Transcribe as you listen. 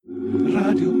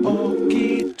Radio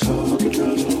Okie Talk,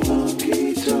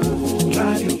 Okie Talk,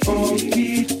 Radio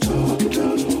Okie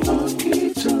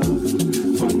Talk,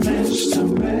 von Mensch zu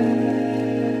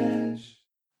Mensch.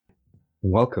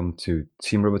 Welcome to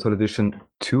Team Robotal Edition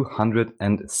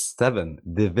 207,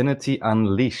 Divinity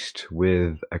Unleashed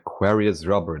with Aquarius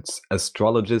Roberts,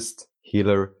 astrologist,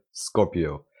 healer,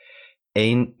 Scorpio.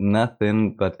 Ain't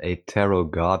nothing but a tarot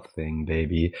god thing,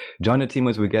 baby. Join the team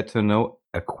as we get to know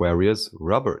Aquarius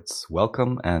Roberts.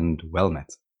 Welcome and well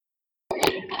met.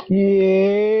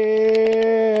 Yeah,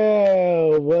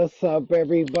 what's up,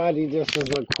 everybody? This is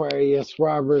Aquarius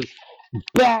Roberts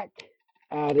back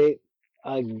at it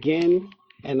again,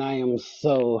 and I am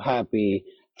so happy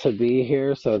to be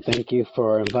here. So thank you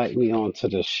for inviting me onto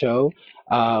the show.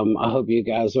 I hope you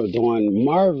guys are doing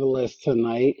marvelous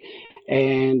tonight,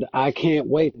 and I can't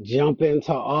wait to jump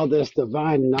into all this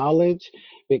divine knowledge,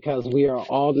 because we are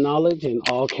all knowledge and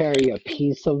all carry a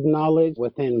piece of knowledge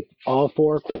within all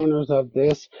four corners of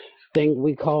this thing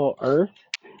we call Earth.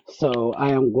 So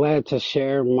I am glad to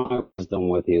share my wisdom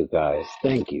with you guys.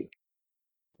 Thank you.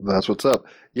 That's what's up.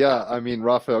 Yeah, I mean,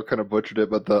 Raphael kind of butchered it,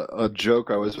 but a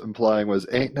joke I was implying was,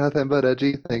 ain't nothing but a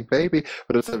G thing, baby.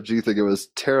 But instead of G thing, it was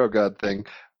tarot god thing.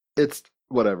 It's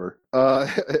whatever.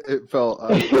 It felt,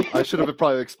 I should have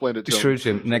probably explained it to him. Sure,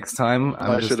 Jim. Next time,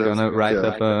 I'm just going to write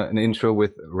up an intro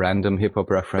with random hip-hop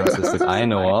references that I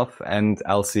know of, and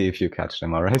I'll see if you catch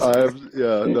them, all right?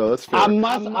 Yeah, no, that's fair. I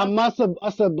must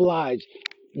oblige.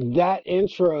 That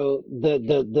intro,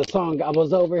 the song, I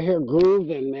was over here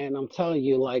grooving, man. I'm telling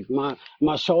you, like my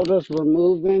shoulders were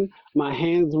moving, my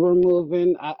hands were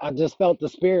moving. I just felt the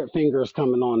spirit fingers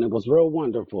coming on. It was real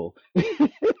wonderful.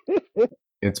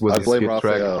 It was a skip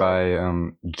track by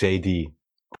JD.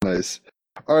 Nice.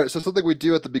 All right, so something we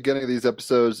do at the beginning of these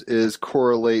episodes is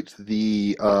correlate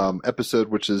the episode,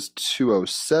 which is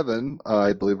 207,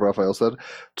 I believe Raphael said,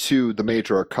 to the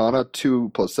major arcana.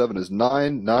 2 plus 7 is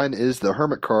 9. 9 is the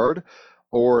Hermit card,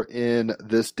 or in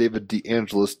this David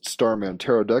DeAngelis Starman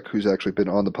Tarot deck, who's actually been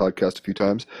on the podcast a few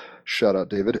times. Shout out,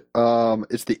 David.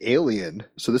 It's the Alien.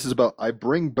 So this is about, I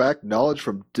bring back knowledge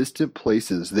from distant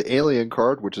places. The Alien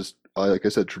card, which is, like I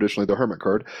said, traditionally the Hermit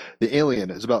card. The Alien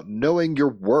is about knowing your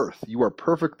worth. You are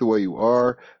perfect the way you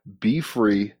are. Be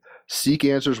free. Seek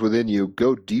answers within you.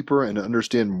 Go deeper and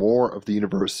understand more of the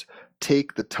universe.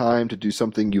 Take the time to do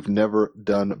something you've never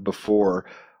done before.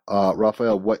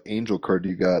 Raphael, what angel card do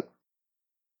you got?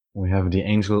 We have the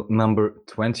angel number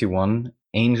 21,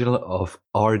 Angel of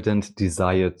Ardent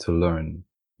Desire to Learn.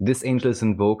 This angel is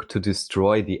invoked to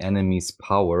destroy the enemy's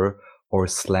power or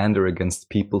slander against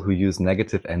people who use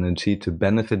negative energy to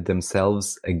benefit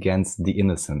themselves against the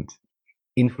innocent.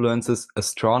 Influences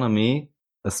astronomy,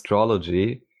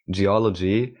 astrology,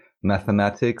 geology,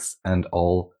 mathematics, and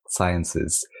all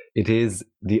sciences. It is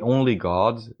the only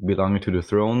god belonging to the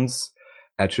thrones.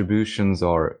 Attributions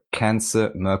are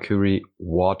Cancer, Mercury,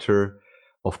 water.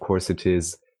 Of course, it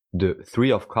is the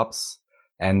Three of Cups.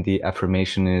 And the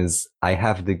affirmation is, I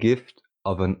have the gift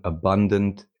of an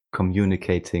abundant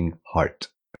communicating heart.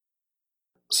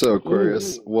 So,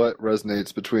 Aquarius, what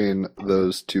resonates between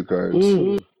those two cards?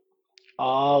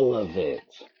 All of it,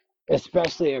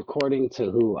 especially according to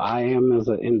who I am as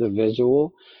an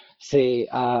individual. See,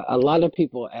 a lot of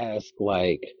people ask,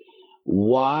 like,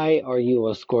 why are you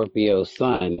a Scorpio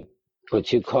sun,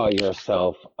 but you call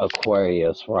yourself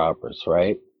Aquarius Roberts,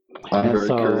 right? I'm very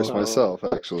curious myself,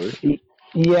 actually.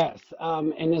 Yes,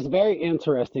 and it's very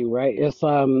interesting, right? It's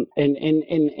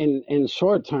in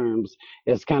short terms,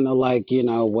 it's kind of like, you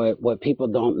know, what people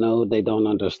don't know, they don't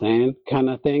understand, kind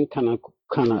of thing, kind of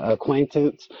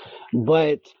acquaintance.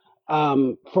 But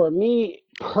for me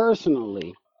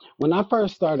personally, when I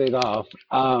first started off,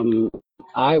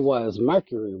 I was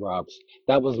Mercury Robs.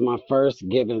 That was my first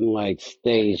given like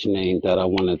stage name that I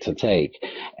wanted to take,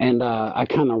 and I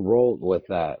kind of rolled with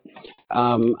that.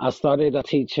 I started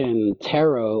teaching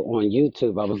tarot on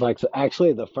YouTube. I was like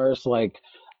actually the first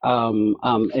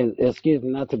excuse me,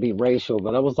 not to be racial,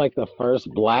 but I was like the first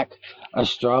black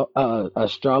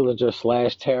astrologer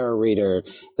 / tarot reader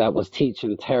that was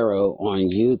teaching tarot on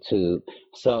YouTube.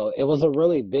 So it was a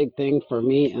really big thing for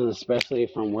me, and especially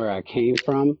from where I came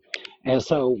from. And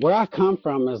so where I come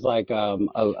from is like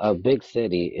a big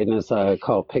city, and it's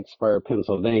called Pittsburgh,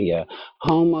 Pennsylvania,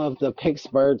 home of the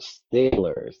Pittsburgh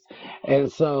Steelers.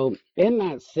 And so in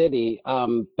that city,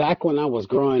 back when I was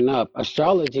growing up,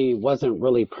 astrology wasn't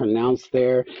really pronounced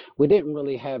there. We didn't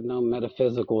really have no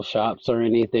metaphysical shops or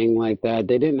anything like that.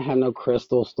 They didn't have no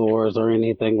crystal stores or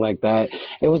anything like that.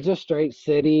 It was just straight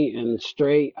city and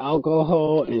straight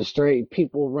alcohol and straight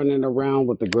people running around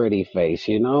with a gritty face,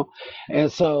 you know?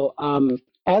 And so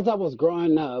as I was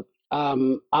growing up,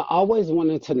 I always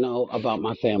wanted to know about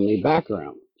my family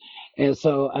background. And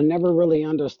so I never really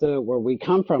understood where we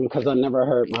come from because I never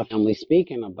heard my family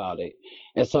speaking about it.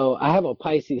 And so I have a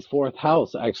Pisces fourth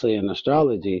house actually in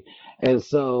astrology. And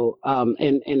so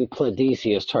in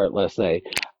Pleiadius chart, let's say.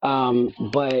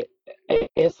 But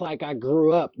it's like I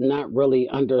grew up not really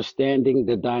understanding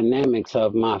the dynamics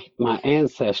of my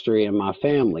ancestry and my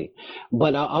family.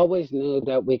 But I always knew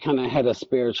that we kind of had a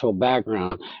spiritual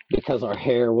background because our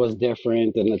hair was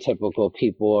different than the typical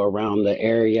people around the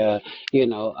area,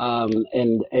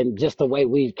 and just the way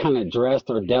we kind of dressed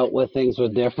or dealt with things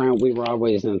was different. We were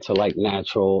always into like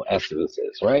natural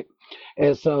essences, right?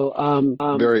 And so,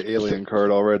 Very alien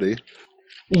card already.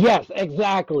 yes,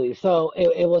 exactly. So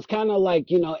it was kind of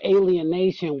like,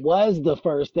 alienation was the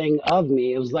first thing of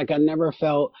me. It was like I never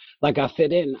felt like I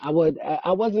fit in. I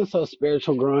wasn't so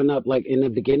spiritual growing up, like in the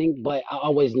beginning, but I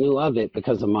always knew of it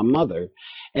because of my mother.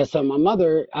 And so my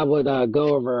mother, I would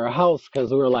go over her house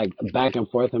because we were like back and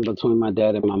forth in between my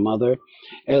dad and my mother.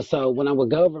 And so when I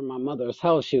would go over my mother's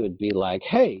house, she would be like,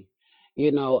 "Hey,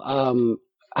 you know,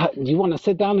 do you want to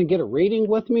sit down and get a reading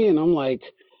with me?" And I'm like,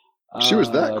 She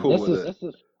was that cool this with is it. this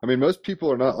is I mean, most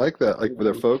people are not like that. Like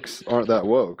their folks aren't that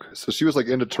woke. So she was like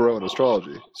into tarot and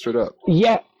astrology, straight up.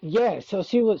 Yeah, yeah. So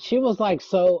she was like,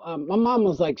 so my mom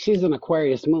was like, she's an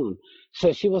Aquarius moon.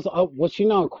 So she was, what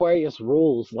Aquarius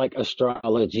rules like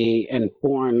astrology and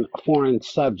foreign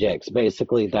subjects,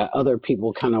 basically that other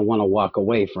people kind of want to walk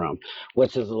away from,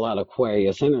 which is a lot of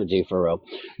Aquarius energy for real.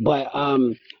 But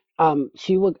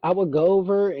I would go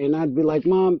over and I'd be like,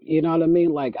 "Mom, you know what I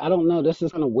mean? Like, I don't know, this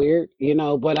is kind of weird,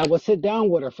 but I would sit down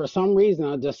with her for some reason.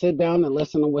 I'd just sit down and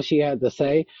listen to what she had to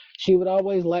say. She would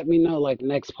always let me know like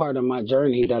next part of my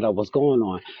journey that I was going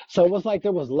on. So it was like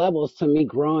there was levels to me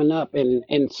growing up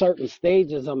in certain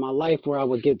stages of my life where I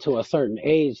would get to a certain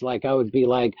age. Like I would be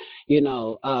like,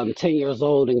 10 years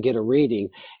old and get a reading.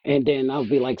 And then I would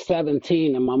be like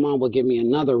 17 and my mom would give me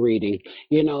another reading,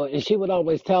 and she would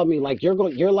always tell me like, you're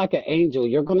like an angel.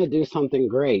 You're going to do something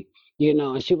great,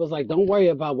 and she was like, don't worry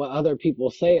about what other people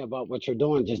say about what you're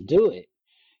doing. Just do it.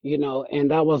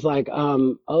 And I was like,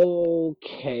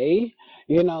 okay.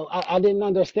 I didn't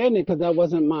understand it because that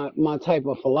wasn't my type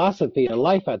of philosophy of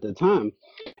life at the time.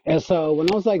 And so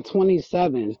when I was like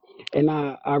 27 and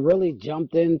I really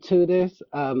jumped into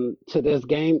to this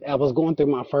game, I was going through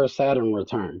my first Saturn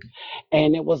return.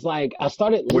 And it was like, I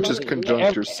started Which is looking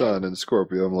conjunct your sun in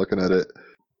Scorpio. I'm looking at it.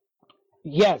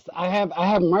 yes, I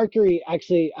have Mercury,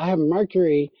 actually I have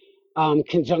Mercury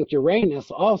conjunct Uranus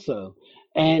also.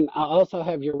 And I also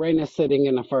have Uranus sitting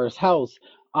in the first house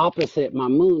opposite my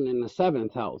moon in the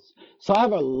seventh house. So I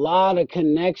have a lot of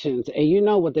connections. And you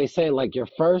know what they say, like your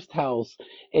first house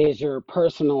is your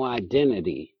personal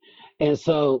identity. And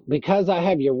so because I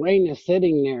have Uranus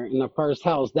sitting there in the first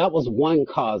house, that was one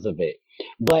cause of it.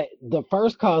 But the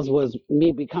first cause was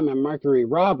me becoming Mercury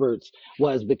Roberts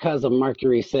was because of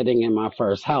Mercury sitting in my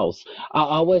first house. I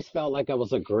always felt like I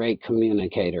was a great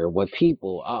communicator with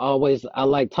people. I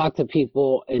like talk to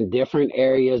people in different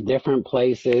areas, different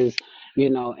places,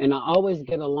 and I always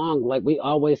get along. Like we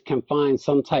always can find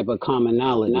some type of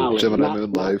commonality. Gemini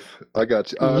moon life. I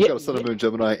got you. I've Yeah, got a sun and moon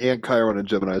Gemini and Chiron in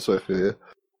Gemini, so I feel you.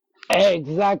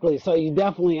 exactly. So you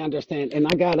definitely understand. And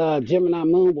I got a Gemini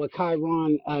moon with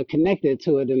Chiron connected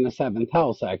to it in the seventh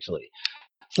house, actually.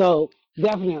 So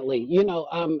definitely,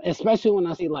 especially when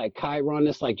I see like Chiron,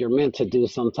 it's like you're meant to do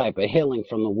some type of healing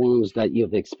from the wounds that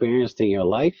you've experienced in your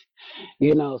life.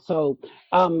 So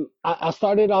I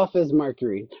started off as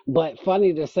Mercury, but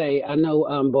funny to say, I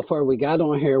know before we got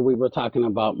on here, we were talking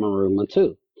about Maruma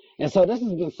too. And so this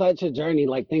has been such a journey,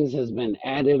 like things has been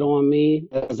added on me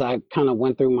as I kind of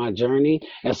went through my journey.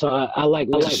 And so I like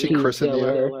Did like she P. christen you?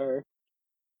 Diller.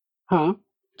 Huh?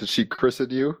 Did she christen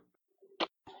you?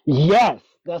 Yes,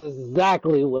 that's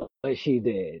exactly what she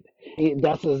did.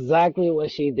 That's exactly what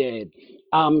she did.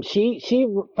 She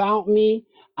found me.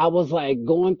 I was like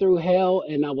going through hell,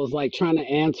 and I was like trying to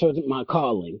answer my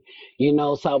calling,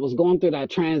 So I was going through that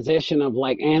transition of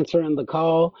like answering the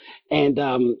call, and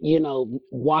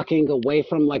walking away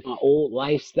from like my old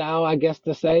lifestyle, I guess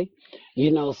to say,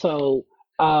 So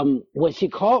when she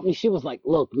called me, she was like,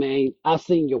 "Look, man, I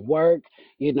seen your work.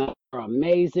 You're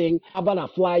amazing. How about I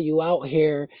fly you out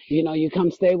here? You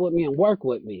come stay with me and work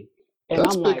with me." And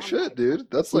That's I'm big like, shit, dude.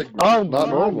 That's like "Oh not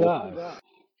my normal. God.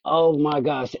 Oh my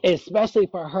gosh." Especially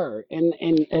for her. And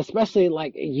especially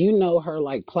like, her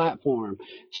like platform.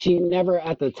 She never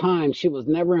at the time, she was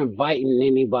never inviting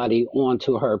anybody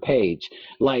onto her page,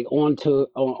 like onto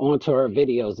her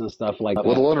videos and stuff like Let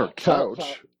that. alone her So,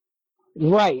 couch.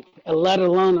 right, let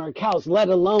alone her couch, let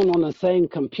alone on the same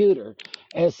computer.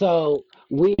 And so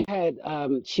we had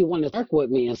she wanted to work with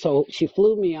me, and so she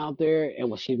flew me out there, and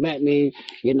when she met me,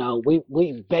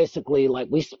 we basically like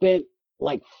we spent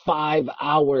like 5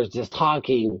 hours just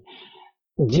talking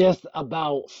just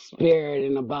about spirit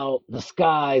and about the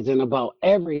skies and about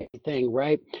everything,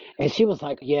 right? And she was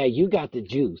like, "Yeah, you got the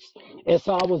juice." And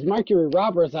so I was Mercury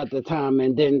Roberts at the time,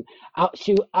 and then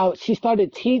she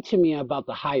started teaching me about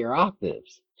the higher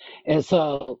octaves. And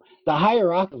so the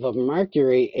higher octave of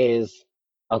Mercury is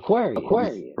Aquarius,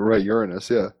 Right, Uranus,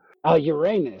 yeah.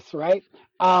 Uranus, right?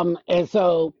 And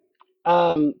so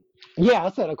um, yeah,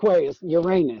 I said Aquarius,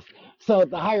 Uranus. So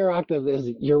the higher octave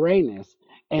is Uranus.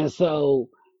 And so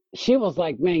she was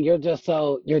like, "Man, you're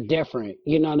different."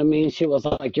 You know what I mean? She was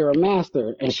like, "You're a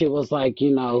master." And she was like,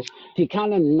 she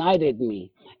kind of knighted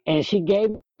me. And she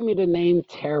gave me the name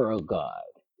Tarot God.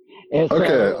 And Okay,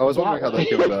 so I was wondering how that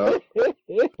came about.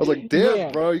 I was like, damn,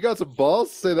 yeah, bro, you got some balls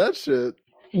to say that shit.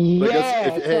 But I guess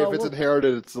yeah. if it's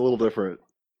inherited, it's a little different.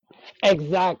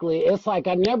 Exactly. It's like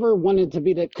I never wanted to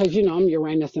be because I'm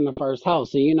Uranus in the first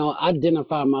house, and I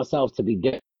identify myself to be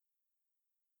different.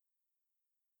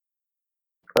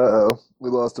 Uh-oh, we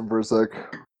lost him for a sec.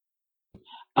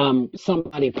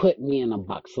 Somebody put me in a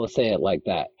box, let's say it like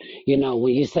that.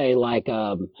 When you say like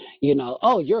oh,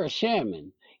 you're a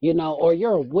shaman, or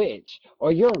you're a witch,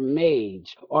 or you're a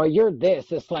mage, or you're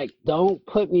this, it's like, don't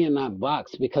put me in that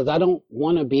box, because I don't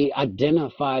want to be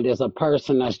identified as a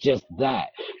person that's just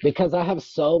that, because I have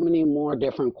so many more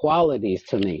different qualities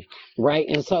to me, right?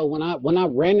 And so when I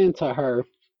ran into her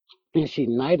and she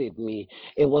knighted me,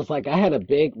 it was like I had a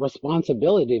big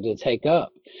responsibility to take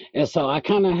up. And so I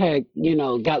kind of had,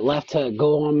 got left to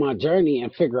go on my journey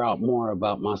and figure out more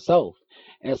about myself.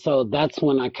 And so that's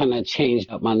when I kind of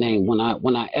changed up my name. When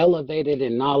I elevated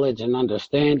in knowledge and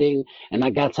understanding, and I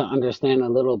got to understand a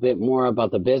little bit more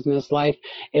about the business life,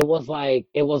 it was like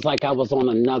I was on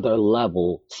another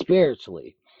level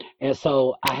spiritually. And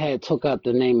so I had took up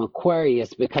the name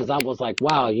Aquarius because I was like,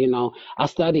 wow, I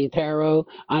study tarot,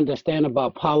 I understand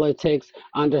about politics,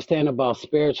 I understand about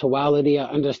spirituality, I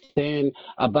understand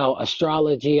about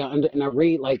astrology, and I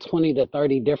read like 20 to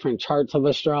 30 different charts of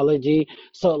astrology.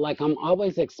 So like I'm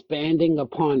always expanding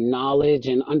upon knowledge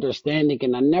and understanding,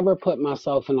 and I never put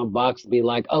myself in a box to be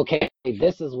like, okay,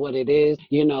 this is what it is,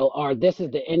 or this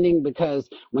is the ending, because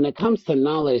when it comes to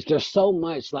knowledge, there's so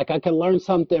much. Like I can learn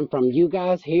something from you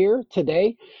guys here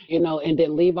today, and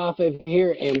then leave off of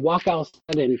here and walk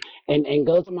outside and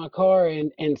go to my car,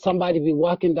 and somebody be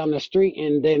walking down the street,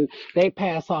 and then they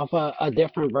pass off a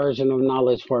different version of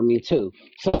knowledge for me too.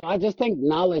 So I just think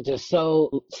knowledge is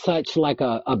such like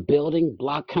a building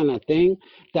block kind of thing,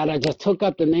 that I just took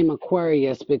up the name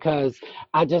Aquarius, because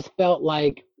I just felt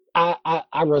like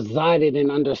I resided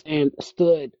and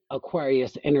understood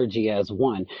Aquarius energy as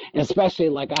one, and especially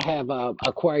like I have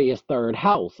Aquarius third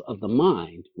house of the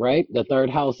mind, right? The third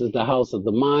house is the house of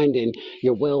the mind and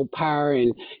your willpower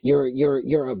and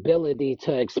your ability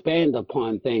to expand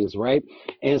upon things, right?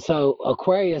 And so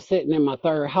Aquarius sitting in my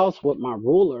third house with my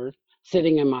ruler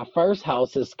sitting in my first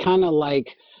house is kind of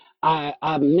like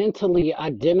I mentally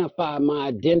identify my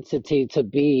identity to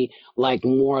be like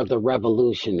more of the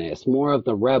revolutionist, more of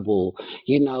the rebel,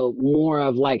 more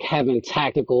of like having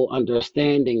tactical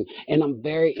understanding. And I'm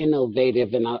very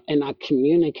innovative, and I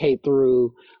communicate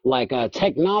through like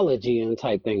technology and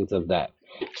type things of that.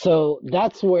 So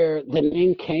that's where the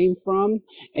name came from.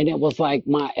 And it was like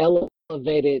my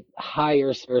elevated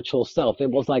higher spiritual self. It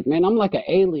was like, man, I'm like an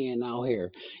alien out here,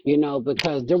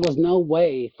 because there was no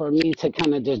way for me to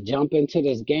kind of just jump into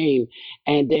this game.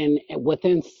 And then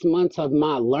within months of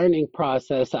my learning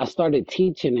process, I started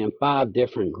teaching in 5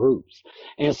 different groups.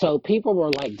 And so people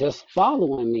were like just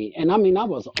following me. And I mean, I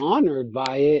was honored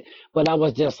by it, but I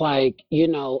was just like,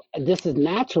 this is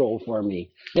natural for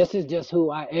me. This is just who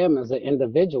I am as an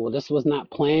individual. This was not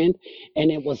planned.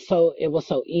 And it was so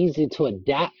easy to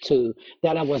adapt to,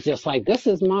 that I was just like, this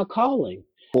is my calling.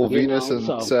 Well, You Venus know, and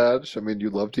so Sag, I mean,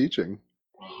 you love teaching.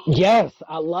 yes,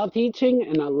 I love teaching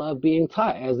and I love being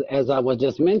taught. As I was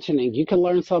just mentioning, you can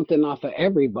learn something off of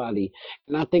everybody,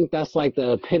 and I think that's like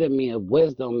the epitome of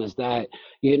wisdom. Is that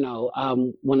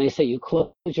when they say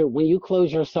when you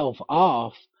close yourself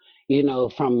off,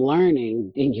 from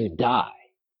learning, then you die.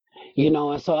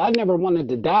 And so I never wanted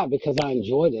to die because I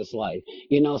enjoy this life,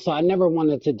 so I never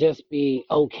wanted to just be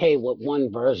okay with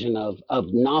one version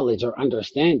of knowledge or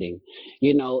understanding,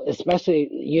 especially,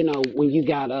 when you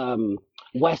got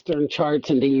Western charts,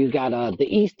 and then you got the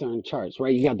Eastern charts,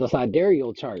 right? You got the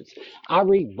sidereal charts. I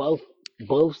read both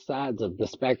sides of the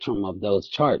spectrum of those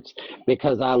charts,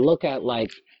 because I look at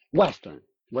like Western.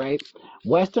 right?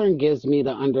 Western gives me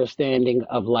the understanding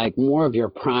of like more of your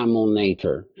primal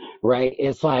nature, right?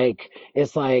 It's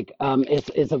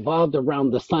evolved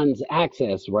around the sun's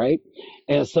axis, right?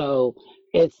 And so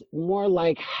it's more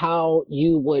like how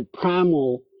you would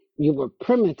primitively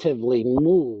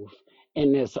move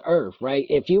in this earth, right?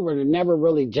 If you were to never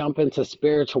really jump into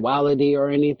spirituality or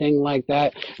anything like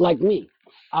that, like me,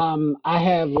 I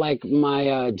have like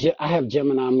I have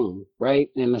Gemini moon, right,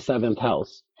 in the seventh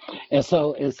house. And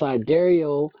so in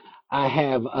sidereal, I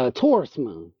have a Taurus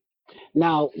moon.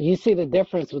 Now, you see the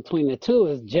difference between the two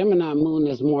is Gemini moon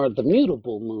is more the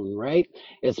mutable moon, right?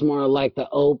 It's more like the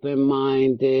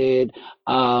open-minded,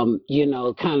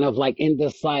 kind of like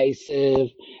indecisive,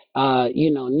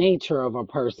 nature of a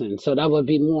person. So that would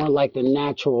be more like the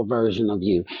natural version of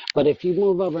you. But if you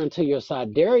move over into your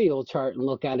sidereal chart and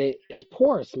look at it, it's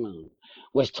Taurus moon,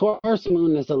 which Taurus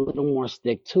moon is a little more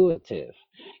stick-to-itive.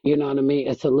 You know what I mean?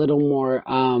 It's a little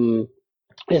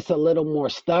more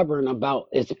stubborn about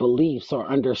its beliefs or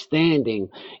understanding.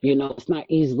 It's not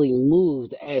easily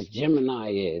moved as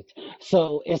Gemini is.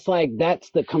 So it's like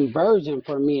that's the conversion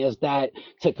for me, is that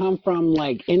to come from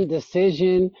like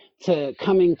indecision to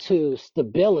coming to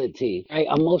stability, right?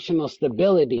 Emotional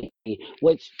stability,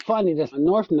 which funny, this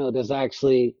North Node is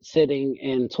actually sitting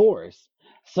in Taurus.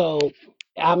 So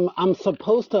I'm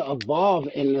supposed to evolve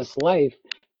in this life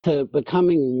to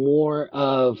becoming more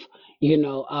of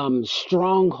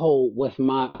stronghold with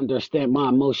my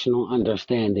emotional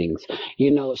understandings,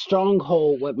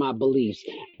 stronghold with my beliefs,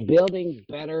 building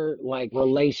better like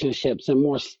relationships and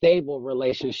more stable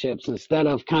relationships instead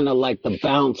of kind of like the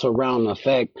bounce around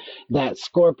effect that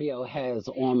Scorpio has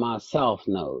on my South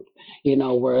Node,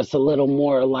 where it's a little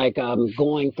more like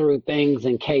going through things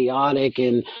and chaotic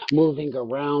and moving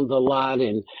around a lot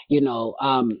and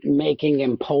making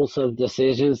impulsive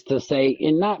decisions to say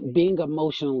and not being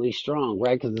emotionally strong,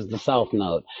 right? Because it's the South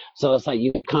Node. So it's like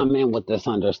you come in with this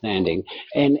understanding.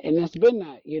 And it's been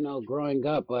that, growing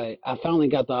up, but I finally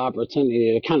got the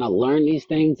opportunity to kind of learn these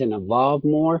things and evolve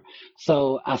more.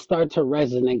 So I start to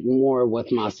resonate more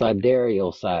with my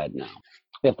sidereal side now,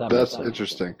 if that makes That's sense.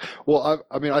 interesting. Well,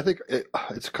 I think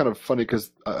it's kind of funny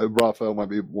because Raphael might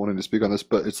be wanting to speak on this,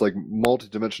 but it's like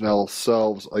multidimensional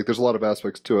selves. Like, there's a lot of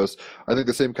aspects to us. I think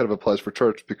the same kind of applies for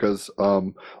church because,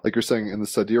 like you're saying, in the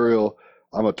sidereal,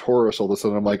 I'm a Taurus all of a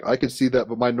sudden. I'm like, I can see that,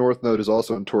 but my North Node is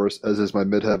also in Taurus, as is my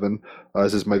midheaven,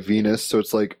 as is my Venus. So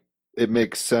it's like it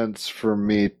makes sense for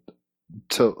me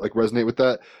to like resonate with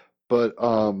that. But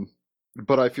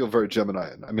I feel very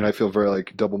Geminian. I mean, I feel very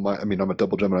like double my. I mean, I'm a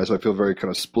double Gemini, so I feel very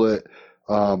kind of split.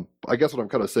 I guess what I'm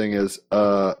kind of saying is,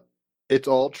 it's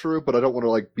all true, but I don't want to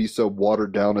like be so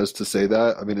watered down as to say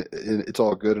that. I mean, it's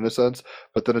all good in a sense,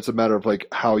 but then it's a matter of like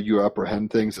how you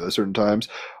apprehend things at certain times.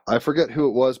 I forget who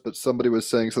it was, but somebody was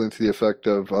saying something to the effect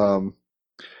of,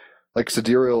 like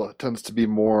sidereal tends to be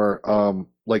more,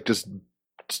 like just.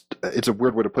 It's a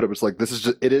weird way to put it. But it's like this is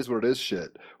just it is what it is.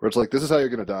 Shit, where it's like this is how you're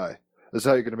gonna die. This is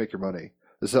how you're going to make your money.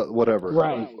 This is how, whatever.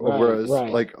 Right, Whereas,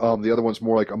 right. like, the other one's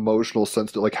more like emotional,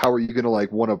 sensitive. Like, how are you going to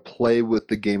like want to play with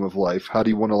the game of life? How do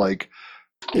you want to like?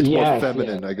 It's more Yes,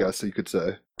 feminine, yes. I guess you could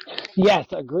say. Yes,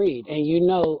 agreed.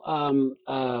 And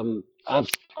I've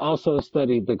also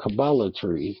studied the Kabbalah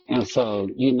tree, and so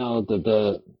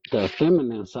the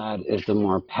feminine side is the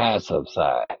more passive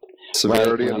side, right?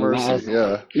 Severity And and mercy.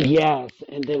 Yeah. yes,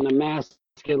 and then the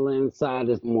masculine side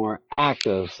is more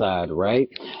active side, right?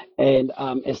 And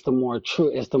it's the more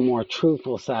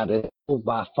truthful side. It's ruled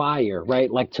by fire, right?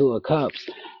 Like Two of Cups.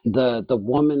 The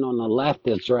woman on the left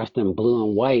is dressed in blue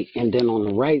and white, and then on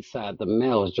the right side, the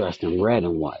male is dressed in red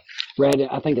and white. Red,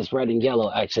 I think it's red and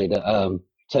yellow actually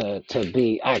to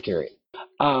be accurate.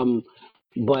 Um,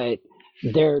 but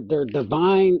their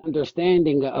divine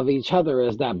understanding of each other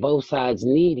is that both sides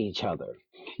need each other.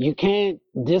 You can't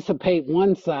dissipate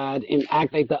one side and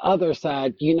activate the other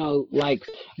side. Like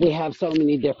we have so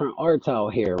many different arts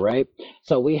out here, right?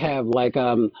 So we have like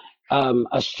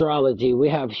astrology, we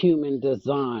have human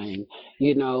design,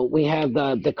 we have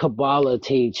the Kabbalah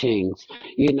teachings,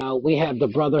 we have the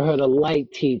Brotherhood of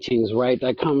Light teachings, right?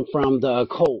 That come from the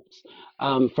occults,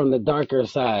 from the darker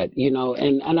side,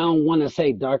 and I don't want to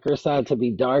say darker side to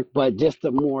be dark, but just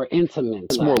the more intimate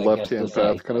It's more side, I guess to left-hand say.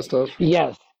 path kind of stuff.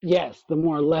 Yes, yes, the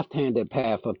more left-handed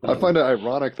path of I find things. it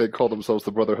ironic they call themselves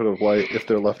the Brotherhood of Light if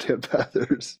they're left-hand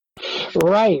pathers.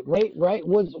 Right.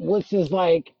 Which is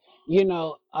like, you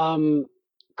know,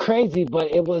 crazy,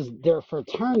 but it was their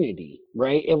fraternity,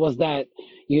 right? It was that,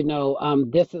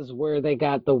 this is where they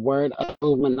got the word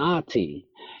Illuminati,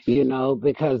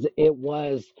 because it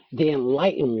was the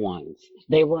enlightened ones.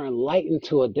 They were enlightened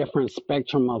to a different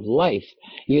spectrum of life,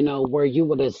 where you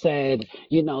would have said,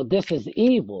 this is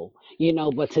evil,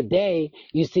 but today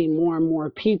you see more and more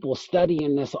people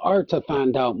studying this art to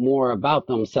find out more about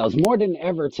themselves, more than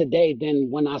ever today than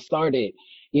when I started,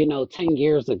 10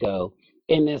 years ago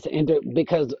in this,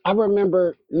 because I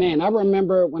remember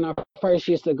when I first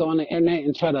used to go on the internet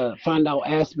and try to find out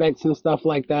aspects and stuff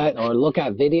like that, or look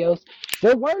at videos.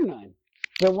 There were none.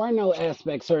 There were no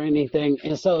aspects or anything.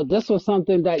 And so this was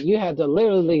something that you had to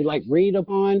literally like read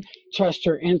upon, trust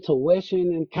your intuition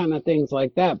and kind of things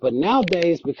like that. But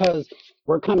nowadays, because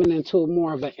we're coming into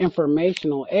more of an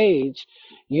informational age,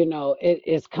 it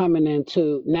is coming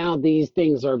into now these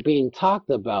things are being talked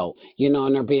about,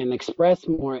 and they're being expressed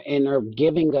more and are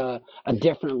giving a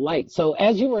different light. So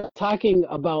as you were talking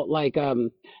about like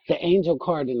the angel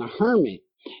card and the hermit,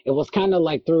 it was kind of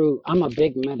like I'm a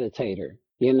big meditator,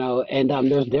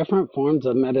 and there's different forms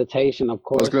of meditation, of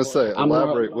I was course. gonna say, I'm more,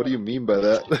 elaborate. What do you mean by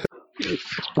that?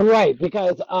 right,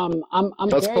 because I'm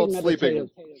That's very called sleeping,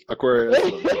 meditative. Aquarius.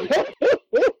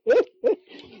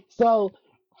 So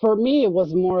for me, it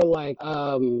was more like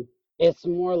it's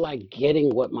more like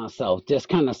getting with myself, just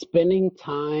kind of spending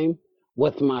time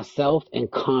with myself and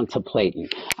contemplating.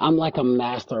 I'm like a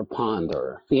master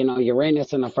ponderer.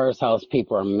 Uranus in the first house,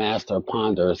 people are master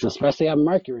ponderers, especially I have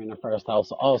Mercury in the first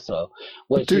house also.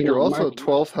 Which, Dude, you're also a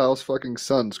 12th house fucking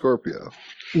sun Scorpio.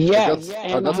 Yes,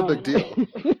 like that's a big deal.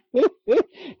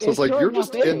 So it's like you're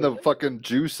just in the fucking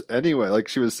juice anyway. Like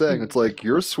she was saying, it's like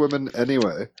you're swimming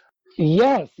anyway.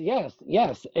 Yes.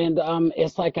 And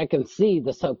it's like I can see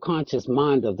the subconscious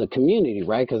mind of the community,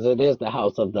 right? Because it is the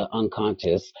house of the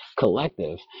unconscious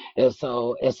collective. And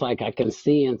so it's like I can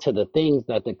see into the things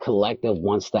that the collective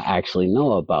wants to actually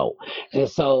know about. And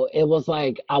so it was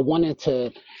like I wanted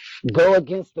to go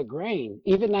against the grain.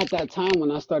 Even at that time when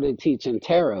I started teaching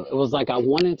tarot, it was like I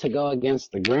wanted to go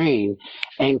against the grain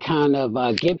and kind of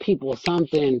give people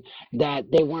something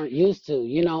that they weren't used to.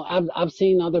 I've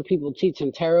seen other people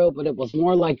teaching tarot, but it was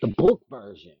more like the book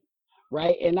version,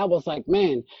 right? And I was like,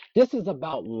 man, this is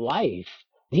about life.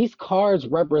 These cards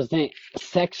represent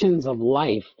sections of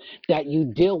life that you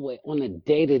deal with on a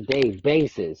day-to-day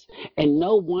basis. And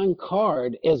no one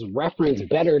card is referenced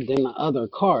better than the other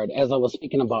card. As I was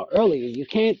speaking about earlier, you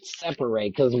can't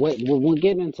separate, because when we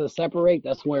get into separate,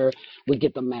 that's where we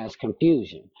get the mass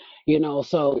confusion.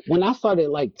 So when I started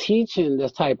like teaching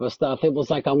this type of stuff, it was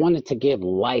like I wanted to give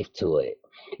life to it.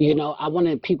 I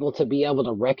wanted people to be able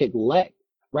to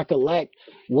recollect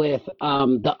with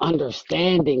the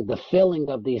understanding, the feeling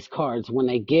of these cards when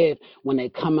they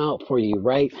come out for you,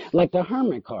 right? Like the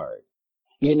Hermit card.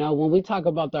 When we talk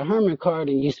about the Hermit card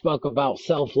and you spoke about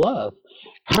self-love,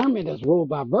 Hermit is ruled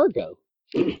by Virgo,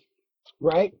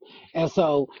 right? And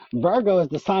so Virgo is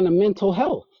the sign of mental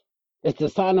health. It's the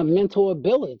sign of mental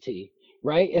ability,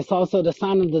 right? It's also the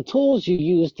sign of the tools you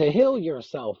use to heal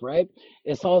yourself, right?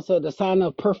 It's also the sign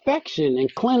of perfection,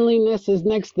 and cleanliness is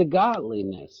next to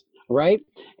godliness, right?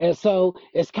 And so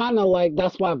it's kind of like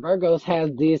that's why Virgos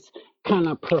has this kind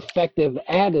of perfective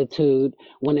attitude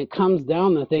when it comes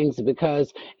down to things,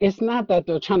 because it's not that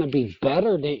they're trying to be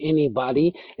better than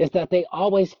anybody. It's that they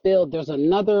always feel there's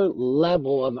another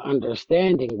level of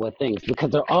understanding with things,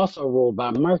 because they're also ruled by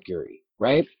Mercury,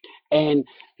 right? And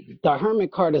the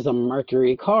Hermit card is a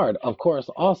Mercury card, of course,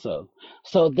 also.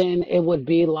 So then it would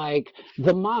be like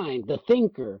the mind, the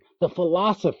thinker, the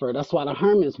philosopher. That's why the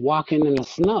Hermit's walking in the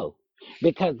snow,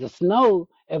 because the snow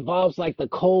involves like the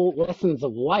cold lessons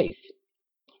of life,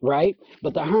 right?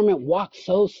 But the Hermit walks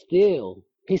so still.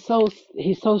 He's so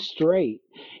straight.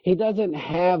 He doesn't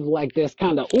have like this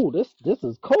kind of, oh, this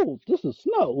is cold, this is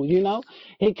snow,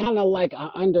 He kind of like, I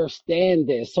understand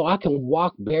this, so I can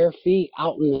walk bare feet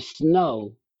out in the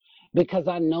snow because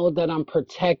I know that I'm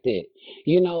protected.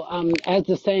 As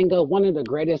the saying goes, one of the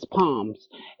greatest poems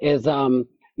is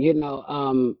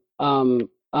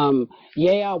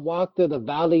yea, I walk through the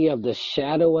valley of the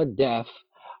shadow of death.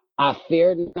 I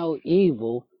fear no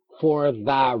evil, for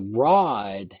thy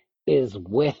rod is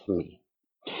with me.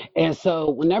 And so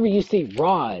whenever you see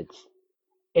rods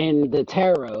in the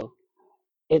tarot,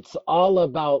 it's all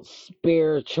about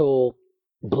spiritual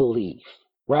belief,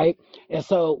 right? And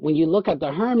so when you look at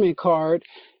the Hermit card,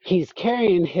 he's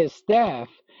carrying his staff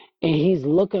and he's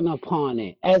looking upon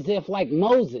it as if like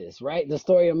Moses, right? The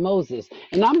story of Moses.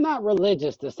 And I'm not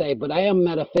religious to say, but I am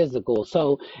metaphysical.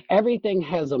 So everything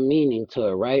has a meaning to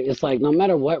it, right? It's like no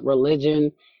matter what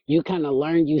religion you kind of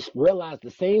learn, you realize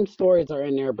the same stories are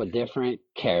in there, but different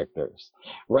characters,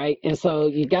 right? And so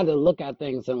you got to look at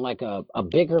things in like a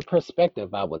bigger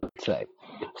perspective, I would say.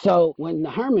 So when the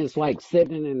Herman's like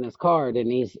sitting in his card and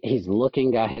he's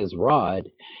looking at his rod,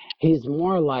 he's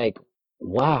more like,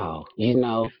 wow,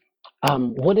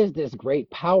 what is this great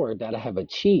power that I have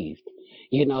achieved?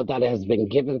 That has been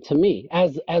given to me,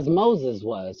 as Moses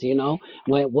was,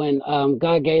 when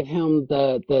God gave him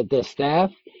the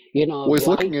staff, Well, of he's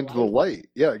looking light. into the light.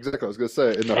 Yeah, exactly. I was gonna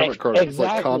say in the Hermit card, it's like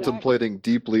Exactly. contemplating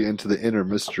deeply into the inner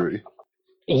mystery.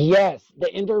 Yes,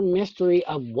 the inner mystery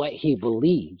of what he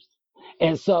believes.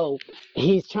 And so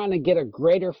he's trying to get a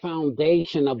greater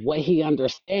foundation of what he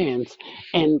understands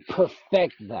and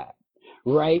perfect that,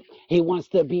 right? He wants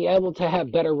to be able to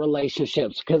have better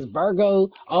relationships because Virgo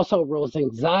also rules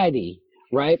anxiety,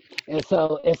 right? And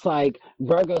so it's like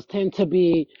Virgos tend to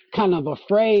be kind of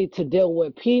afraid to deal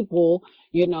with people,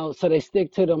 so they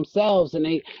stick to themselves, and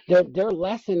their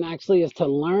lesson actually is to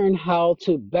learn how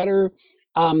to better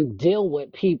deal with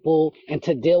people and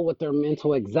to deal with their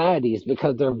mental anxieties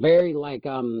because they're very like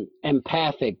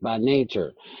empathic by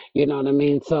nature. You know what I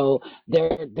mean? So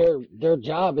their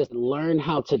job is to learn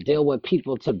how to deal with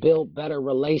people to build better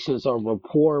relations or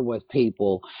rapport with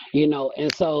people,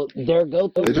 and so their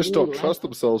go-to They just don't lesson. trust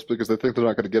themselves because they think they're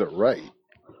not going to get it right.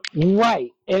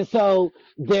 Right. And so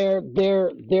they're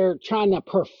trying to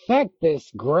perfect this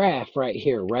graph right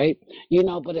here, right?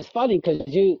 But it's funny because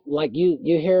you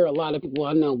hear a lot of people,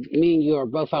 I know me and you are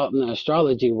both out in the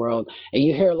astrology world, and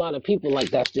you hear a lot of people like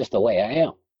that's just the way I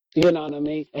am. You know what I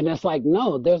mean? And it's like,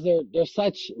 no, there's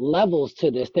such levels to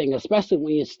this thing, especially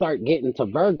when you start getting to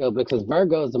Virgo, because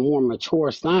Virgo is a more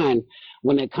mature sign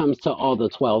when it comes to all the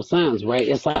 12 signs, right?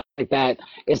 It's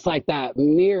like that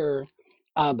mirror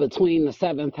between the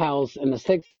seventh house and the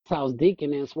sixth house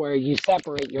deaconess, where you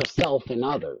separate yourself and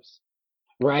others,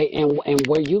 right? And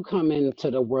where you come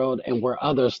into the world and where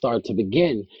others start to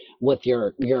begin with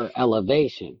your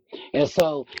elevation. And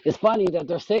so it's funny that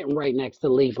they're sitting right next to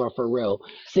Libra for real,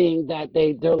 seeing that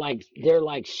they're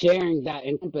like sharing that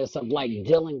encompass of like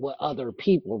dealing with other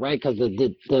people, right? Because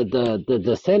the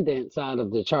descendant side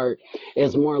of the chart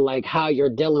is more like how you're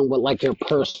dealing with like your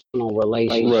personal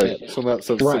Right. relationships. So in that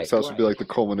sense, Right. sixth house would be like the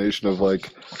culmination of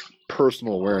like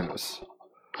personal awareness.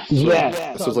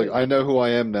 Yes. So it's like I know who I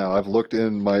am now. I've looked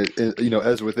in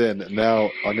as within. Now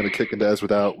I'm going to kick into as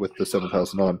without with the seventh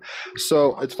house and on.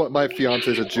 So it's fun. My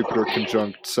fiance is a Jupiter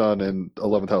conjunct Sun in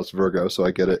 11th house Virgo, so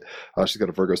I get it. She's got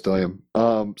a Virgo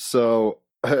stellium. So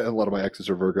and a lot of my exes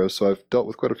are Virgos, so I've dealt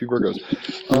with quite a few Virgos.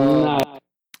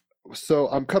 So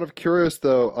I'm kind of curious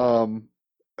though.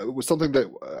 It was something that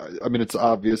I mean, it's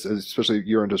obvious, especially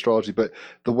you're into astrology, but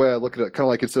the way I look at it, kind of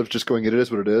like instead of just going, it is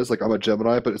what it is. Like I'm a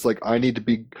Gemini, but it's like I need to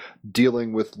be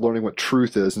dealing with learning what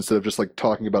truth is instead of just like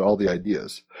talking about all the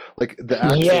ideas. Like the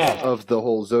axis of the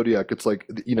whole zodiac, it's like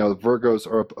Virgos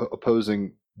are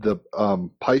opposing the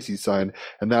Pisces sign,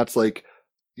 and that's like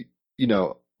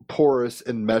porous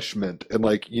enmeshment and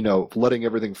like letting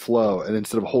everything flow, and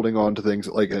instead of holding on to things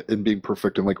like and being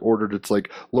perfect and like ordered, it's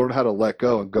like learn how to let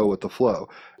go and go with the flow.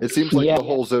 It seems like the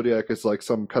whole zodiac is like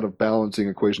some kind of balancing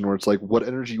equation where it's like what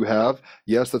energy you have,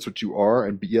 yes, that's what you are,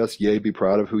 and yes, be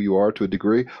proud of who you are to a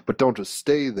degree, but don't just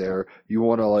stay there. You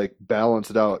want to like balance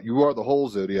it out. You are the whole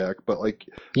zodiac, but like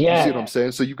you see what I'm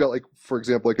saying? So you've got like, for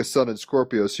example, like a sun in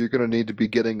Scorpio, so you're going to need to be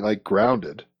getting like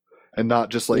grounded and not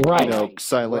just like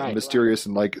silent and mysterious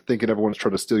and like thinking everyone's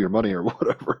trying to steal your money or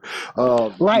whatever.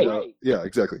 Yeah,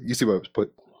 exactly. You see what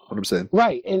I'm saying?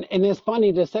 Right. And it's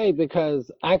funny to say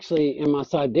because actually in my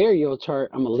sidereal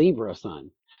chart, I'm a Libra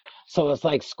sun. So it's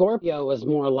like Scorpio is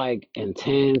more like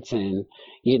intense and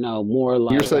more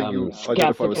like you're saying you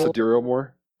identify with sidereal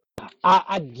more?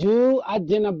 I do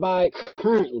identify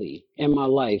currently in my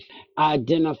life. I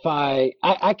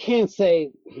can't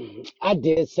say I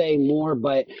did say more,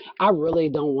 but I really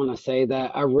don't want to say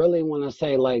that. I really want to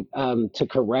say like to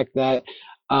correct that.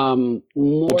 More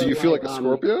do you feel like a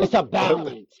Scorpio? It's a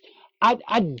balance.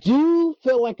 I do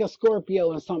feel like a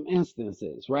Scorpio in some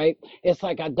instances, right? It's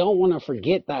like I don't want to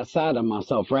forget that side of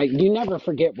myself, right? You never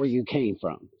forget where you came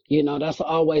from. That's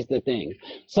always the thing.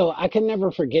 So I can never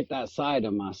forget that side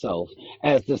of myself,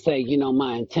 as to say,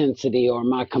 my intensity or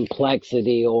my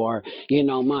complexity or,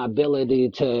 my ability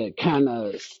to kind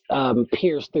of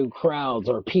pierce through crowds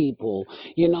or people.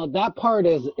 That part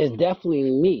is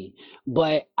definitely me.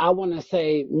 But I want to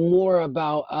say more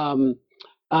about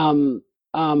am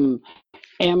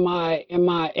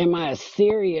I as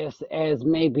serious as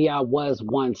maybe I was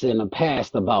once in the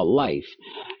past about life?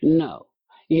 No.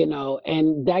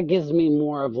 And that gives me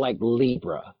more of like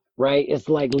Libra, right? It's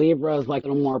like Libra is like a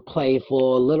little more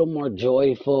playful, a little more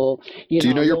joyful, Do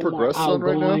you know a your little more progress sun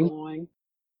right now? outgoing.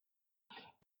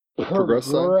 Progress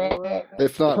sign?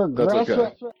 If not, that's okay.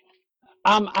 Progress.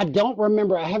 I don't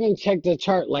remember. I haven't checked the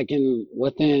chart like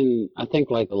within I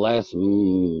think like the last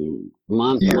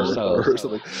month or Year so. or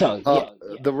something. So yeah.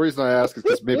 The reason I ask is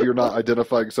because maybe you're not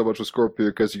identifying so much with Scorpio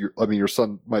because your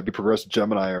sun might be progressed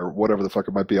Gemini or whatever the fuck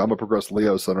it might be. I'm a progressed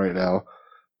Leo sun right now,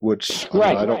 which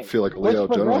I don't feel like a Leo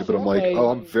generally, but I'm like,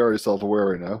 I'm very self-aware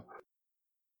right now.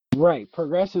 Right.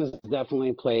 Progressions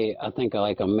definitely play, I think,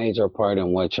 like a major part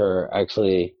in what you're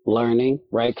actually learning,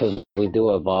 right? Because we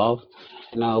do evolve,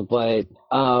 but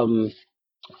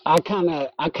I kind of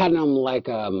am like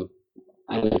an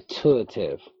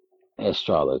intuitive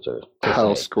astrologer.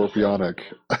 How scorpionic.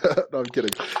 No, I'm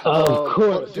kidding. Of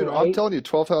course, dude, right? I'm telling you,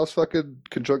 12th house fucking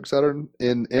conjunct Saturn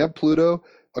and Pluto,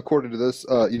 according to this,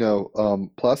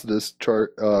 Placidus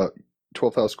chart,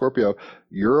 12th house Scorpio,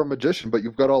 you're a magician, but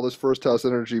you've got all this first house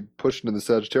energy pushing in the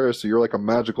Sagittarius, so you're like a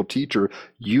magical teacher.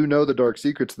 You know the dark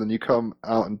secrets, and then you come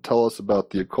out and tell us about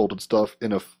the occulted stuff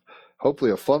in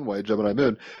hopefully a fun way, Gemini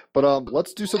Moon. But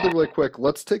let's do something really quick.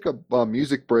 Let's take a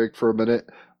music break for a minute.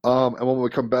 And when we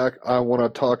come back, I want to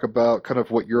talk about kind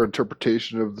of what your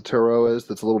interpretation of the tarot is.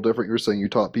 That's a little different. You were saying you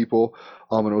taught people,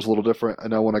 and it was a little different.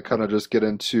 And I want to kind of just get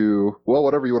into, well,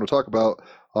 whatever you want to talk about.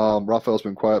 Raphael's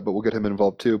been quiet, but we'll get him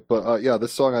involved too. But yeah,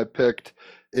 this song I picked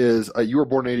is you were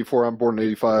born in 84, I'm born in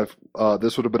 85.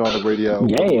 This would have been on the radio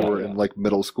when we were in like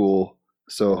middle school.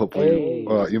 So hopefully,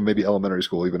 even maybe elementary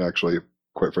school, even actually,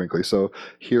 quite frankly. So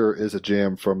here is a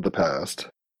jam from the past.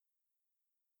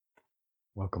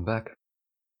 Welcome back.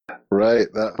 Right,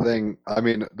 that thing. I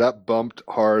mean, that bumped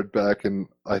hard back in,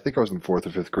 I think I was in 4th or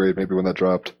 5th grade, maybe when that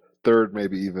dropped. 3rd,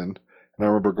 maybe even. And I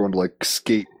remember going to like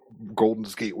Golden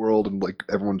Skate World, and like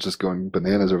everyone's just going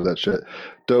bananas over that shit.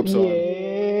 Dope song.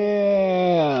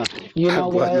 Yeah. You know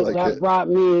what?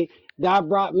 That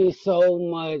brought me so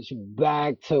much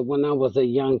back to when I was a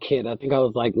young kid. I think I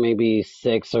was like maybe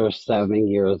 6 or 7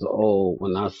 years old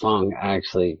when that song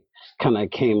actually kind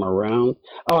of came around,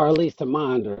 or at least to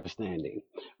my understanding,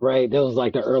 right? That was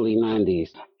like the early 90s.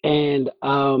 And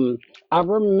I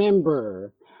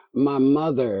remember my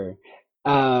mother,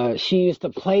 she used to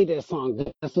play this song.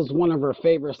 This was one of her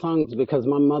favorite songs because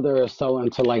my mother is so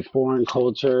into like foreign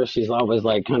culture. She's always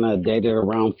like kind of dated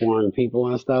around foreign people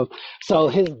and stuff. So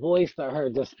his voice to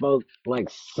her just spoke like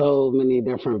so many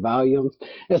different volumes.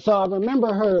 And so I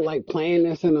remember her like playing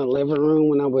this in the living room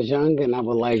when I was young, and I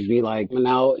would like be like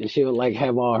out, and she would like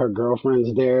have all her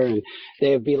girlfriends there, and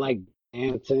they'd be like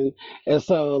dancing. And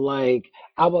so like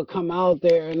I would come out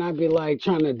there and I'd be like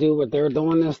trying to do what they're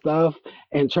doing and stuff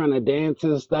and trying to dance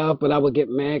and stuff, but I would get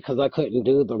mad because I couldn't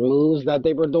do the moves that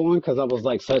they were doing because I was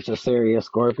like such a serious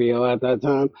Scorpio at that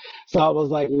time. So I was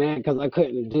like mad because I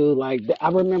couldn't do like I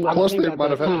remember. Plus, they might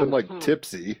have been like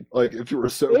tipsy. Like if you were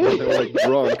sober, they were like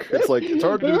drunk. It's like it's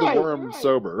hard to do the worm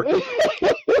sober.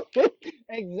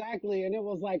 Exactly, and it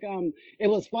was like it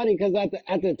was funny because at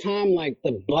the time like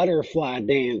the butterfly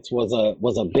dance was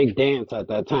a big dance at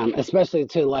that time, especially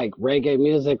to like reggae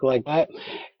music like that,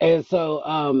 and so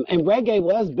and reggae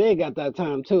was big at that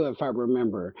time too, if I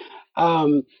remember,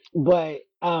 but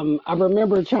I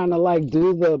remember trying to like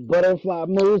do the butterfly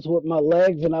moves with my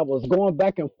legs, and I was going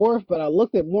back and forth, but I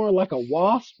looked at more like a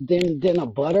wasp than a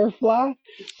butterfly,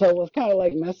 so it was kind of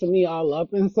like messing me all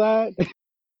up inside.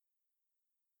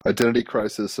 Identity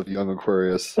crisis of young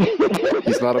Aquarius.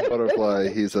 He's not a butterfly.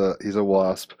 He's a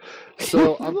wasp.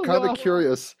 So I'm kind of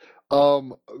curious.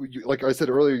 Like I said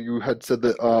earlier, you had said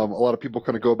that a lot of people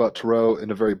kind of go about tarot in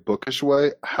a very bookish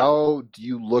way. How do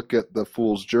you look at the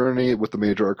Fool's Journey with the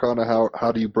major arcana?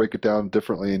 How do you break it down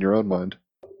differently in your own mind?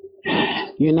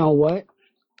 You know what?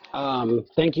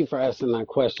 Thank you for asking that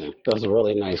question. That's a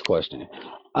really nice question.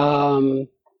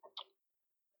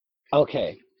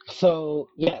 Okay. So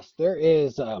yes, there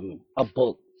is a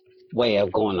book way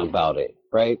of going about it,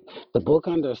 right? The book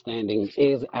understanding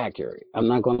is accurate. I'm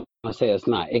not going to say it's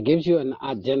not. It gives you an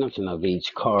identification of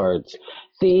each card's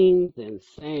themes and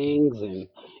sayings, and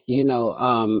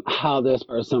how this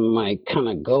person might kind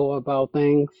of go about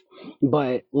things.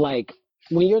 But like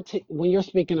when you're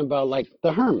speaking about like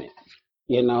the Hermit,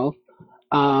 and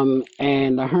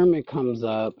the Hermit comes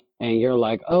up, and you're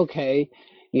like, okay.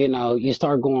 You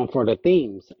start going for the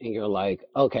themes, and you're like,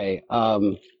 okay,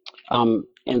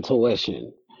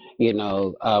 intuition,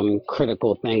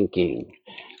 critical thinking,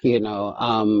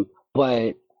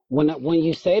 but when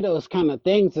you say those kind of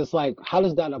things, it's like, how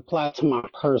does that apply to my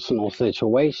personal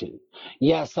situation?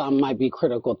 Yes, I might be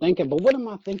critical thinking, but what am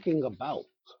I thinking about?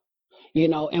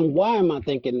 And why am I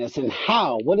thinking this and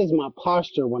how? What is my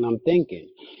posture when I'm thinking?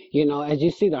 As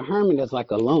you see, the hermit is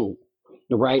like alone,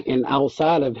 right? And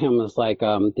outside of him is like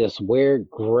this weird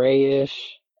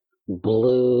grayish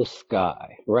blue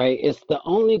sky, right? It's the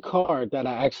only card that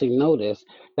I actually noticed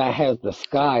that has the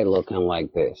sky looking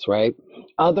like this, right?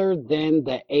 Other than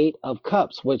the Eight of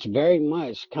Cups, which very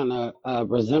much kind of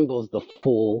resembles the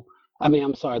Fool.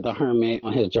 I'm sorry, the Hermit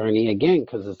on his journey again,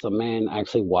 because it's a man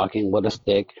actually walking with a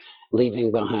stick,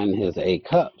 leaving behind his Eight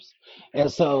Cups.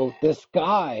 And so this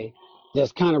sky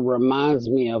just kind of reminds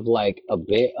me of like a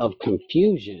bit of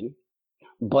confusion,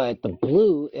 but the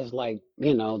blue is like,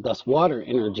 that's water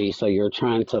energy. So you're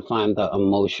trying to find the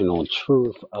emotional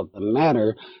truth of the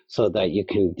matter so that you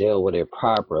can deal with it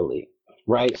properly.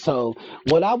 Right. So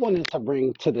what I wanted to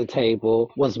bring to the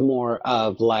table was more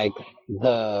of like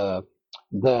the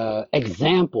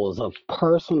examples of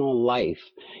personal life,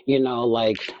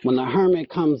 like when the hermit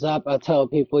comes up, I tell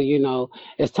people,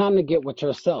 it's time to get with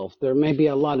yourself. There may be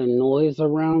a lot of noise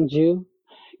around you,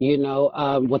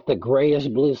 with the grayish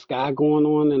blue sky going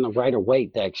on in the Rider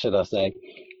Waite deck, should I say.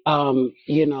 There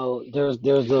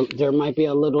might be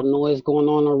a little noise going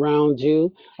on around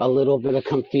you, a little bit of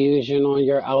confusion on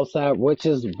your outside, which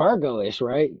is Virgo-ish,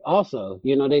 right? Also,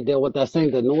 they deal with that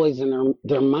same, the noise in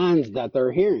their minds that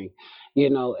they're hearing,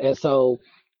 and so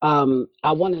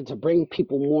I wanted to bring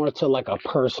people more to like a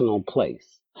personal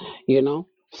place, so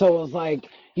it was like,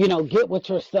 get with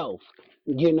yourself,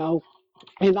 you know,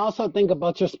 and also think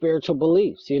about your spiritual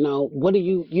beliefs. What do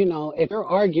if you're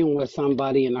arguing with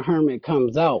somebody and the hermit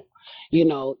comes out,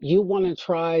 you want to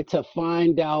try to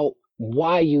find out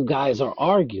why you guys are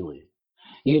arguing,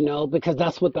 because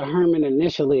that's what the hermit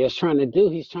initially is trying to do.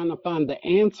 He's trying to find the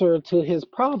answer to his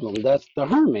problem. That's the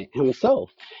hermit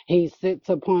himself. He sits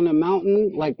upon a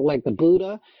mountain like the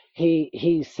Buddha.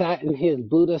 He sat in his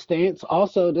Buddha stance.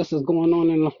 Also, this is going on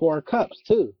in the Four of Cups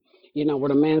too. Where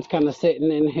the man's kind of sitting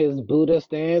in his Buddha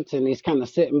stance and he's kind of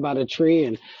sitting by the tree,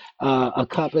 and a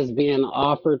cup is being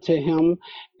offered to him.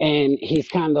 And he's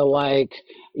kind of like,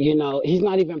 he's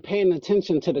not even paying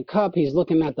attention to the cup. He's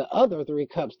looking at the other three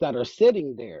cups that are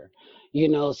sitting there,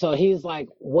 so he's like,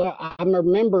 well, I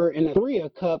remember in the Three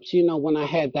of Cups, when I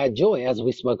had that joy, as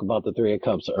we spoke about the Three of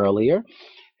Cups earlier.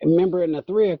 Remember in the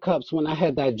Three of Cups when I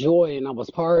had that joy and I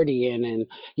was partying, and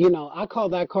I call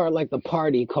that card like the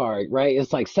party card, right?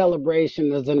 It's like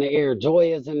celebration is in the air,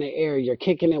 joy is in the air. You're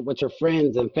kicking it with your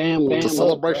friends and family. It's a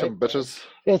celebration, right? Bitches.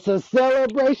 It's a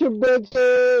celebration,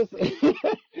 bitches.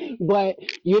 But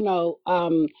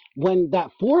when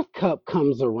that fourth cup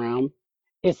comes around,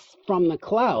 it's from the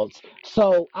clouds.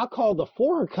 So I call the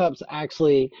Four of Cups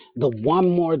actually the one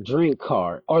more drink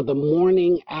card, or the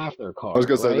morning after card. I was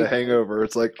going to say the hangover.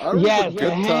 It's like, I remember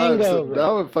good times, and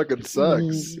now it fucking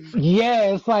sucks.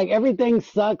 Yeah, it's like everything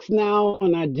sucks now,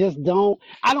 and I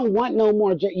don't want no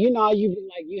more drink. You've been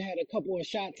like, you had a couple of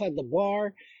shots at the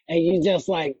bar, and you just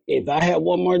like, if I had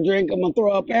one more drink, I'm going to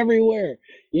throw up everywhere,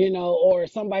 or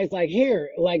somebody's like,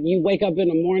 here, like you wake up in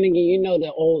the morning and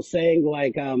the old saying,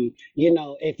 like,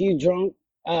 if you drunk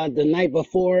the night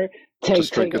before, take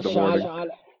a shot.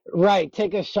 Right,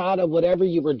 take a shot of whatever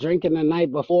you were drinking the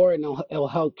night before, and it'll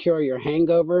help cure your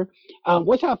hangover,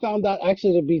 which I found out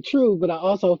actually to be true, but I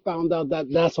also found out that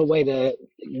that's a way to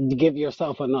give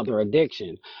yourself another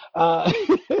addiction.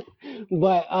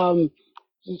 But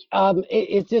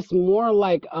it's just more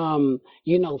like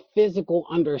physical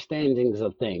understandings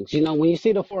of things. When you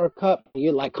see the Four of Cups,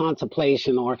 you like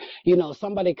contemplation, or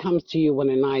somebody comes to you with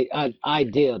an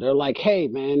idea. They're like, hey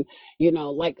man,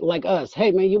 like us,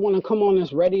 hey man, you want to come on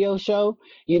this radio show?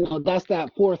 That's that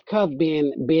fourth cup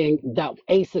being that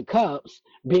Ace of Cups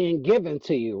being given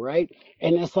to you, right?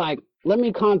 And it's like, let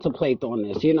me contemplate on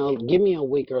this, give me a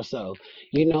week or so,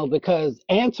 because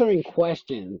answering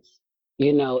questions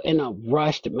in a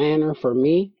rushed manner for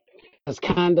me is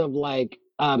kind of like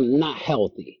not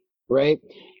healthy, right?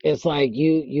 It's like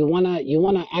you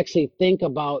wanna actually think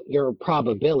about your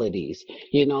probabilities,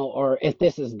 or if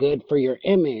this is good for your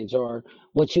image or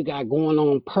what you got going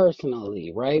on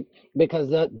personally, right? Because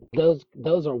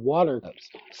those are water cups.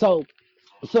 So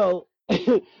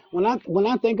when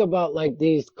I think about like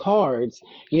these cards,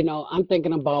 I'm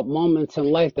thinking about moments in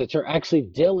life that you're actually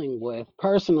dealing with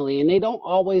personally, and they don't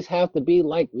always have to be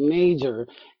like major,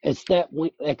 except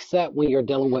when you're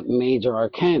dealing with major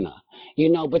arcana,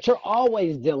 but you're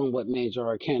always dealing with major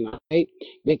arcana, right?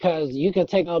 Because you can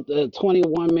take out the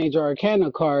 21 major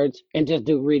arcana cards and just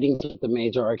do readings with the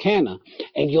major arcana,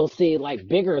 and you'll see like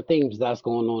bigger themes that's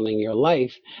going on in your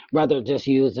life, rather just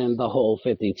using the whole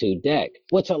 52 deck,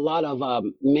 which a lot of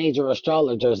major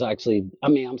astrologers actually,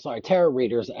 tarot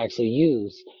readers actually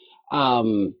use.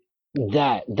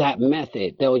 that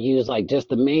method. They'll use like just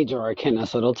the major arcana,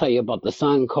 so they'll tell you about the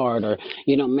sun card, or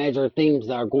major themes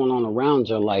that are going on around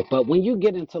your life. But when you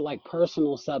get into like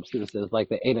personal substances like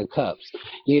the Eight of Cups,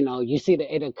 you see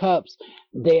the Eight of Cups,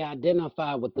 they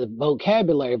identify with the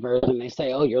vocabulary version. They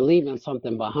say, oh, you're leaving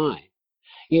something behind.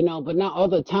 But not all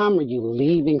the time are you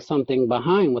leaving something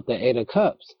behind with the Eight of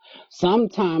Cups.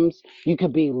 Sometimes you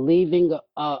could be leaving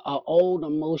a old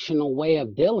emotional way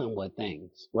of dealing with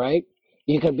things, right?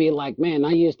 You could be like, man,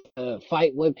 I used to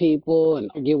fight with people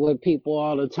and argue with people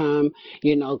all the time,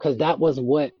 because that was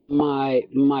what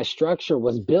my structure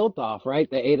was built off, right?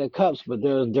 The Eight of Cups, but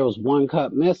there was one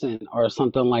cup missing or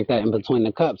something like that in between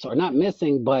the cups, or not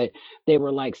missing, but they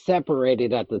were like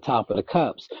separated at the top of the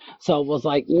cups. So it was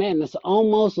like, man, this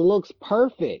almost looks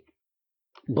perfect,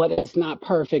 but it's not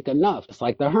perfect enough. It's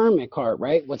like the Hermit card,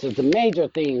 right? Which is the major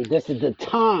thing. This is the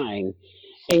time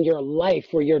in your life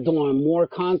where you're doing more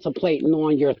contemplating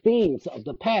on your themes of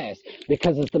the past,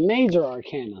 because it's the major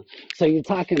arcana. So you're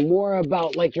talking more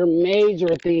about like your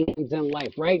major themes in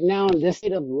life right now, in this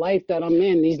state of life that I'm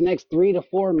in, these next 3 to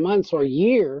 4 months or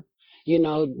year,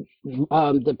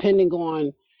 depending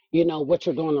on what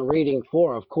you're doing the reading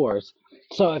for, of course.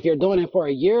 So if you're doing it for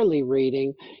a yearly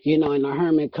reading, and the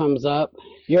Hermit comes up,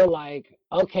 you're like,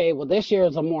 okay, well, this year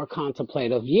is a more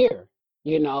contemplative year.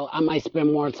 I might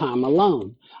spend more time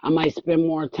alone. I might spend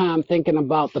more time thinking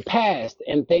about the past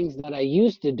and things that I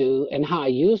used to do and how I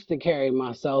used to carry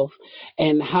myself,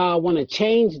 and how I want to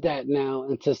change that now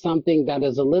into something that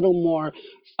is a little more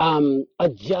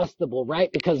adjustable,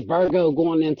 right? Because Virgo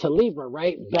going into Libra,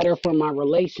 right? Better for my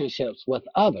relationships with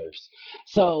others.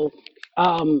 So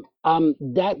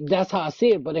that's how I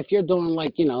see it. But if you're doing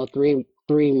like,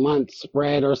 3 month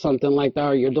spread or something like that,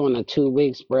 or you're doing a 2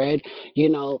 week spread,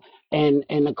 and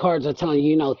the cards are telling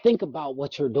you, think about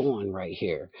what you're doing right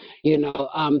here.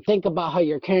 Think about how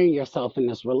you're carrying yourself in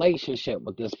this relationship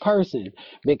with this person,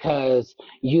 because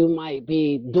you might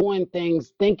be doing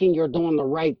things thinking you're doing the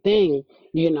right thing,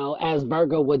 as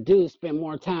Virgo would do, spend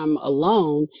more time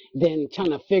alone than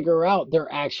trying to figure out their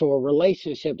actual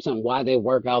relationships and why they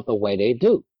work out the way they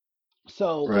do.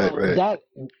 So Right.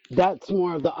 that's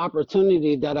more of the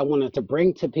opportunity that I wanted to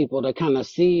bring to people, to kind of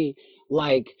see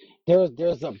like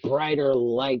there's a brighter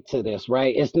light to this,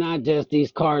 right? It's not just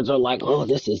these cards are like, oh,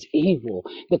 this is evil.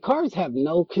 The cards have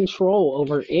no control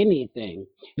over anything.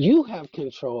 You have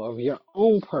control over your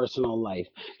own personal life.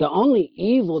 The only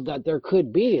evil that there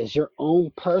could be is your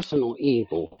own personal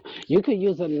evil. You could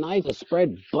use a knife to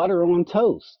spread butter on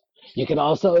toast. You could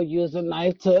also use a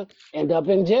knife to end up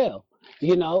in jail.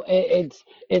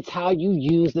 It's how you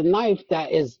use the knife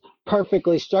that is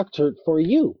perfectly structured for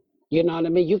you. You know what I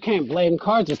mean? You can't blame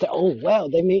cards and say, oh, well,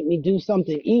 they made me do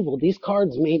something evil. These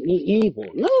cards made me evil.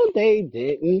 No, they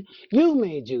didn't. You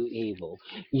made you evil.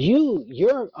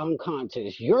 You're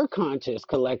unconscious. Your conscious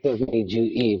collective made you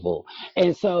evil.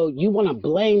 And so you want to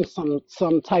blame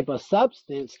some type of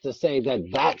substance to say that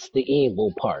that's the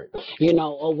evil part.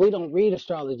 Oh, we don't read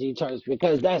astrology charts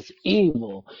because that's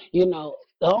evil. The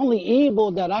only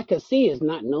evil that I could see is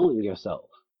not knowing yourself.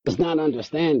 It's not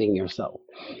understanding yourself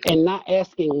and not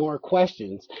asking more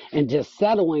questions and just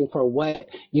settling for what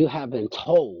you have been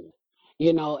told.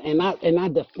 And I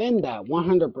defend that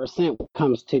 100% when it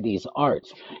comes to these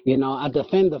arts. I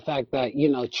defend the fact that,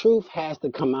 truth has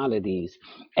to come out of these,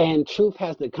 and truth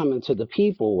has to come into the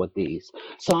people with these.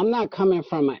 So I'm not coming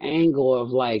from an angle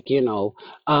of like,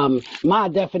 my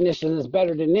definition is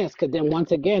better than this, because then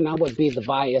once again, I would be the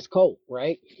biased cult,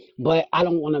 right? But I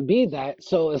don't want to be that.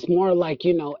 So it's more like,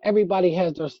 everybody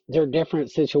has their different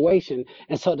situation.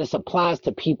 And so this applies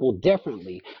to people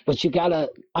differently. But you got to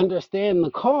understand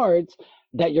the cards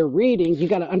that you're reading. You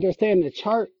got to understand the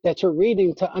chart that you're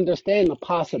reading to understand the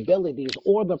possibilities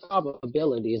or the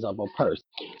probabilities of a person.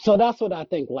 So that's what I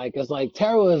think. Like, it's like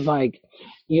tarot is like,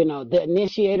 the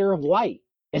initiator of light.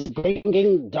 It's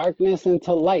bringing darkness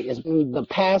into light. It's bringing the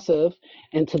passive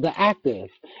into the active.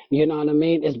 You know what I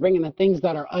mean? It's bringing the things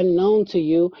that are unknown to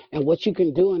you, and what you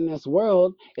can do in this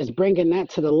world is bringing that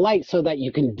to the light so that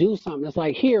you can do something. It's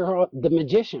like here, the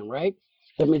magician, right?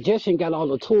 The magician got all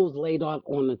the tools laid out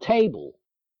on the table.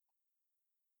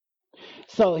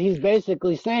 So he's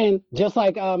basically saying, just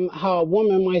like how a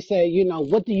woman might say,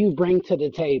 what do you bring to the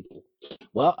table?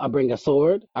 Well, I bring a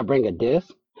sword, I bring a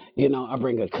disc, I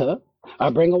bring a cup,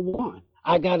 I bring a wand.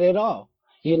 I got it all.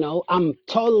 I'm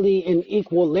totally in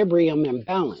equilibrium and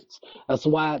balance. That's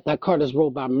why that card is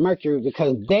ruled by Mercury,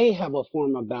 because they have a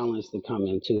form of balance to come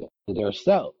into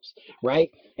themselves,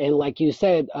 right? And like you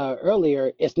said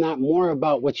earlier, it's not more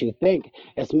about what you think,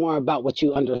 it's more about what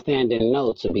you understand and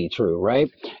know to be true,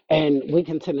 right? And we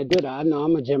can tend to do that. I know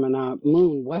I'm a Gemini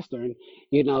moon Western,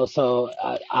 so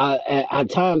at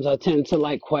times I tend to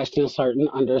like question certain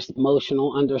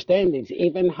emotional understandings,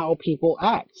 even how people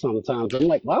act. Sometimes I'm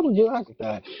like, why would you act like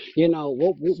that?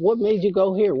 What made you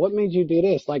go here? What made you do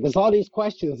this? Like, it's all these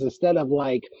questions instead of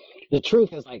like, the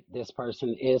truth is like, this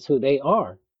person is who they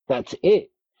are. That's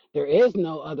it. There is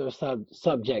no other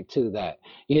subject to that.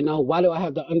 Why do I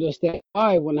have to understand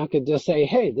why when I could just say,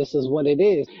 hey, this is what it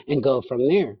is and go from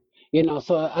there?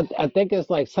 So I think it's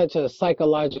like such a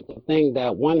psychological thing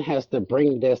that one has to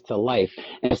bring this to life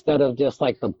instead of just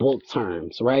like the book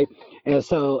terms, right? And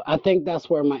so I think that's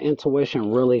where my intuition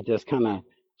really just kind of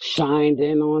shined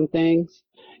in on things,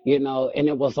 and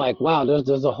it was like, wow, there's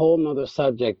a whole nother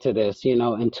subject to this,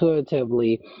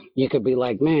 intuitively. You could be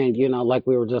like, man, like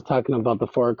we were just talking about the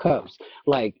Four Cups,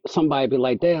 like somebody be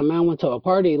like, damn, man, I went to a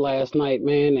party last night,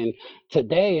 man, and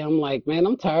today I'm like, man,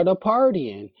 I'm tired of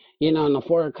partying, and the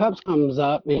Four Cups comes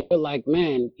up and you're like,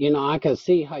 man, I can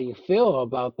see how you feel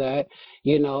about that,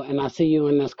 and I see you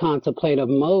in this contemplative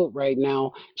mode right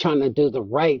now trying to do the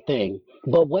right thing.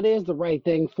 But what is the right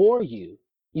thing for you?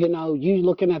 You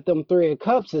looking at them Three of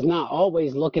Cups is not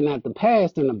always looking at the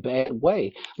past in a bad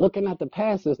way. Looking at the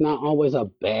past is not always a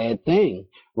bad thing,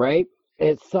 right?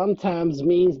 It sometimes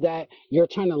means that you're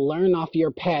trying to learn off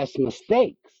your past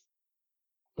mistakes,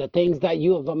 the things that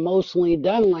you have emotionally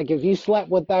done. Like if you slept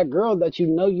with that girl that you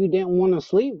didn't want to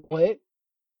sleep with,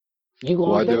 you're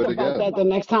Why going to do think it about again? that the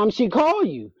next time she call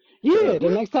you. Yeah, the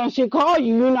next time she call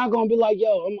you, you're not going to be like, yo,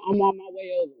 I'm on my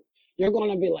way over. You're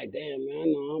going to be like, damn,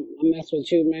 man, no, I mess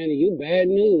with you, man, and you bad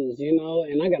news,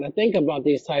 and I got to think about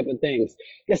these type of things.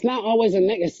 It's not always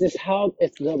it's just how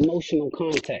it's the emotional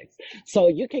context. So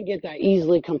you can get that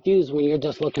easily confused when you're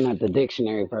just looking at the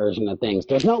dictionary version of things.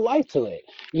 There's no life to it.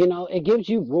 It gives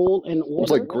you rule and It's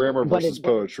like order, grammar but versus it,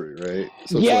 poetry, right?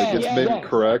 So it's like yeah, it's maybe yeah,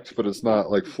 correct, but it's not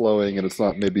like flowing, and it's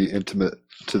not maybe intimate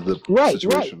to the right,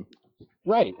 situation.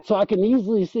 right. So I can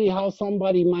easily see how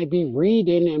somebody might be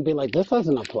reading and be like, this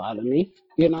doesn't apply to me.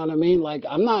 You know what I mean? Like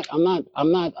I'm not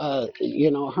hermit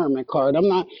card. I'm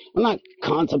not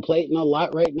contemplating a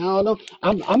lot right now.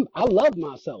 I love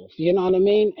myself. You know what I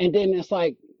mean? And then it's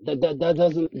like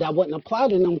that wouldn't apply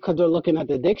to them because they're looking at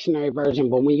the dictionary version.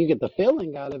 But when you get the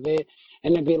feeling out of it,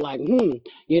 and it'd be like,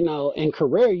 in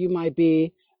career you might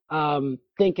be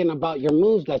thinking about your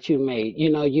moves that you made.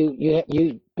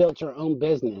 You built your own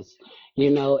business,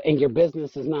 and your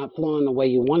business is not flowing the way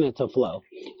you want it to flow.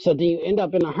 So do you end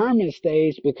up in a hermit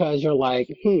stage because you're like,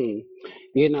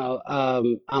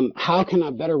 how can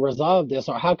I better resolve this,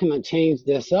 or how can I change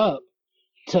this up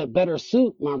to better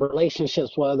suit my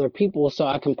relationships with other people so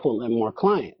I can pull in more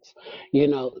clients,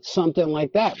 something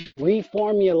like that.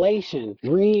 Reformulation,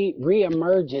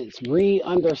 re-emergence,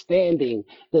 re-understanding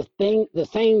the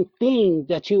same thing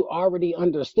that you already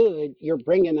understood, you're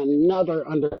bringing another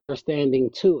understanding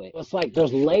to it. It's like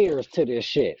there's layers to this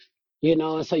shit,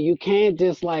 and so you can't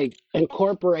just like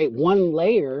incorporate one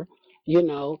layer,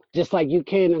 just like you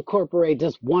can't incorporate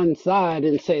just one side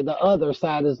and say the other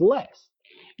side is less.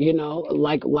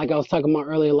 Like I was talking about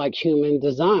earlier, like human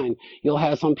design. You'll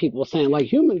have some people saying like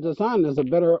human design is a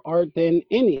better art than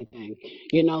anything.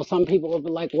 Some people will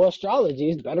be like, well, astrology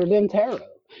is better than tarot.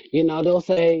 They'll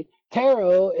say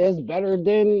tarot is better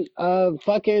than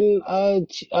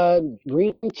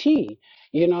reading chi.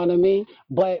 You know what I mean?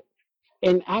 But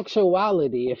in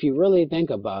actuality, if you really think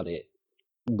about it,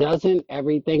 doesn't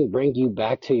everything bring you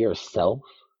back to yourself?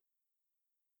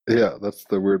 Yeah, that's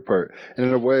the weird part. And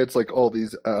in a way, it's like all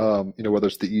these, whether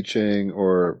it's the I Ching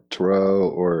or Tarot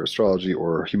or astrology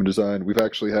or human design. We've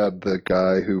actually had the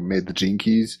guy who made the Gene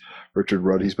Keys, Richard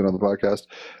Rudd. He's been on the podcast.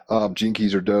 Gene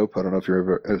Keys are dope. I don't know if you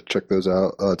ever checked those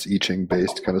out. It's I Ching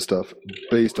based kind of stuff,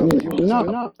 based on the human No,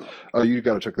 design. no. You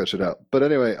got to check that shit out. But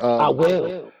anyway, I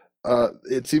will.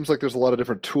 it seems like there's a lot of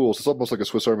different tools. It's almost like a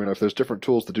Swiss Army knife. There's different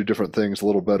tools that do different things a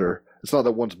little better. It's not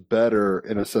that one's better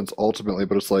in a sense ultimately,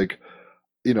 but it's like,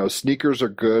 sneakers are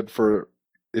good for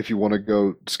if you want to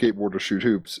go skateboard or shoot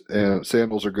hoops, and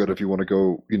sandals are good if you want to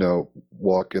go,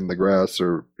 walk in the grass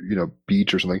or,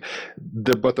 beach or something.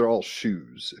 But they're all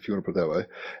shoes, if you want to put it that way.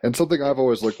 And something I've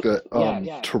always looked at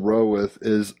Tarot with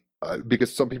is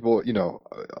because some people,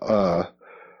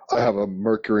 I have a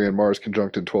Mercury and Mars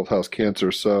conjunct in 12th house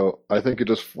Cancer, so I think it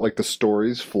just like the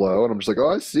stories flow, and I'm just like, oh,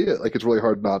 I see it. Like it's really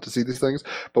hard not to see these things.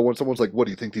 But when someone's like, what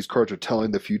do you think these cards are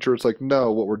telling the future? It's like,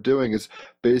 no, what we're doing is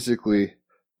basically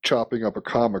chopping up a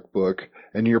comic book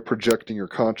and you're projecting your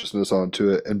consciousness onto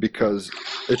it, and because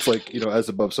it's like, as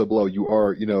above so below, you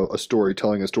are, a story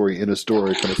telling a story in a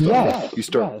story kind of stuff. Yes, You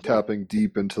start yes. tapping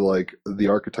deep into like the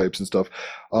archetypes and stuff.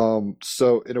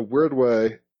 So in a weird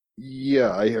way,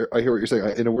 yeah, I hear what you're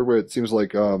saying. In a weird way, it seems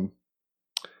like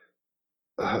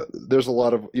there's a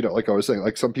lot of, like I was saying,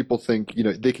 like some people think,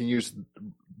 they can use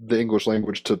the English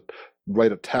language to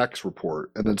write a tax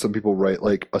report, and then some people write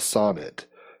like a sonnet,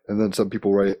 and then some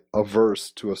people write a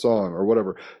verse to a song or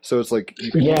whatever. So it's like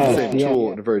you can use the Yes, same yeah.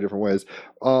 tool in very different ways.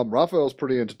 Raphael's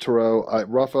pretty into tarot.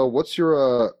 Raphael, what's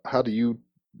your how do you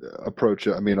approach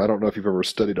it? I mean, I don't know if you've ever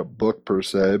studied a book per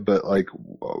se, but like,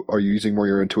 are you using more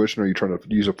your intuition, or are you trying to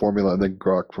use a formula and then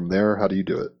grok from there? How do you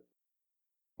do it?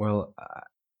 Well,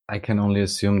 I can only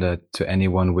assume that to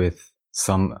anyone with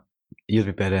some, you'll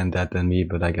be better in that than me,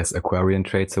 but I guess Aquarian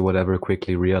traits or whatever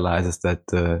quickly realizes that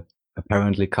the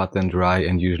apparently cut and dry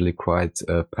and usually quite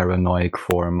paranoid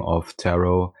form of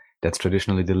tarot that's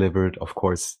traditionally delivered, of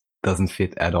course, doesn't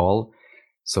fit at all.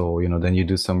 So, then you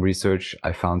do some research.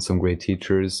 I found some great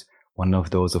teachers. One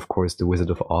of those, of course, the Wizard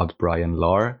of Oz, Brian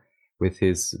Lahr, with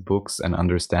his books and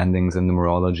understandings in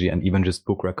numerology and even just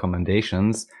book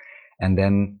recommendations. And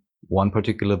then one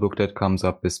particular book that comes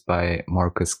up is by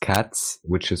Marcus Katz,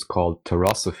 which is called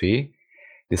Tarosophy.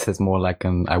 This has more like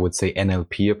I would say,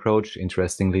 NLP approach.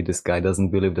 Interestingly, this guy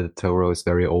doesn't believe that the tarot is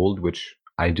very old, which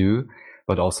I do.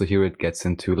 But also here it gets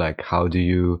into like, how do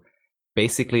you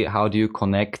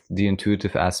connect the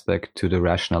intuitive aspect to the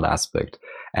rational aspect?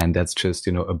 And that's just,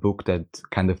 a book that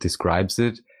kind of describes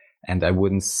it. And I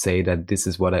wouldn't say that this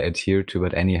is what I adhere to,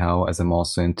 but anyhow, as I'm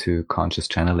also into conscious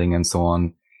channeling and so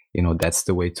on, that's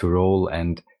the way to roll.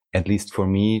 And at least for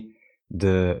me,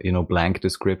 the, blank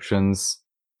descriptions,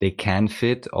 they can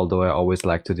fit, although I always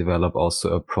like to develop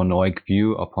also a pronoic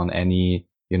view upon any,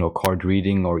 card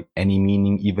reading or any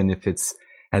meaning, even if it's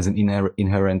has an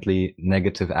inherently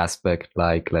negative aspect,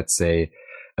 like let's say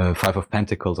Five of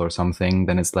Pentacles or something,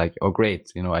 then it's like, oh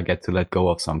great, I get to let go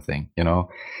of something,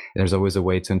 there's always a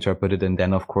way to interpret it. And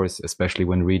then of course, especially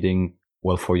when reading,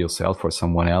 well, for yourself or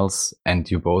someone else, and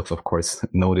you both of course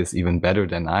know this even better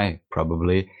than I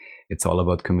probably, it's all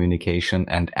about communication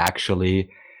and actually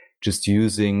just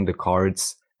using the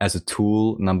cards as a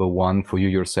tool, number one, for you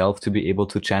yourself to be able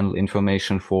to channel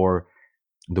information for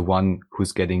the one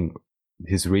who's getting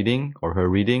his reading or her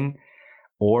reading.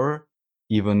 Or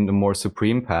even the more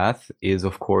supreme path is,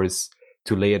 of course,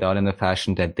 to lay it out in a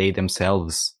fashion that they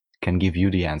themselves can give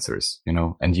you the answers,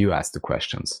 and you ask the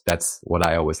questions. That's what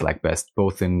I always like best,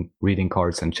 both in reading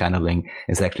cards and channeling,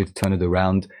 is actually to turn it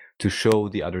around to show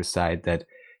the other side that,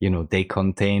 they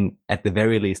contain at the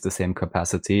very least the same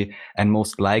capacity, and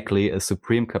most likely a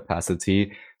supreme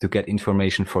capacity to get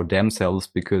information for themselves,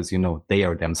 because, they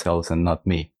are themselves and not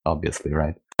me, obviously,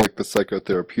 right? Like the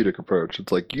psychotherapeutic approach.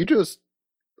 It's like you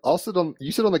sit on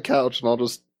the couch and I'll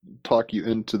just talk you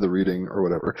into the reading or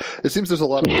whatever. It seems there's a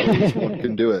lot of ways one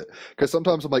can do it. Because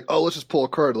sometimes I'm like, oh, let's just pull a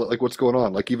card. Like, what's going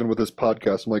on? Like, even with this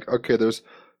podcast, I'm like, okay, there's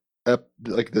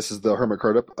like this is the Hermit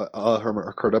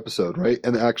card episode, right?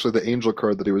 And actually, the angel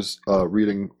card that he was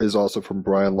reading is also from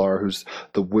Brian Lahr, who's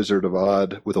the Wizard of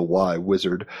Oz with a Y,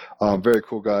 Wizard. Very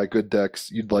cool guy, good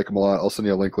decks. You'd like him a lot. I'll send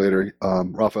you a link later.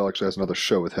 Raphael actually has another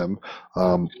show with him.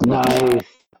 Nice.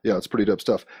 Yeah, it's pretty dope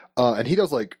stuff. And he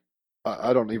does like,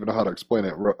 I don't even know how to explain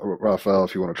it, Raphael,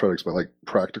 if you want to try to explain, like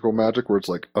practical magic, where it's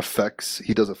like effects.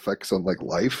 He does effects on like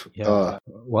life. Yeah.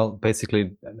 Well,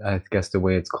 basically, I guess the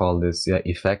way it's called is,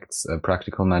 effects,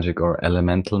 practical magic or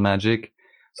elemental magic.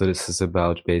 So this is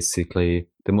about basically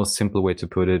the most simple way to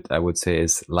put it, I would say,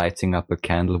 is lighting up a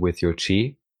candle with your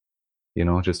chi,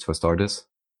 just for starters,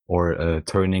 or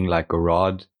turning like a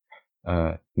rod,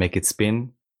 make it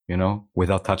spin,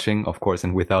 without touching, of course,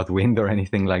 and without wind or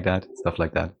anything like that, stuff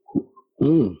like that.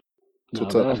 No, So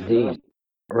that's deep.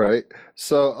 right.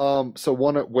 So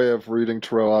one way of reading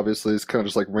tarot obviously is kind of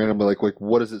just like randomly, like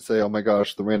what does it say? Oh my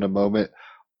gosh, the random moment.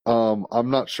 I'm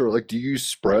not sure. Like, do you use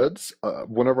spreads?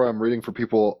 Whenever I'm reading for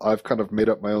people, I've kind of made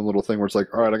up my own little thing where it's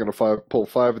like, all right, I'm gonna pull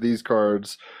 5 of these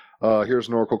cards. Here's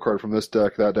an oracle card from this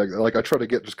deck, that deck. Like, I try to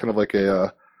get just kind of like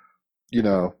a,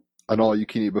 an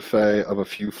all-you-can-eat buffet of a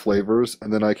few flavors,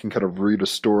 and then I can kind of read a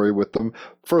story with them.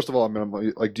 First of all, I'm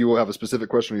like, do you have a specific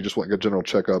question, or you just want like a general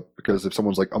checkup? Because if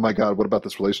someone's like, oh my God, what about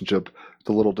this relationship? It's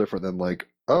a little different than like,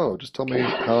 oh, just tell me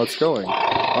how it's going.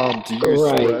 Do you use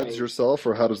spreads yourself,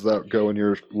 or how does that go in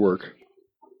your work?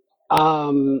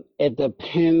 It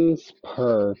depends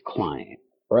per client.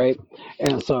 right?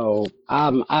 And so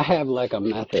I have like a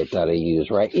method that I use,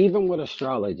 right? Even with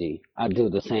astrology, I do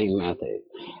the same method.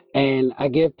 And I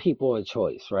give people a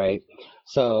choice, right?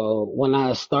 So when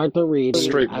I start the reading,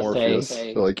 Straight I Morpheus.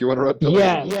 say, They're like, you want to read Billy?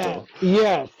 yes,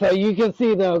 yes. So you can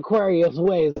see the Aquarius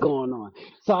waves going on.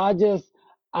 So I just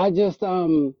I give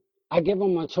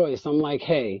them a choice. I'm like,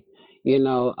 hey,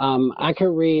 I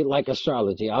could read like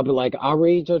astrology. I'll be like, I'll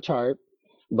read your chart,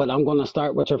 but I'm going to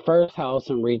start with your first house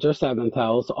and read your seventh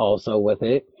house also with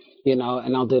it, and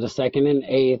I'll do the second and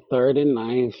eighth, third and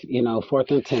ninth,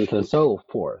 fourth and tenth, and so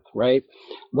forth, right?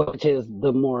 Which is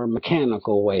the more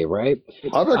mechanical way, right?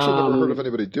 I've actually never heard of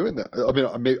anybody doing that.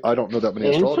 I don't know that many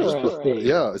astrologers, but Interesting.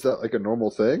 yeah, is that like a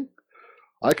normal thing?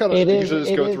 I kind of It is. usually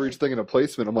just It go through is. each thing in a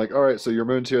placement. I'm like, all right, so your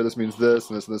moon's here. This means this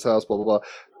and this and this house. Blah blah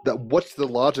blah. What's the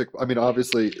logic? I mean,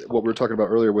 obviously, what we were talking about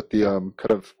earlier with the kind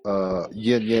of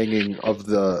yin yanging of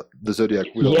the zodiac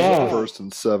wheel, Yes. first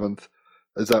and seventh.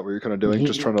 Is that what you're kind of doing?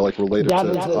 Just trying to like relate it That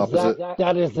to is opposite.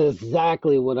 that is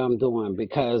exactly what I'm doing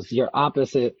because your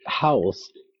opposite house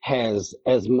has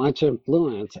as much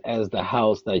influence as the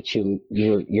house that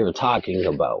you're talking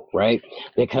about, right?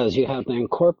 Because you have to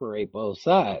incorporate both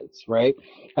sides, right?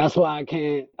 That's why I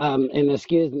can't and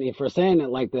excuse me for saying it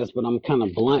like this, but I'm kind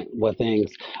of blunt with things.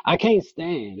 I can't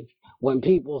stand when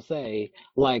people say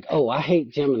like, "Oh, I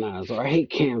hate Geminis or I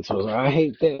hate Cancers or I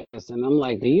hate this," and I'm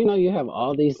like, "Do you know you have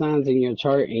all these signs in your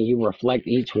chart and you reflect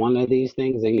each one of these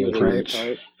things in your chart?"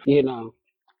 Preach. You know,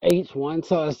 each one.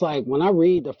 So it's like when I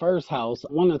read the first house,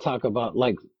 I want to talk about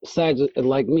like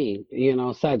like me,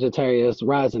 Sagittarius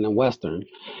rising in Western.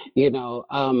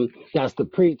 That's the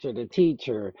preacher, the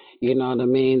teacher. You know what I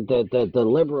mean? The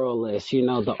liberalist.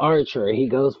 The archer. He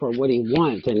goes for what he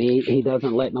wants, and he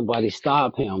doesn't let nobody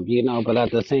stop him. But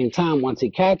at the same time, once he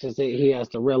catches it, he has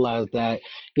to realize that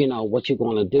what you're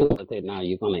going to do with it now.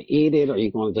 You're going to eat it, or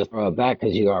you're going to just throw it back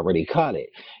because you already caught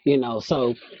it.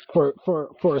 So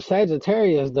for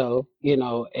Sagittarius though,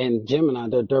 and Gemini,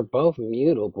 they're both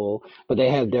mutable, but they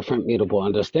have different mutable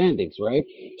understandings, right?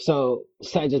 So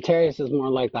Sagittarius is more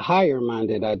like the higher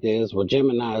minded ideas, where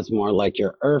Gemini is more like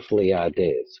your earthly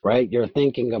ideas, right? You're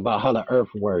thinking about how the earth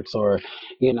works, or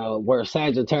where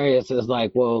Sagittarius is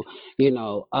like, well,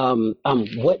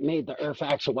 what made the earth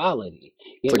actuality?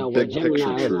 It's like Where big picture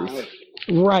Gemini truth.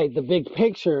 right, the big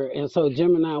picture. And so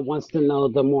Gemini wants to know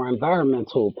the more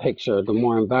environmental picture. The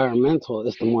more environmental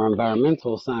is the more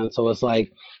environmental sign. So it's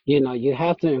like, you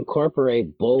have to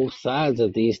incorporate both sides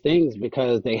of these things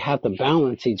because they have to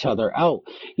balance each other out.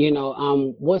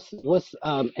 What's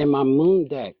in my moon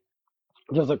deck,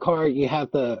 there's a card you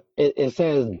have to, it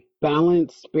says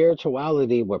balance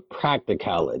spirituality with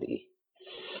practicality,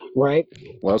 right?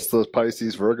 Well, that's the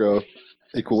Pisces Virgo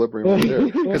equilibrium right there.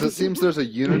 Because it seems there's a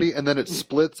unity and then it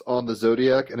splits on the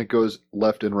zodiac and it goes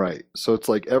left and right. So it's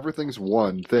like everything's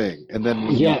one thing. And then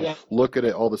when you Yes. look at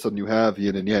it, all of a sudden you have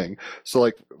yin and yang. So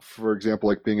like, for example,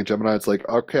 like being a Gemini, it's like,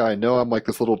 okay, I know I'm like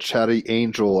this little chatty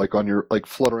angel, like on your, like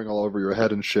fluttering all over your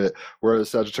head and shit. Whereas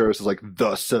Sagittarius is like,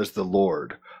 thus says the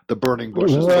Lord. The burning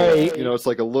bush is Right. full. It's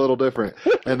like a little different.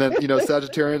 And then,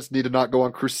 Sagittarians need to not go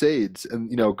on crusades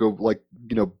and, go like,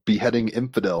 beheading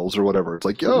infidels or whatever. It's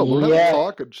like, yo, learn how to Yeah.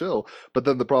 talk and chill. But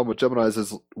then the problem with Geminis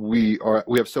is we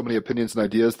have so many opinions and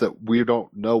ideas that we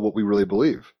don't know what we really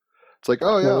believe. It's like,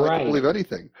 oh yeah, I Right. can believe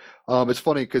anything. It's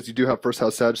funny because you do have first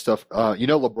house Sag stuff.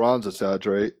 LeBron's a Sag,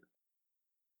 right?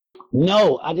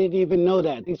 No, I didn't even know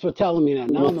that. Thanks for telling me that.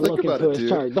 Now Well, I'm gonna think look about into it, his dude.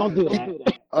 chart. Don't do that.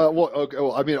 Well, okay.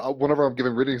 Well, I mean, whenever I'm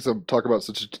giving readings, I'm talking about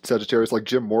such Sagittarius. Like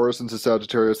Jim Morrison's a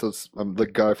Sagittarius. That's the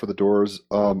guy for the Doors.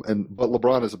 But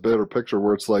LeBron is a better picture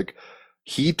where it's like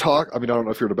I mean, I don't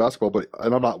know if you're into basketball,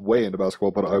 and I'm not way into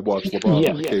basketball, but I watch LeBron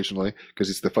Yeah. occasionally because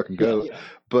he's the fucking goat.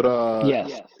 But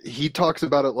Yes. he talks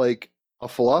about it like a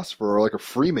philosopher or like a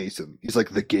Freemason. He's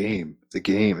like the game.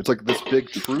 It's like this big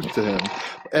truth to him.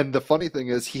 And the funny thing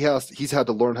is he's had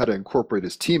to learn how to incorporate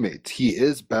his teammates. He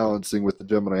is balancing with the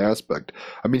Gemini aspect.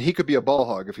 I mean, he could be a ball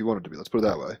hog if he wanted to be. Let's put it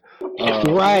that way.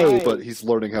 Right. But he's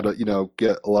learning how to,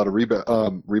 get a lot of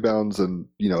rebounds and,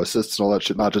 assists and all that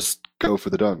shit, not just go for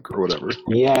the dunk or whatever.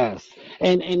 Yes.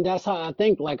 And that's how I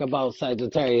think like about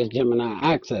Sagittarius Gemini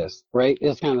access, right?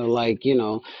 It's kind of like,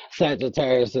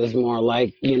 Sagittarius is more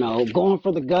like, going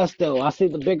for the gusto. I see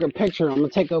the bigger picture. I'm gonna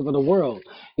take over the world.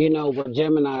 Where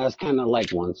Gemini is kind of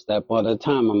like one step at a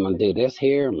time. I'm gonna do this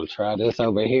here. I'm gonna try this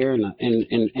over here, and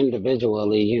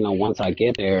individually, once I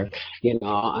get there,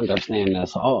 I'll understand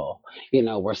this all.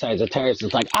 where Sagittarius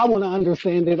is like, I want to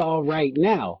understand it all right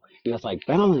now. And it's like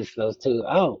balance those two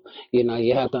out.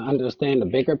 You have to understand the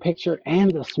bigger picture and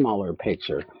the smaller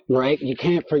picture, right? You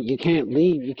can't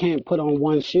put on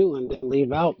one shoe and then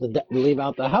leave out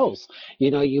the house.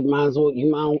 You might as well you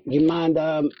might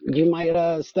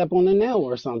step on a nail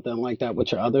or something like that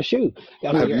with your other shoe.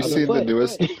 I mean, Have your you other seen the foot.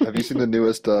 newest? Have you seen the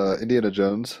newest Indiana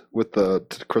Jones with the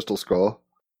crystal skull?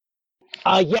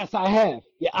 Yes, I have.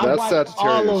 Yeah, I That's watched all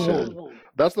Sagittarius of shit. them.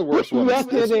 That's the worst one. Yes,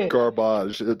 It's it is.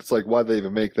 garbage. It's like, why'd they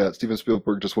even make that? Steven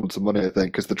Spielberg just wanted some money, I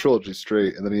think, because the trilogy's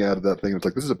straight, and then he added that thing. It's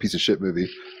like, this is a piece of shit movie,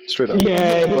 straight up.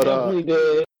 Yeah, he But definitely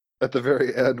did. at the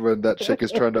very end, when that chick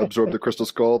is trying to absorb the crystal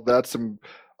skull, that's some.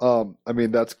 I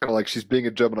mean, that's kind of like she's being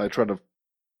a Gemini trying to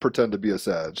pretend to be a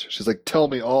Sag. She's like, tell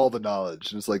me all the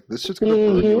knowledge, and it's like, this shit's gonna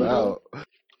burn you out.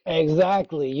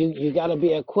 Exactly. You got to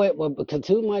be equipped with, because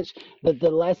too much. The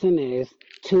lesson is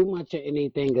too much of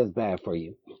anything is bad for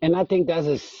you, and I think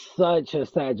such a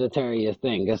Sagittarius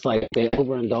thing. It's like they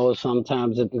overindulge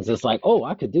sometimes. It's just like, oh,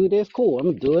 I could do this. Cool, I'm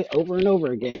gonna do it over and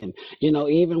over again.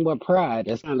 Even with pride,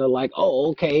 it's kind of like, oh,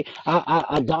 okay,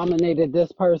 I dominated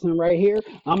this person right here.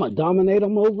 I'm gonna dominate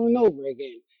them over and over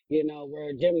again.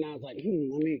 Where Gemini's like,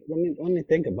 let me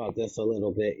think about this a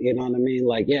little bit. You know what I mean?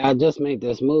 Like, yeah, I just made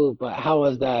this move, but how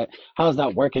is that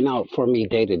working out for me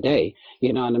day to day?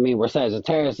 You know what I mean? Where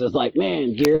Sagittarius is like,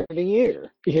 man, year to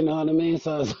year. You know what I mean?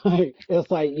 So it's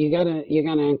like you gotta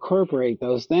incorporate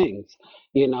those things.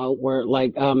 Where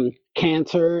like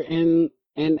Cancer and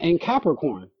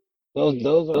Capricorn. Those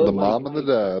are The like, mom and the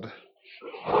dad.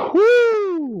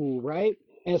 whoo, right?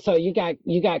 And so you got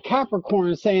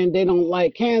Capricorn saying they don't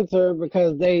like Cancer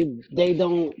because they're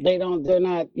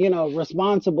not,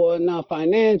 responsible enough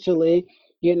financially,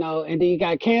 and then you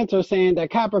got Cancer saying that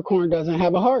Capricorn doesn't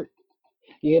have a heart,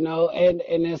 and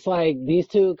it's like these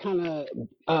two kind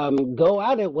of go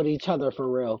at it with each other for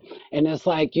real. And it's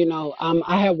like,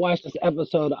 I have watched this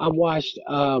episode. I watched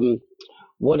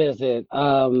what is it?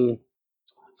 Oh,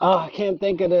 I can't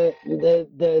think of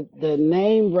the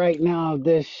name right now of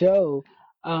this show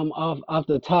off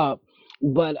the top,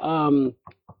 but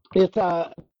it's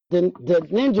the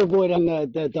ninja boy on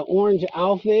the orange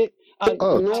outfit.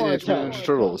 Oh, Teenage Mutant Ninja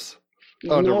Turtles.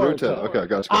 Oh, Naruto. Okay,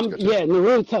 gotcha. Yeah,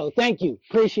 Naruto. Thank you,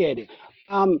 appreciate it.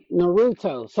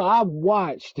 Naruto. So I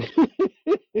watched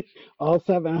all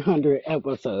 700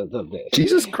 episodes of this.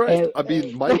 Jesus Christ. And- I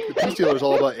mean, Mike, the Peace Dealer is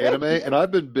all about anime, and I've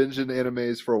been binging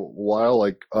animes for a while,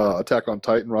 like Attack on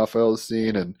Titan, Raphael has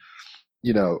seen, and,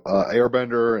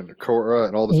 Airbender and Korra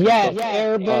and all this Yes, stuff.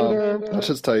 Airbender. That's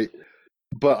just tight.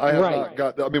 But I have Right. not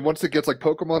got, I mean, once it gets like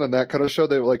Pokemon and that kind of show,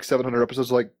 they were like 700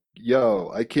 episodes, like, yo,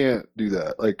 I can't do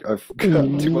that. Like, I've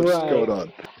got too much Right. going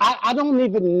on. I don't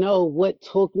even know what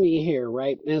took me here,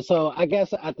 right? And so I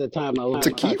guess at the time I was It's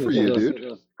a key for you,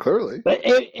 dude. Clearly. But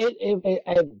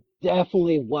it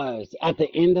definitely was. At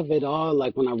the end of it all,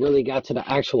 like when I really got to the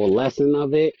actual lesson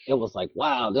of it, it was like,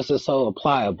 wow, this is so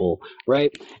applicable,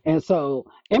 right? And so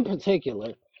in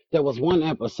particular, there was one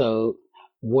episode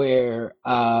where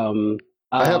I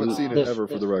haven't seen it ever,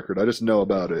 for the record. I just know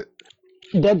about it.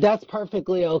 That's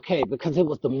perfectly okay, because it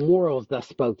was the morals that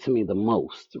spoke to me the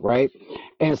most, right?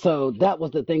 And so that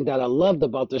was the thing that I loved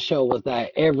about the show, was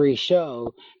that every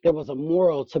show there was a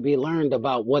moral to be learned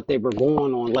about what they were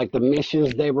going on, like the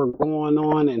missions they were going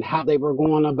on and how they were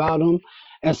going about them.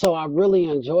 And so I really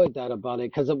enjoyed that about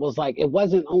it, because it was like, it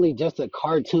wasn't only just a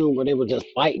cartoon where they were just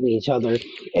fighting each other.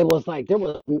 It was like there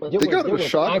was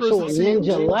chakras actual and seems?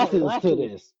 ninja lessons to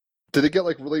this. Did it get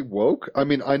like really woke? I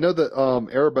mean, I know that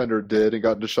Airbender did and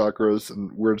got into chakras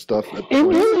and weird stuff at It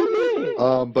points. really did.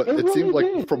 But It it seemed really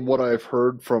like, did. from what I've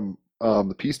heard from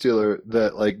the Peace Dealer,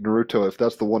 that like Naruto, if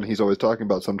that's the one he's always talking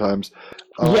about sometimes.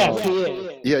 Yes, he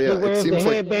is. Yeah, He it wears the seems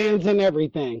like, headbands and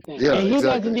everything. yeah, And he doesn't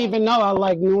exactly. even know I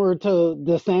like Naruto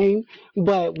the same,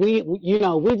 but we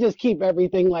just keep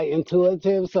everything like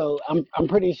intuitive. So I'm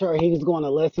pretty sure he's going to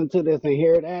listen to this and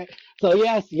hear that. So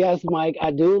yes, Mike,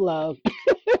 I do love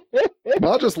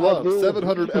Not just love, do.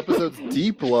 700 episodes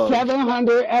deep love.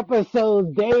 700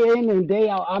 episodes day in and day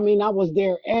out. I mean, I was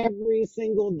there every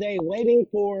single day waiting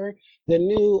for the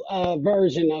new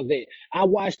version of it. I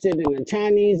watched it in the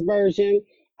Chinese version.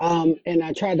 And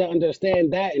I tried to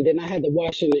understand that, and then I had to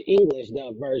watch in the English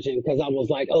dub version, because I was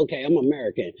like, okay, I'm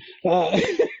American.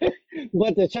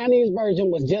 But the Chinese version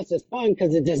was just as fun,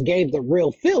 because it just gave the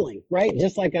real feeling, right?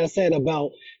 Just like I said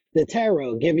about the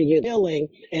tarot, giving you feeling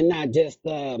and not just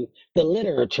the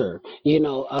literature,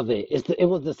 of it. It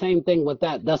was the same thing with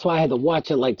that. That's why I had to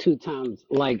watch it like 2 times,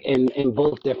 like in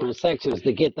both different sections,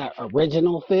 to get that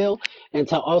original feel, and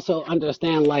to also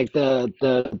understand like the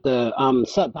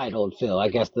subtitled feel, I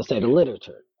guess, to say the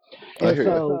literature. I And hear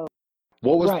you. so,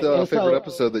 What was right, the and favorite so,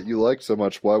 episode that you liked so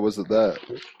much? Why was it that?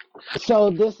 so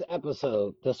this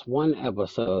episode, this one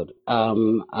episode,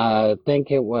 I think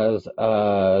it was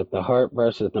the heart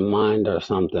versus the mind or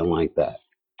something like that,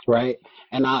 right?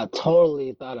 And I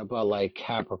totally thought about like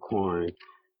Capricorn,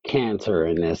 Cancer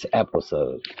in this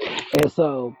episode, and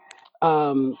so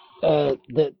the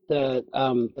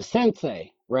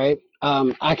sensei, right?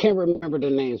 I can't remember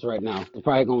the names right now. It's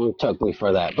probably going to choke me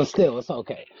for that, but still, it's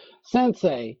okay.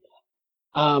 Sensei,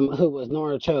 who was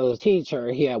Noricho's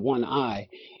teacher, he had one eye,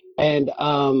 and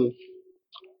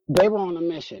they were on a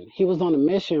mission. He was on a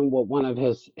mission with one of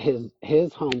his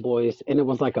homeboys, and it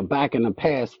was like a back in the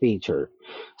past feature.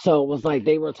 So it was like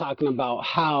they were talking about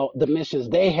how the missions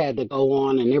they had to go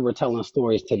on, and they were telling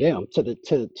stories to them, to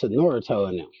Naruto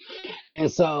and them. And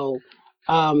so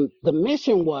the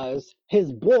mission was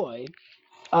his boy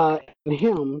and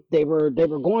him. They were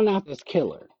going after this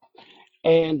killer,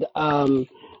 and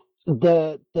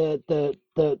they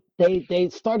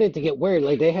started to get worried.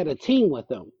 Like they had a team with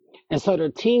them, and so their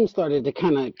team started to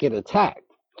kind of get attacked.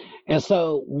 And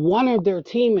so one of their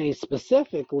teammates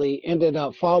specifically ended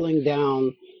up falling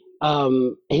down.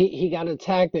 He got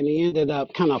attacked and he ended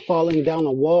up kind of falling down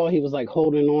a wall. He was like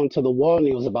holding on to the wall and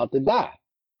he was about to die.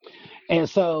 And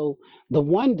so the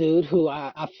one dude who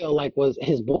I feel like was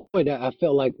his boy that I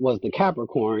feel like was the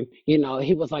Capricorn, he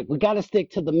was like, we got to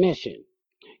stick to the mission.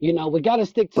 We got to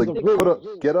stick to Like, the put up,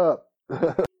 rules. get up.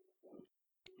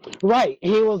 Right.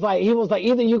 He was like,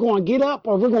 either you're going to get up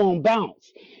or we're going to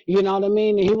bounce. You know what I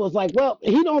mean? And he was like, well,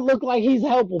 he don't look like he's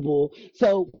helpable,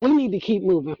 so we need to keep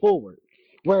moving forward.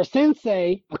 Where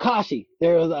Sensei Akashi,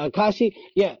 there was Akashi,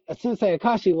 yeah, Sensei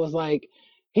Akashi was like,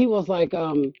 he was This like,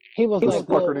 fucker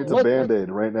well, needs a what? band-aid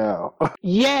right now.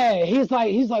 Yeah, he's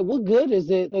like, what good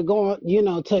is it to go,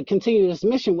 to continue this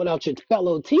mission without your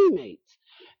fellow teammates?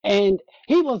 And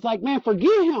he was like, man,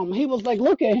 forget him. He was like,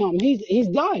 look at him. He's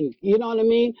done. You know what I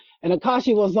mean? And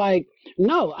Akashi was like,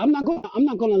 no, I'm not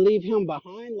gonna leave him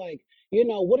behind. Like,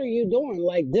 what are you doing?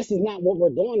 Like, this is not what we're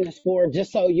doing this for,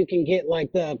 just so you can get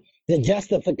like the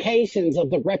justifications of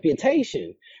the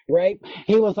reputation, right?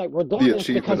 He was like, we're doing The this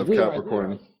achievement because of we are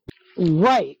Capricorn.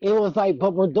 right. It was like,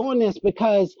 but we're doing this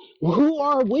because who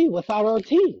are we without our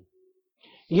team?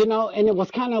 And it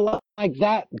was kind of like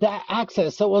that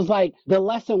access. So it was like the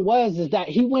lesson was is that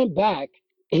he went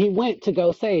to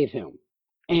go save him,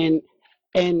 and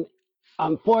and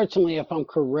unfortunately, if I'm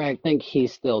correct, I think he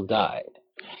still died,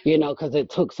 because it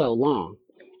took so long.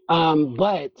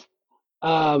 But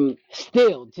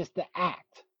still, just the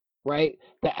act, right?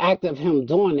 The act of him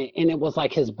doing it, and it was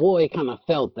like his boy kind of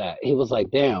felt that he was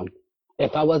like, damn,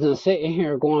 if I wasn't sitting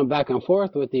here going back and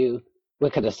forth with you, we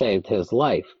could have saved his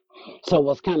life. So it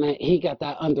was kind of he got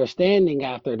that understanding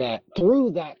after that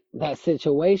through that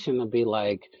situation to be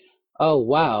like, oh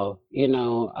wow,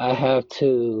 I have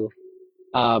to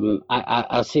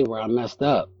I see where I messed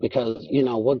up because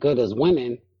what good is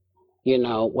winning,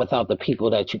 without the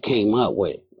people that you came up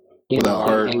with, Without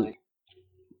heart.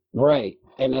 right.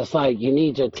 And it's like you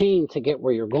need your team to get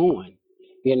where you're going,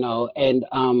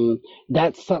 and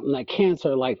that's something that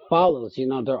Cancer like follows.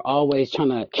 They're always trying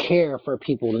to care for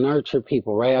people, nurture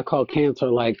people, right? I call Cancer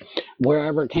like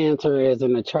wherever Cancer is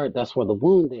in the chart, that's where the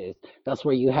wound is. That's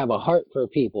where you have a heart for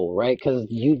people, right? Because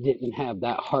you didn't have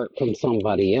that heart from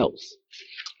somebody else.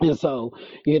 And so,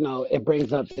 it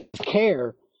brings up this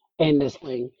care and this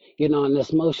thing, and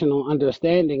this emotional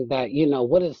understanding that,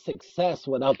 what is success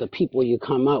without the people you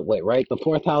come up with, right? The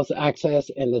fourth house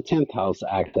access and the 10th house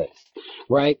access,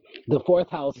 right? The fourth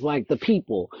house, like the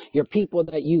people, your people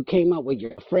that you came up with,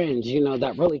 your friends,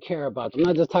 that really care about you. I'm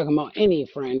not just talking about any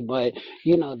friend, but,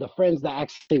 the friends that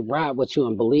actually ride with you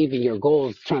and believe in your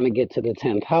goals trying to get to the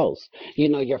 10th house,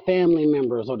 your family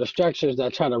members or the structures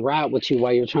that try to ride with you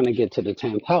while you're trying to get to the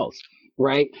 10th house.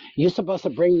 Right? You're supposed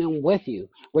to bring them with you.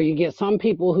 Where you get some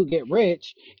people who get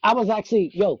rich. I was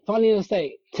actually, funny to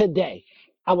say, today,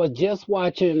 I was just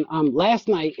watching, last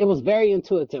night, it was very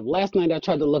intuitive. Last night, I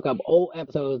tried to look up old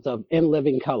episodes of In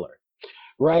Living Color,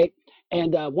 right?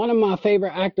 And one of my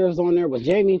favorite actors on there was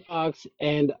Jamie Foxx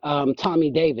and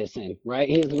Tommy Davidson, right?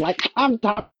 He's like, I'm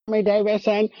Tommy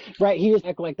Davidson, right? He was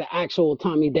like the actual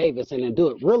Tommy Davidson and do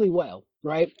it really well,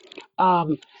 right?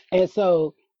 And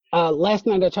so, last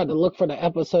night I tried to look for the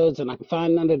episodes and I could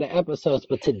find none of the episodes,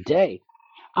 but today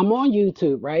I'm on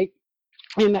YouTube, right?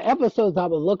 And the episodes I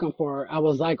was looking for, I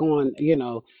was like on,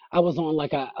 I was on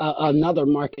like another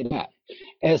market app.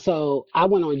 And so I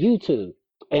went on YouTube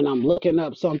and I'm looking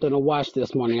up something to watch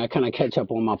this morning. I kind of catch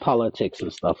up on my politics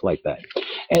and stuff like that.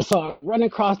 And so I run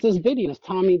across this video, it's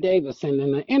Tommy Davidson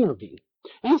in an interview.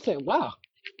 And I said, wow,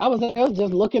 I was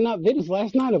just looking up videos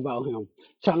last night about him,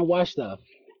 trying to watch stuff.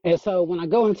 And so when I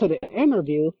go into the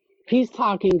interview, he's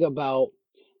talking about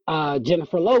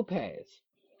Jennifer Lopez.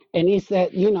 And he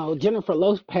said, you know, Jennifer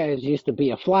Lopez used to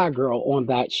be a fly girl on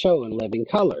that show in Living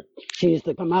Color. She used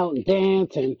to come out and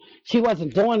dance, and she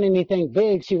wasn't doing anything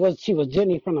big. She was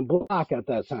Jenny from the block at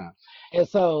that time, and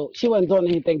so she wasn't doing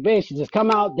anything big. She just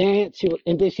come out, dance,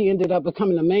 and then she ended up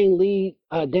becoming the main lead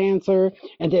dancer.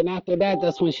 And then after that,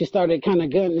 that's when she started kind of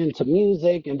getting into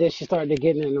music, and then she started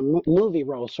getting in a movie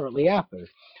role shortly after.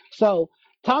 So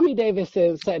Tommy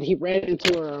Davidson said he ran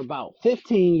into her about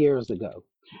 15 years ago,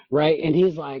 right? And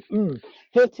he's like,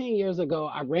 15 years ago,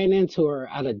 I ran into her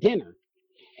at a dinner.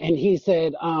 And he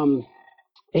said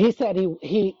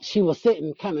she was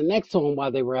sitting kind of next to him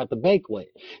while they were at the banquet.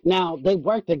 Now they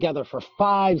worked together for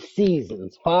 5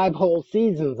 seasons, 5 whole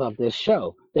seasons of this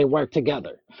show. They worked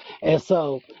together. And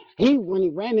so when he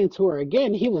ran into her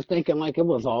again, he was thinking like it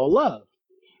was all love,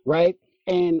 right?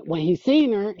 And when he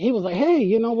seen her, he was like, "Hey,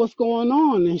 you know what's going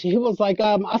on?" And he was like,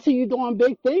 "I see you doing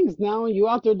big things now, and you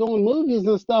out there doing movies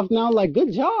and stuff now. Like,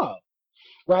 good job,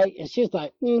 right?" And she's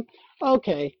like,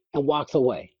 "Okay," and walks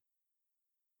away.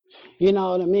 You know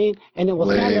what I mean? And it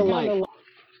was kind of Lame. like,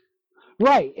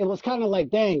 right. It was kind of like,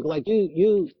 dang, like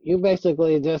you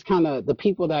basically just kind of the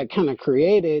people that kind of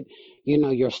created, you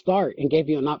know, your start and gave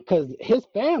you an because his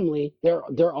family,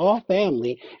 they're all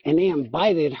family, and they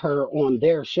invited her on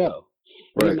their show.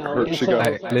 You Right. know, and She so got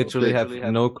I literally have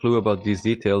no clue about these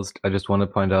details. I just want to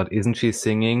point out, isn't she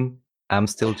singing "I'm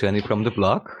Still Jenny from the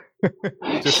Block"?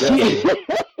 Just saying.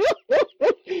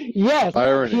 yes,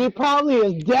 irony. he probably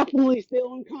is definitely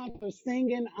still in concert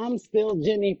singing "I'm Still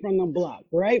Jenny from the Block,"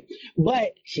 right?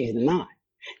 But she's not.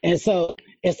 And so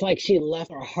it's like she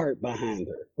left her heart behind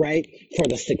her, right? For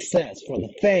the success, for the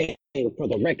fame, for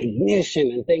the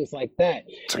recognition, and things like that.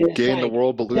 To And it's gain the like,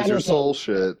 world but lose that your is a soul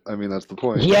shit. I mean, that's the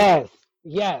point. yes,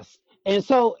 yes. And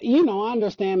so, you know, I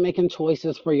understand making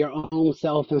choices for your own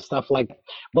self and stuff like that.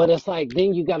 But it's like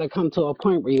then you got to come to a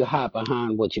point where you hide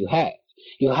behind what you have.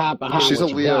 You hide behind She's a what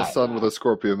you Leo got. sun with a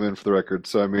Scorpio moon, for the record.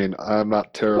 So I mean, I'm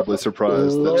not terribly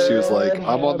surprised that she was like, Lord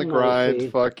 "I'm on the have grind. mercy.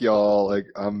 Fuck y'all. Like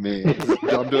I'm me.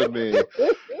 I'm doing me.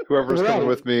 Whoever's coming Right.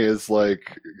 with me is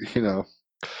like, you know,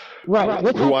 Right,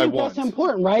 which who I I think that's want."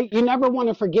 important, right? You never want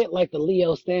to forget like the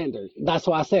Leo standard. That's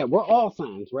why I said we're all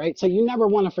signs, right? So you never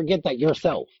want to forget that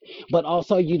yourself, but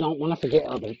also you don't want to forget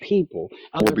other people,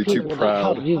 Or other be too people that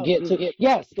help proud. you get to,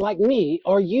 yes, like me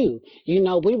or you. You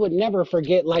know, we would never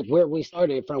forget like where we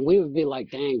started from. We would be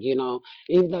like, dang, you know,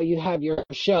 even though you have your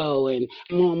show and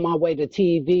I'm on my way to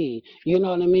TV, you know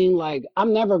what I mean? Like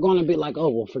I'm never going to be like, oh,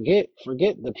 well, forget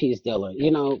the peace dealer, you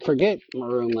know, forget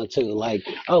Maruma too. Like,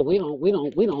 oh, we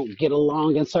don't get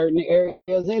along in certain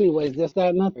areas anyways, this,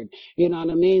 that, and other. You know what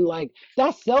I mean? Like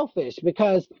that's selfish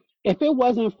because if it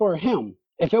wasn't for him,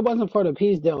 if it wasn't for the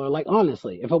peace dealer, like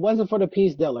honestly, if it wasn't for the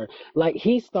peace dealer, like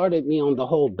he started me on the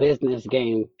whole business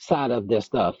game side of this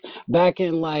stuff back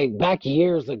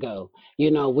years ago.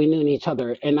 You know, we knew each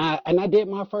other, and I did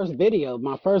my first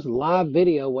live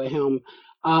video with him.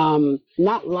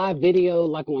 Not live video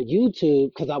like on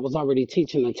YouTube because I was already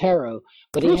teaching the tarot,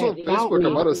 but It he was had on found Facebook. I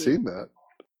me. might have seen that.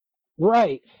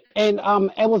 Right. And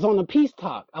it was on a Peace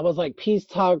Talk. I was like Peace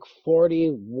Talk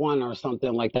 41 or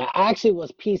something like that. I actually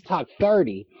was Peace Talk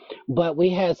 30, but we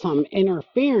had some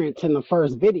interference in the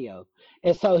first video.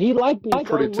 And so he liked me It's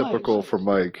so pretty typical much. for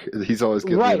Mike. He's always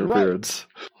getting the Right, right. interference.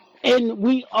 And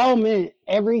we all meant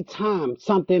every time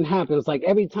something happens, like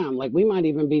every time, like we might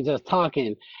even be just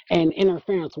talking and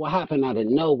interference will happen out of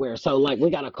nowhere. So like we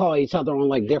got to call each other on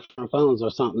like different phones or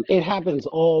something. It happens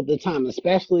all the time,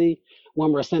 especially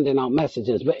when we're sending out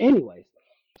messages. But anyways,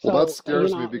 Well, that so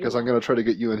scares me because I'm going to try to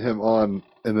get you and him on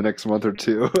in the next month or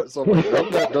two. So I'm like, I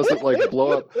hope that doesn't like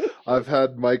blow up. I've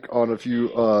had Mike on a few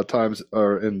times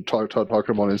and talk to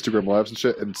him on Instagram lives and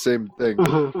shit, and same thing.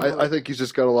 I think he's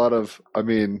just got a lot of. I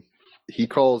mean, he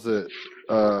calls it.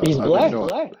 He's I blessed. don't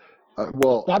know.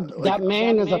 Well, That like,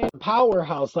 man is a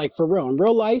powerhouse, like for real. In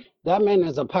real life, that man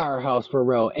is a powerhouse for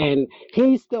real. And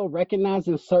he's still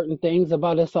recognizing certain things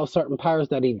about himself, certain powers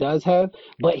that he does have,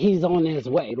 but he's on his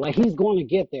way. Like he's going to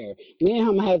get there. Me and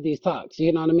him have these talks,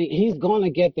 you know what I mean? He's going to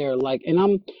get there. Like, and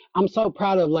I'm so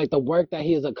proud of like the work that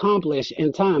he has accomplished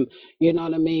in time, you know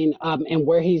what I mean? And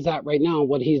where he's at right now and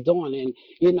what he's doing. And,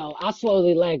 you know, I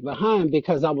slowly lagged behind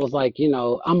because I was like, you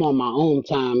know, I'm on my own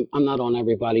time. I'm not on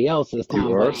everybody else's time.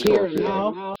 You are But here and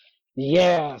Scorpio. now,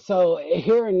 yeah. So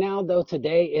here and now, though,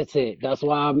 today it's it. That's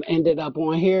why I'm ended up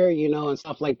on here, you know, and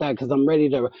stuff like that, because I'm ready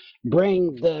to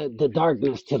bring the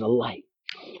darkness to the light.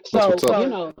 That's So, what's up. you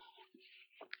know,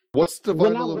 What's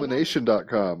when I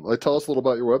divineillumination.com? Like, tell us a little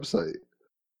about your website.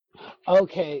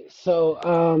 Okay, so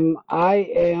I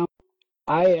am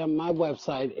my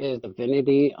website is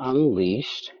Divinity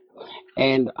Unleashed,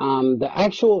 and the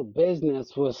actual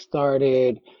business was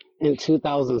started in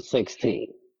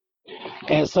 2016.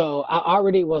 And so I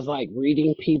already was like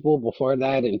reading people before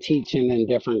that and teaching in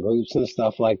different groups and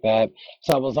stuff like that.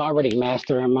 So I was already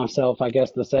mastering myself, I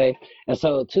guess to say. And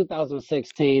so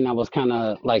 2016, I was kind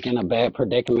of like in a bad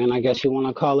predicament, I guess you want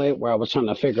to call it, where I was trying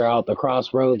to figure out the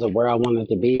crossroads of where I wanted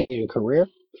to be in career.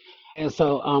 And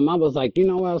so I was like, I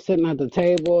was sitting at the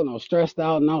table and I was stressed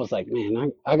out and I was like,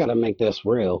 man, I gotta make this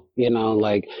real.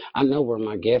 Like I know where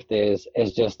my gift is.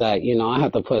 It's just that, I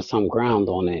have to put some ground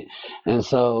on it. And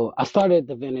so I started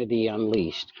Divinity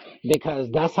Unleashed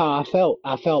because that's how I felt.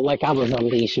 I felt like I was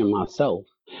unleashing myself.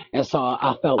 And so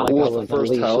I felt like I Well, with the was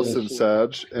first house unleashing. in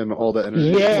Sag and all the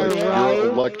energy, it's Yeah, like you're right.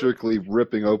 electrically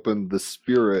ripping open the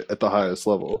spirit at the highest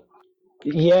level.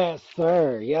 Yes,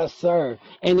 sir. Yes, sir.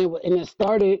 And it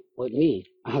started with me.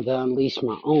 I had to unleash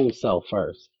my own self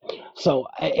first. So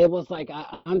it was like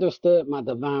I understood my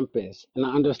divine purpose and I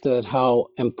understood how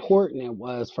important it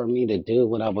was for me to do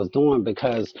what I was doing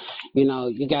because,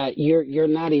 you're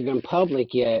not even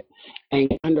public yet and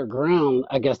you're underground,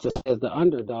 I guess this is the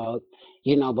underdog,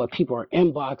 but people are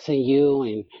inboxing you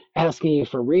and asking you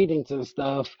for readings and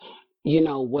stuff,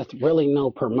 with really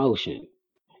no promotion,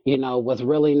 with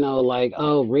really no like,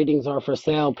 oh, readings are for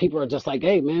sale. People are just like,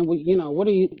 hey, man, what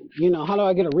are you, how do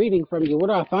I get a reading from you? Where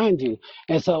do I find you?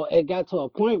 And so it got to a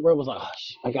point where it was like,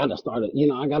 oh, I got to start it.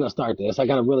 I got to start this. I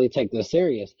got to really take this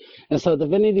serious. And so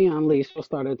Divinity Unleashed was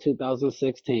started in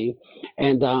 2016.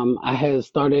 And I had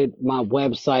started my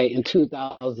website in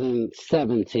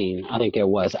 2017, I think it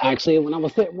was. Actually, when I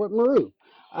was sitting with Maru.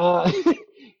 Uh,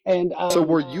 and, So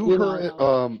were you,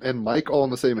 her, and Mike all in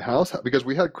the same house? Because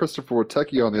we had Christopher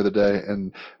Witecki on the other day,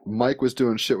 and Mike was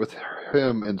doing shit with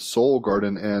him and Soul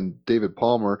Garden and David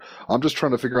Palmer. I'm just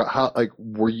trying to figure out how, like,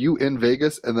 were you in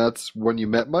Vegas and that's when you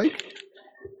met Mike?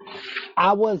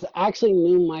 I was actually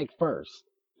knew Mike first.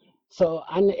 So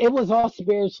it was all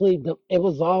it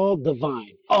was all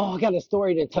divine. Oh, I got a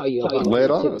story to tell you about Lay it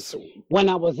that on too. us. When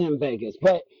I was in Vegas,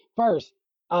 but first,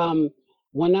 um,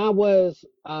 when I was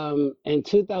in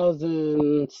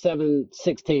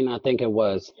 2016, I think it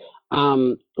was.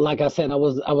 Like I said, I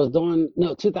was doing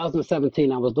no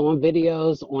 2017. I was doing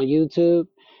videos on YouTube,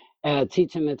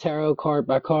 teaching the tarot card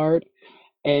by card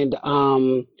and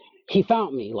he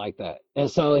found me like that, and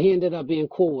so he ended up being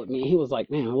cool with me. He was like,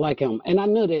 man, I like him, and I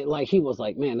knew that like he was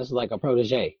like, man, this is like a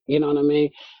protege, you know what I mean?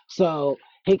 So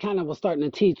he kind of was starting to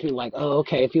teach me like, oh,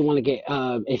 okay, if you want to get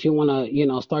if you want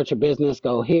to start your business,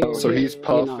 go here, So he's you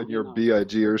Puff know and you're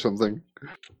BIG or something.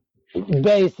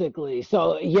 basically.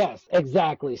 So yes,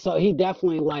 exactly. So he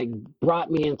definitely like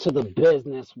brought me into the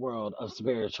business world of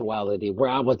spirituality where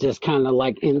I was just kind of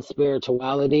like in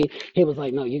spirituality. He was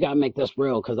like, no, you got to make this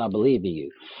real because I believe in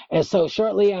you. And so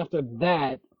shortly after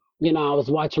that, I was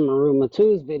watching Maru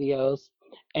Matu's videos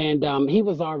and he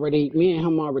was already, me and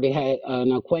him already had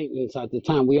an acquaintance at the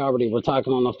time. We already were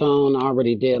talking on the phone. I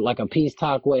already did like a peace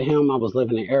talk with him. I was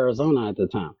living in Arizona at the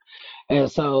time. And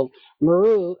so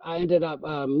Maru, I ended up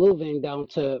moving down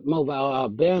to Mobile,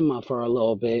 Alabama for a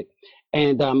little bit,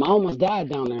 and I almost died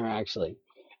down there actually.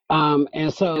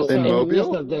 And so In in the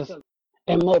midst Mobile? of this,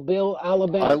 in Mobile, I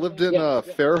Alabama, lived in yeah.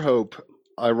 Fairhope,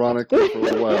 ironically, for a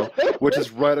little while, which is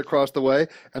right across the way,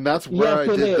 and that's where I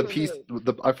Yes, it did the is. peace.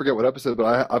 I forget what episode,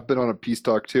 but I've been on a peace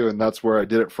talk too, and that's where I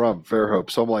did it from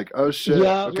Fairhope. So I'm like, oh shit,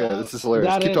 Yep, okay, this is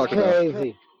hilarious. that Keep is talking though.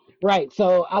 crazy. Right.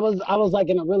 So I was like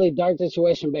in a really dark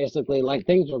situation basically. Like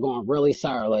things were going really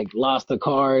sour. Like lost the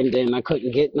car and then I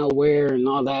couldn't get nowhere and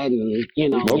all that and when you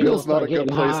Mobile's not start a good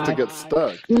getting place to high. get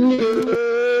stuck. No,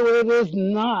 it is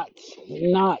not.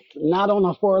 Not on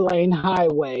a 4-lane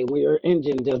highway where your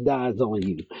engine just dies on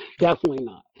you. Definitely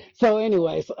not. So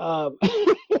anyways,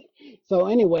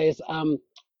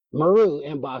 Maru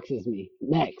inboxes me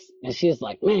next, and she's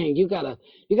like, "Man, you gotta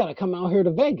come out here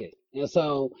to Vegas." And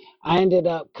so I ended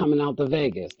up coming out to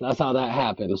Vegas. That's how that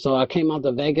happened. So I came out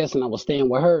to Vegas, and I was staying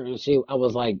with her, and I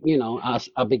was like,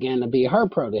 I began to be her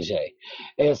protege.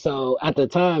 And so at the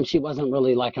time, she wasn't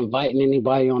really like inviting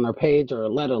anybody on her page, or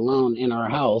let alone in her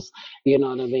house. You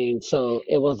know what I mean? So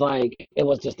it was like it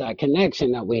was just that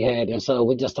connection that we had, and so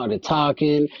we just started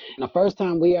talking. And the first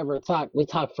time we ever talked, we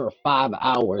talked for 5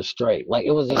 hours straight. Like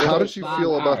it was a How straight did you five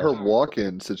feel about her hours.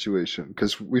 walk-in situation?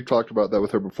 Because we've talked about that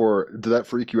with her before. Did that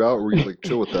freak you out, or were you like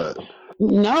chill with that?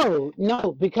 No,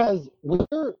 no, because when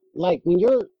you're like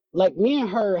me and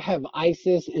her have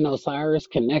Isis and Osiris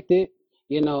connected,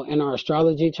 in our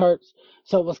astrology charts.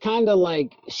 So it was kind of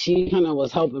like she kind of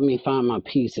was helping me find my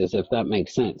pieces, if that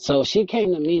makes sense. So she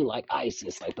came to me like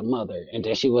Isis, like the mother, and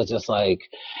then she was just like,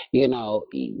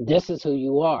 this is who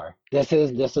you are. This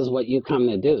is what you come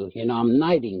to do. I'm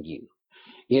knighting you.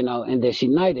 And then she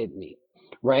knighted me.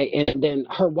 Right. And then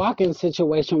her walk-in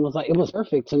situation was like, it was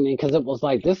perfect to me because it was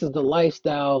like, this is the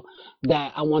lifestyle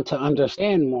that I want to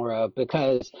understand more of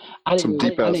because Some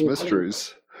deep ass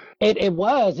mysteries. It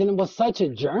was, and it was such a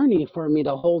journey for me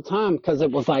the whole time because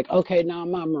it was like, okay, now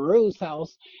I'm at Maru's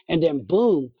house, and then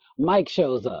boom, Mike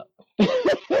shows up.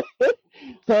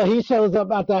 So he shows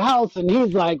up at the house and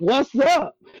he's like, what's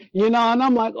up? And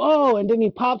I'm like, oh, and then he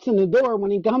pops in the door.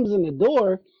 When he comes in the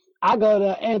door, I go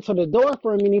to answer the door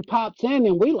for him and he pops in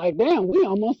and we like, damn, we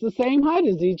almost the same height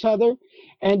as each other.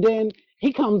 And then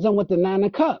he comes in with the 9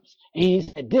 of cups and he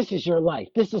said, this is your life.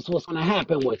 This is what's going to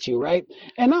happen with you, right?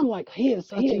 And I'm like, he is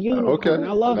such a unicorn. Okay.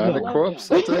 I love 9 him. of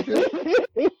cups, I'll take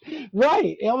it.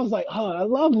 Right. I was like, oh, I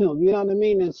love him. You know what I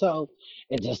mean? And so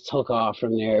it just took off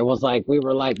from there. It was like we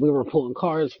were pulling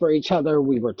cards for each other.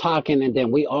 We were talking, and then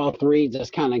we all three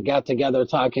just kind of got together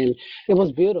talking. It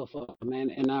was beautiful, man.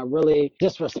 And I really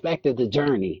just respected the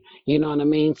journey. You know what I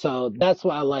mean? So that's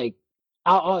why, like,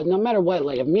 no matter what,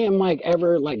 like if me and Mike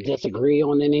ever like disagree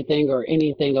on anything or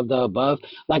anything of the above,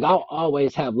 like I'll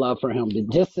always have love for him.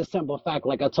 Just the simple fact,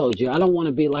 like I told you, I don't want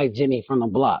to be like Jenny from the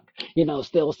block,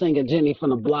 still singing Jenny from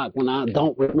the block when I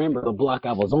don't remember the block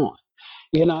I was on.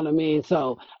 You know what I mean?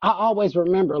 So I always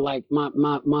remember like my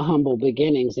humble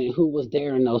beginnings and who was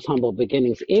there in those humble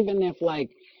beginnings. Even if like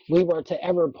we were to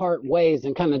ever part ways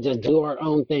and kind of just do our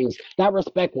own things, that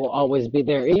respect will always be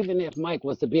there. Even if Mike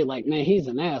was to be like, man, he's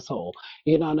an asshole.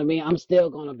 You know what I mean? I'm still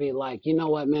going to be like, you know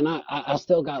what, man, I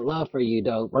still got love for you,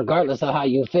 though, regardless of how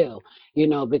you feel,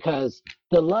 because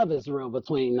the love is real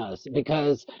between us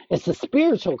because it's a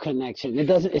spiritual connection.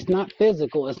 It's not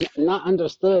physical. It's not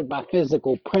understood by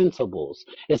physical principles.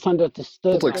 It's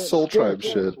understood. It's like soul tribe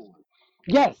shit.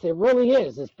 Yes, it really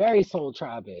is. It's very soul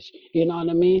tribe-ish. You know what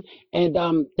I mean? And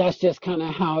that's just kind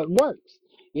of how it works.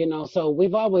 So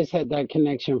we've always had that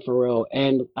connection for real.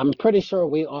 And I'm pretty sure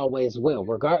we always will,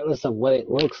 regardless of what it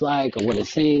looks like or what it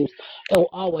seems. It will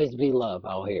always be love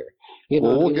out here.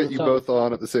 Well, we'll get you both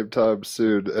on at the same time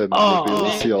soon, and we'll be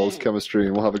able to see all this chemistry,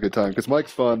 and we'll have a good time. Because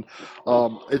Mike's fun.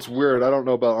 It's weird. I don't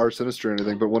know about Ars Sinistra or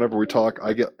anything, but whenever we talk,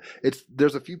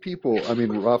 there's a few people. I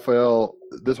mean, Raphael.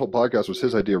 This whole podcast was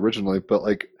his idea originally, but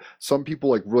like some people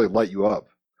like really light you up,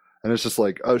 and it's just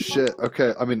like, oh shit,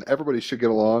 okay. I mean, everybody should get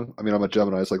along. I mean, I'm a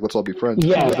Gemini. It's like let's all be friends.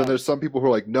 Yeah. But then there's some people who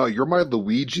are like, no, you're my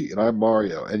Luigi, and I'm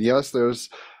Mario. And yes, there's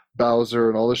Bowser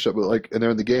and all this shit, but like, and they're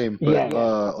in the game, but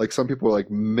like some people are like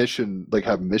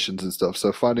have missions and stuff.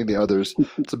 So finding the others,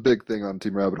 it's a big thing on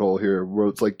Team Rabbit Hole here, where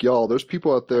it's like, y'all, there's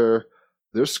people out there,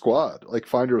 there's squad, like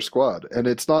find your squad, and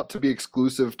it's not to be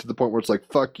exclusive to the point where it's like,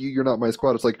 fuck you, you're not my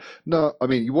squad. It's like, no, I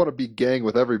mean, you want to be gang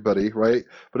with everybody, right?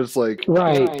 But it's like,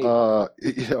 right,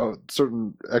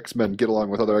 certain X-Men get along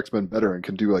with other X-Men better and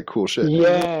can do like cool shit.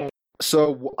 Yeah.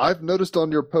 So I've noticed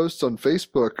on your posts on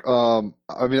Facebook,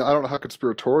 I mean, I don't know how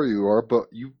conspiratorial you are, but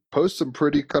you post some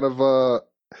pretty kind of,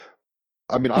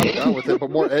 I mean, I'm down with it, but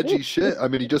more edgy shit. I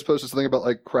mean, you just posted something about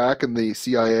like crack and the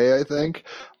CIA, I think.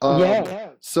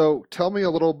 So tell me a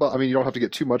little about, I mean, you don't have to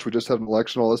get too much. We just had an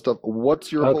election, all this stuff.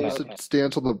 What's your whole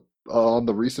stance on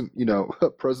the recent,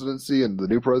 presidency and the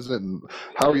new president, and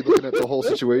how are you looking at the whole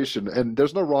situation? And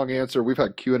there's no wrong answer. We've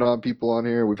had QAnon people on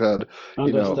here. We've had,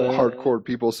 hardcore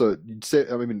people. So you'd say,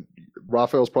 I mean,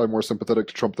 Raphael's probably more sympathetic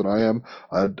to Trump than I am.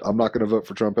 I'm not going to vote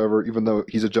for Trump ever, even though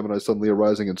he's a Gemini Sun, Leo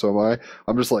rising, and so am I.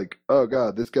 I'm just like, oh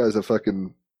God, this guy's a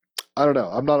fucking, I don't know.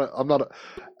 I'm not a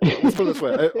let's put it this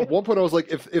way. At one point I was like,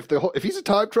 if he's a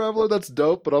time traveler, that's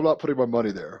dope, but I'm not putting my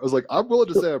money there. I was like, I'm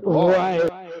willing to say I'm wrong. Right.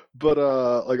 But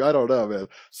like, I don't know, man.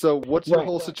 So what's your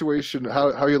whole situation?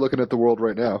 How are you looking at the world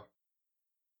right now?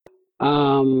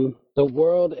 The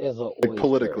world is a oyster. Like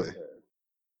politically.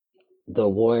 The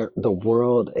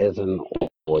world is an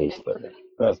oyster.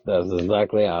 That's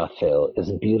exactly how I feel.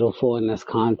 It's beautiful in its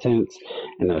contents,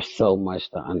 and there's so much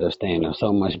to understand. There's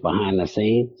so much behind the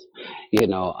scenes.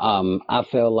 I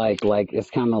feel like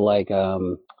it's kind of like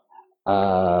the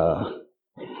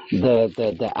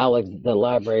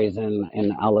libraries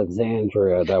in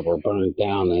Alexandria that were burned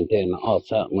down, and then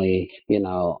ultimately,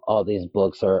 all these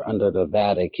books are under the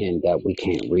Vatican that we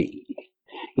can't read.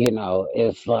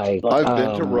 It's like I've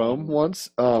been to Rome once,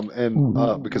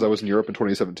 and because I was in Europe in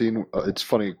 2017. It's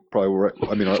funny, probably.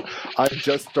 I mean, I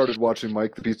just started watching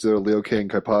Mike the Pizza, Leo King,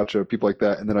 Caipacha, people like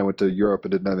that, and then I went to Europe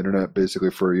and didn't have internet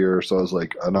basically for a year, so I was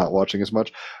like not watching as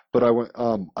much. But I went.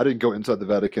 I didn't go inside the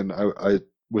Vatican. I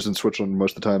was in Switzerland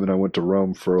most of the time, and I went to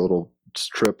Rome for a little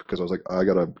trip because I was like, I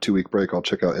got a 2 week break. I'll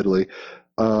check out Italy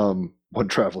when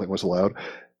traveling was allowed.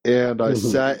 And I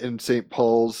sat in St.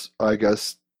 Paul's. I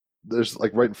guess there's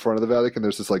like right in front of the Vatican.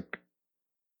 There's this like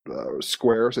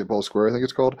square, St. Paul's Square, I think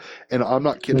it's called. And I'm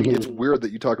not kidding. It's weird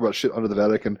that you talk about shit under the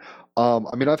Vatican. I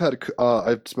mean,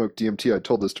 I've smoked DMT. I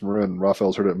told this to Marin.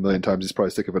 Raphael's heard it a million times. He's probably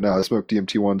sick of it now. I smoked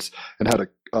DMT once and had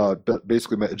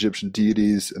basically met Egyptian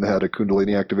deities and had a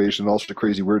Kundalini activation and all sorts of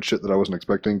crazy weird shit that I wasn't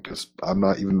expecting because I'm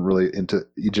not even really into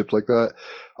Egypt like that.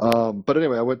 But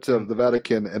anyway, I went to the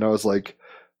Vatican and I was like,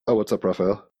 oh, what's up,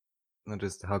 Raphael?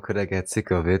 Just how could I get sick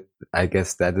of it? I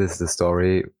guess that is the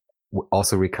story,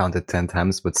 also recounted 10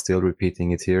 times, but still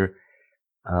repeating it here,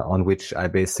 on which I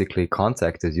basically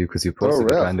contacted you because you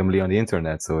posted it randomly on the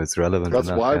internet, so it's relevant. That's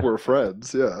enough, why we're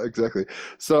friends. Yeah, exactly.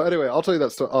 So anyway, I'll tell you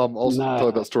that story. Tell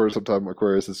you that story sometime.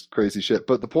 Aquarius is crazy shit.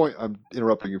 But the point I'm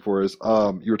interrupting you for is,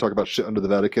 you were talking about shit under the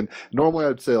Vatican. Normally,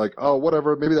 I'd say like, oh,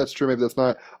 whatever. Maybe that's true. Maybe that's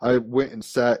not. I went and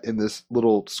sat in this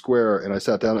little square, and I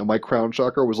sat down, and my crown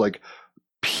chakra was like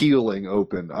peeling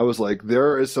open. I was like,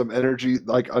 there is some energy.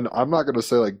 Like, I'm not going to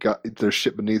say like God, there's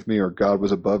shit beneath me or God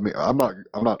was above me. I'm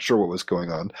not sure what was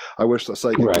going on. I wish the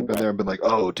psychic had been there and been like,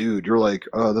 oh, dude, you're like,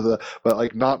 but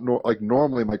like not like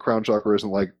normally my crown chakra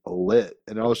isn't like lit,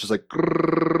 and I was just like,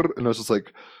 and I was just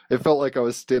like, it felt like I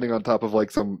was standing on top of like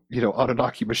some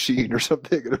Anunnaki machine or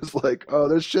something, and it was like, oh,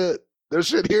 there's shit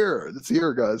here. It's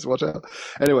here, guys. Watch out.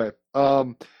 Anyway,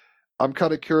 I'm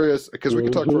kind of curious because we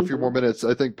can talk for a few more minutes.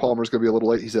 I think Palmer's going to be a little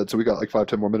late, he said, so we got like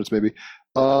 5-10 more minutes maybe.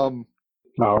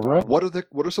 All right. What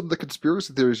are some of the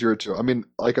conspiracy theories you're into? I mean,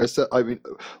 like I said,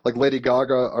 like Lady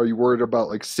Gaga, are you worried about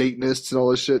like Satanists and all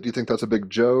this shit? Do you think that's a big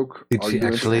joke? Did she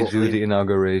actually do the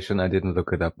inauguration? I didn't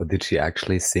look it up, but did she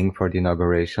actually sing for the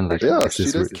inauguration? Like, yeah,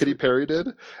 she did. Katy Perry did.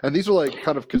 And these are like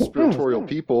kind of conspiratorial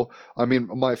people. I mean,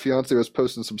 my fiance was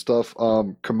posting some stuff.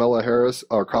 Kamala Harris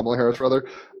rather,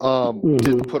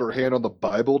 didn't put her hand on the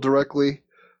Bible directly.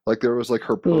 Like there was like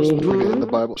her post in the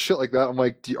Bible, shit like that. I'm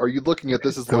like, are you looking at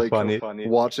this as so like, funny.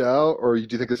 Watch out, or do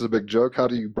you think this is a big joke? How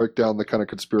do you break down the kind of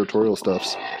conspiratorial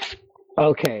stuffs?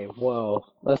 Okay,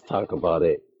 well, let's talk about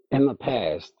it. In the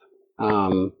past,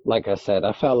 like I said,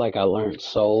 I felt like I learned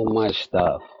so much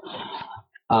stuff.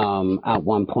 At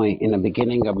one point in the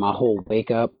beginning of my whole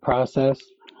wake up process,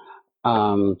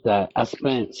 that I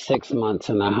spent 6 months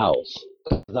in the house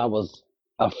because I was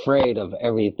afraid of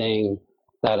everything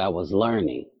that I was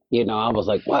learning. I was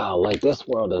like, wow, like this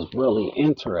world is really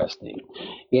interesting,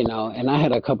 and I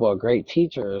had a couple of great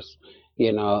teachers,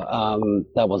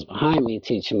 that was behind me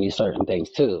teaching me certain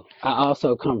things too. I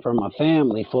also come from a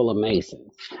family full of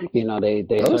Masons. They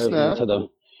served into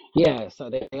so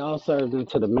they all served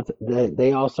into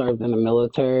they all served in the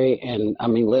military, and I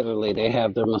mean literally they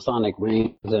have their Masonic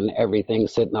rings and everything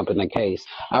sitting up in the case.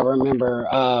 I remember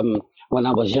when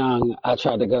I was young, I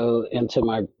tried to go into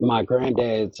my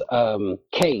granddad's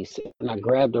case, and I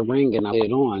grabbed the ring and I put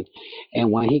it on.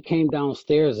 And when he came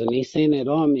downstairs and he seen it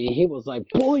on me, he was like,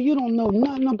 boy, you don't know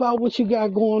nothing about what you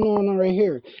got going on right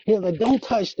here. He was like, don't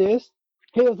touch this.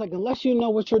 He was like, unless you know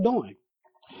what you're doing.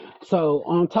 So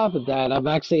on top of that, I've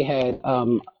actually had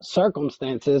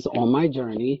circumstances on my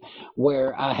journey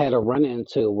where I had a run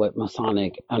into with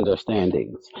Masonic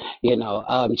understandings,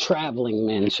 traveling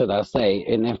men, should I say.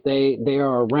 And if they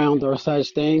are around or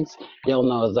such things, they'll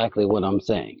know exactly what I'm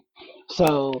saying.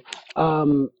 So,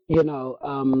 a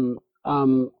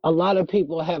lot of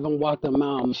people haven't walked a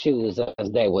mile in shoes, as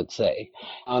they would say.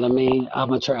 You know what I mean?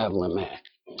 I'm a traveling man.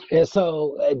 And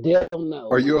so they'll know.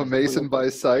 Are you a Mason by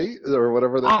sight or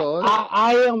whatever they call it?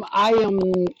 I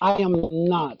am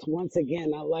not. Once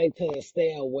again, I like to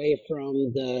stay away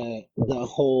from the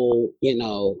whole,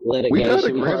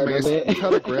 litigation part of it. We've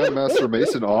had a Grandmaster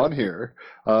Mason on here.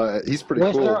 He's pretty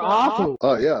cool. They're awesome.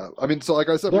 Yeah. I mean, so like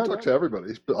I said, we talk to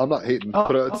everybody. But I'm not hating.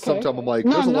 But sometimes I'm like,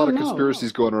 there's a lot of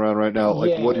conspiracies going around right now.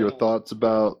 Like, what are your thoughts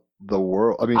about the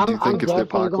world? I mean, do you think it's the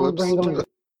apocalypse?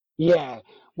 Yeah.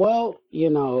 Well,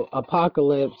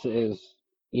 apocalypse is,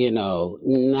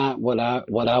 not what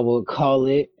I would call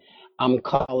it. I'm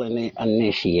calling it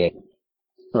initiate,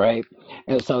 right?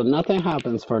 And so nothing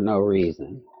happens for no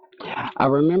reason. I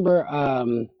remember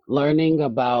learning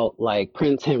about like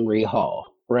Prince Henry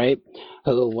Hall, right?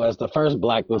 Who was the first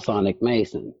Black Masonic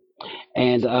Mason.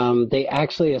 And they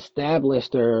actually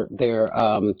established their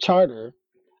charter.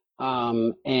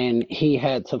 And he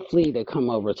had to flee to come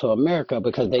over to America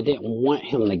because they didn't want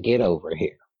him to get over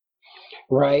here,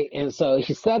 right? And so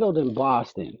he settled in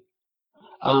Boston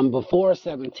before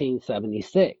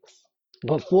 1776,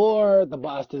 before the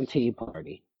Boston Tea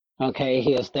Party. Okay,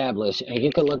 he established, and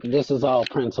you can look, this is all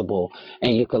principle,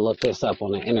 and you can look this up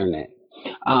on the internet.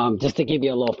 just to give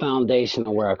you a little foundation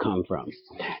of where I come from.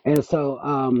 And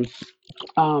so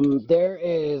there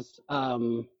is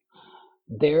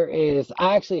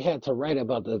I actually had to write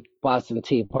about the Boston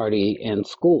Tea Party in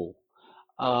school,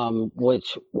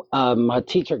 which my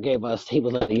teacher gave us. He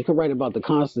was like, you can write about the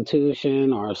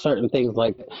Constitution or certain things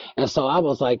like that. And so I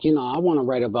was like, I want to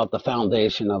write about the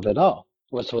foundation of it all,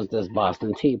 which was this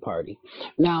Boston Tea Party.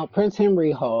 Now, Prince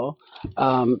Henry Hall,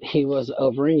 he was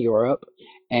over in Europe,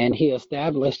 and he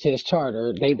established his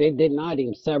charter. They denied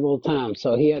him several times,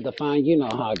 so he had to find,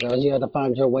 how it goes. You had to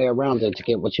find your way around it to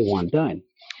get what you want done.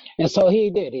 And so he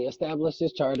did. He established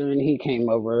his charter, and he came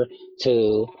over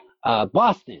to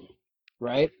Boston,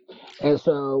 right? And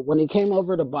so when he came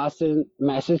over to Boston,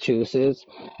 Massachusetts,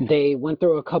 they went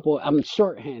through a couple, I'm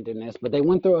shorthanding this, but they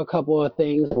went through a couple of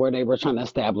things where they were trying to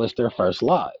establish their first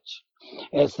lodge.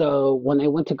 And so when they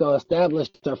went to go establish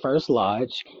their first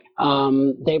lodge,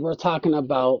 they were talking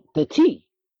about the tea.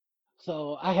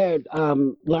 So I had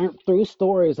learned through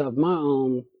stories of my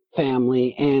own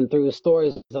family and through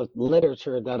stories of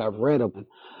literature that I've read about,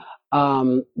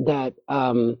 that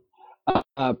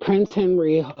Prince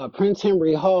Henry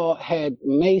Hall had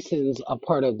Masons a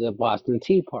part of the Boston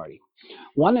Tea Party.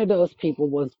 One of those people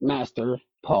was Master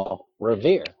Paul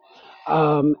Revere,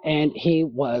 and he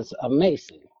was a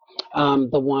Mason.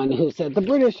 The one who said the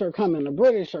British are coming,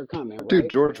 right? Dude,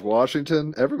 George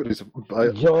Washington, everybody's a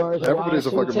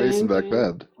fucking Mason back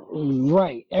then.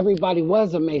 Right. Everybody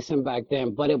was a Mason back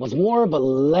then, but it was more of a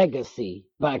legacy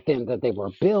back then that they were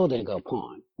building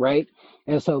upon, right?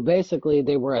 And so basically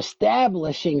they were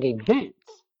establishing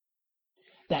events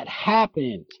that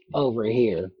happened over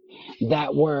here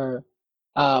that were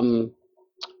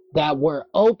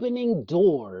opening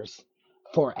doors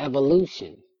for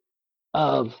evolution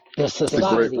of the society. It's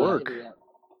a great work.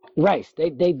 Right.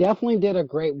 They definitely did a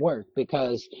great work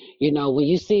because, when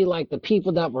you see like the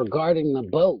people that were guarding the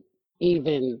boat,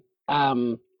 even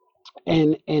in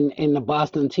the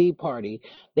Boston Tea Party,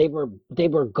 they were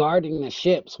guarding the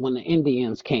ships when the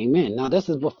Indians came in. Now this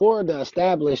is before the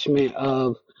establishment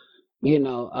of,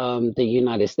 the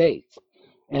United States.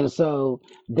 And so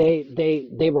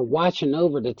they were watching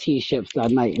over the tea ships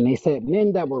that night, and they said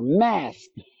men that were masked,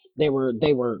 they were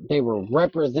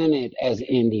represented as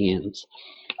Indians.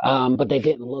 But they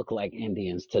didn't look like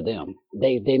Indians to them.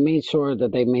 They made sure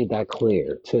that they made that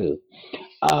clear too.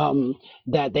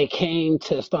 That they came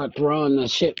to start throwing the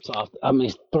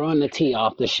tea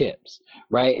off the ships,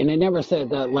 right? And they never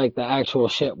said that like the actual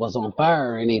ship was on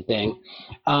fire or anything.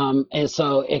 And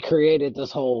so it created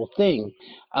this whole thing.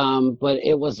 But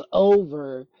it was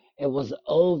over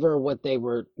what they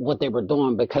were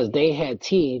doing because they had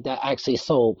tea that actually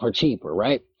sold for cheaper,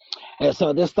 right? And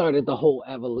so this started the whole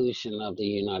evolution of the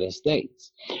United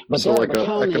States. But so like an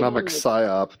economic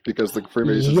psyop because the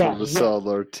Freemasons wanted to sell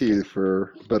their tea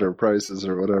for better prices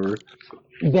or whatever.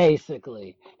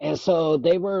 Basically. And so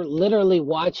they were literally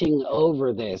watching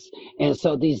over this. And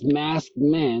so these masked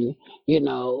men, they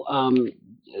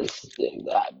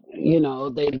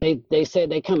said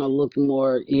they kind of looked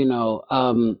more,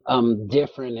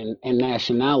 different in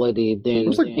nationality than it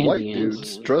was like Indians. White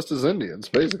dudes dressed as Indians,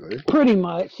 basically. Pretty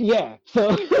much, yeah.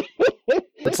 So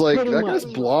it's like that guy's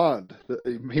blonde.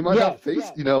 He might have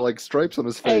face, like stripes on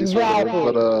his face, exactly. or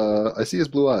whatever, but I see his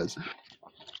blue eyes.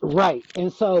 Right.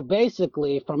 And so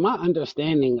basically, from my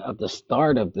understanding of the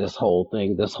start of this whole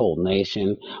thing, this whole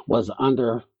nation was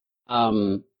under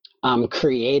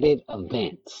created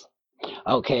events.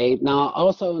 Okay. Now, I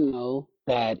also know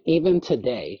that even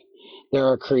today, there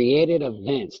are created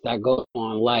events that go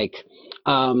on, like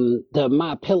the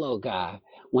My Pillow guy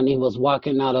when he was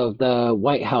walking out of the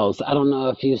White House. I don't know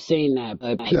if you've seen that,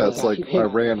 but it's like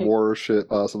Iran war shit,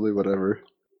 possibly, whatever.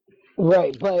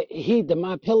 Right, but the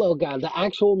My Pillow guy, the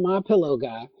actual My Pillow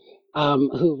guy,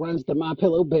 who runs the My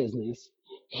Pillow business,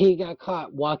 he got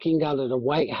caught walking out of the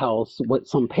White House with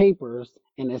some papers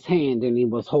in his hand, and he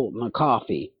was holding a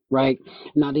coffee. Right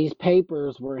now, these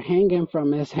papers were hanging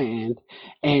from his hand,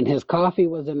 and his coffee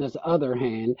was in his other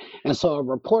hand. And so, a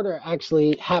reporter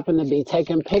actually happened to be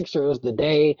taking pictures the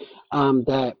day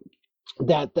that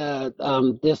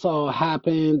this all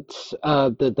happened.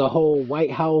 The whole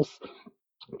White House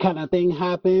kind of thing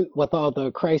happened with all the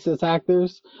crisis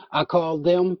actors. I called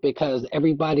them because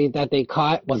everybody that they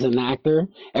caught was an actor.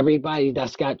 Everybody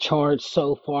that's got charged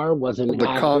so far was an actor.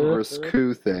 The Congress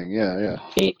coup thing, yeah.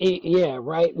 Yeah,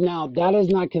 right. Now, that is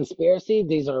not conspiracy.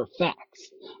 These are facts.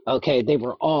 acts. Okay, they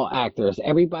were all actors.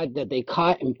 Everybody that they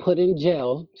caught and put in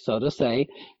jail, so to say,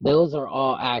 those are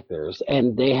all actors,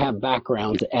 and they have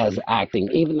backgrounds as acting.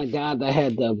 Even the guy that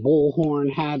had the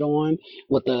bullhorn hat on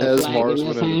with the As flag in Mars his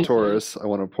went into hand. Taurus, I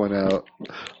want to point out,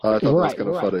 I thought that was Right, kind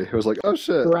of right, funny. It was like, oh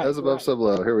shit, right, as above, so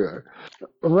below. Here we are.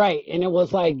 right. And it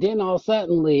was like then all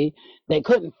suddenly they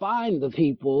couldn't find the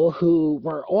people who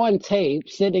were on tape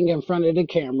sitting in front of the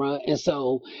camera, and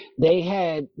so they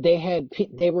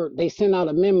sent out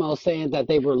a memo saying that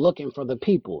they were looking for the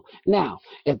people. Now,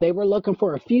 if they were looking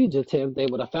for a fugitive, they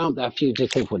would have found that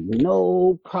fugitive with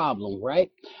no problem, right?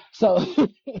 So,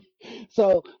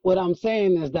 so what I'm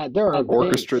saying is that there are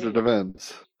Orchestrated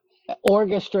events.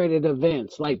 orchestrated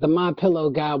events like the My Pillow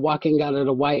guy walking out of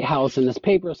the White House and his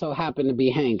paper so happened to be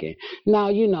hanging. Now,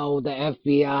 you know, the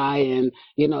FBI and,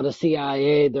 you know, the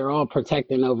CIA, they're all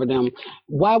protecting over them.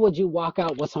 Why would you walk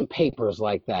out with some papers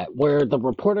like that where the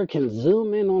reporter can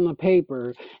zoom in on the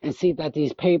paper and see that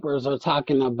these papers are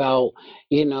talking about,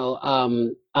 you know,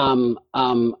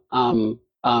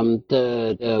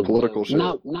 the Political shit.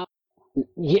 not not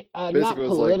Basically, it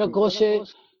was like, political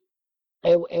shit.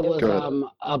 It was go ahead.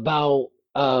 about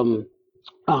I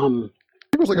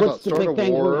think it was like about what's the start a big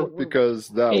thing? war because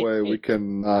that It, way we it,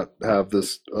 can not have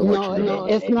this no, election go down.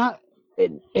 it's not.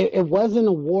 It wasn't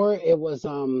a war. It was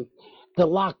the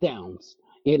lockdowns.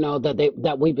 You know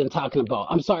that we've been talking about.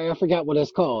 I'm sorry, I forgot what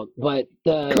it's called, but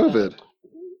the COVID.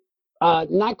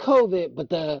 not COVID, but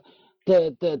the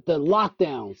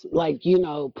lockdowns, like, you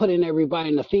know, putting everybody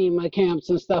in the FEMA camps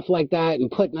and stuff like that,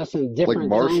 and putting us in Like different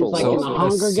martial zones, like in law. the So,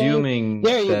 Hunger Games. assuming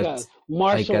There you go, that I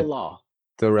martial get law.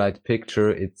 the right picture,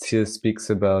 it here speaks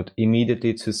about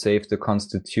immediately to save the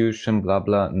constitution, blah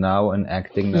blah, now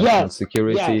enacting national Yes,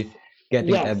 yes, security,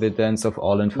 getting yes, evidence of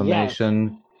all yes,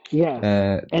 information, yes.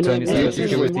 And turning it cyber mentions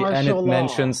security, and it martial law.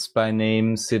 mentions by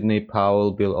name Sidney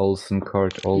Powell, Bill Olson,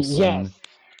 Kurt Olson. Yes,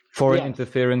 Foreign yes,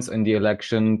 interference in the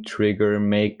election, trigger,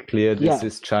 make clear this yes,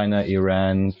 is China,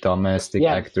 Iran, domestic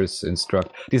yes, actors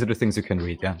instruct. These are the things you can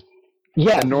read, yeah.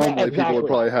 yes, And normally people would exactly.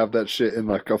 probably have that shit in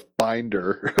like a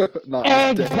binder, not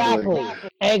dangling. Exactly.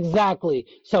 Exactly.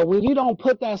 So when you don't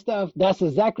put that stuff, that's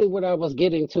exactly what I was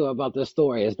getting to about this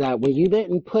story, is that when you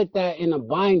didn't put that in a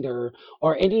binder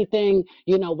or anything,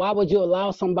 you know, why would you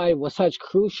allow somebody with such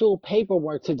crucial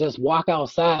paperwork to just walk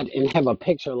outside and have a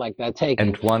picture like that taken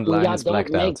And one when line y'all is don't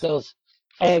blacked make out. those?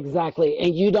 Exactly.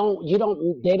 And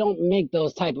they don't make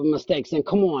those type of mistakes. And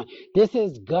come on, this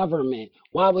is government.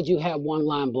 Why would you have one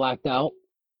line blacked out?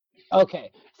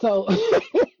 Okay. So,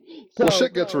 Well, so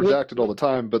shit gets you, redacted all the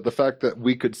time, but the fact that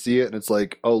we could see it and it's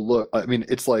like, oh look, I mean,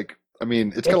 it's like, I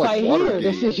mean, it's kind it's of like like here,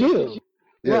 this Watergate. is you.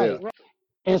 Yeah, yeah. Right.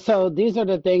 And so these are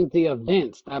the things, the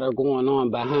events that are going on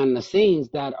behind the scenes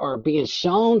that are being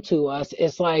shown to us.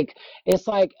 It's like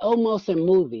almost in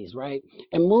movies, right?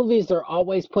 In movies, they're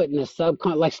always putting this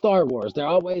like Star Wars, they're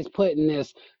always putting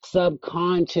this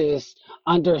subconscious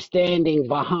understanding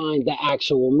behind the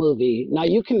actual movie. Now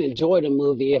you can enjoy the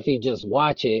movie if you just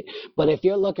watch it, but if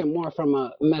you're looking more from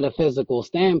a metaphysical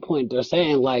standpoint, they're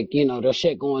saying like, you know, there's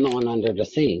shit going on under the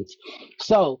scenes.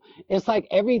 So it's like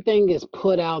everything is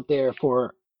put out there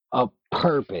for a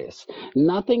purpose.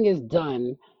 Nothing is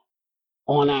done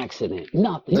on accident.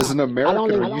 Nothing. As an I don't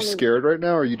American, even, are you scared right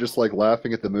now? Or are you just like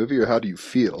laughing at the movie, or how do you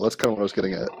feel? That's kind of what I was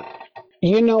getting at.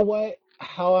 you know what?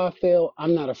 How I feel,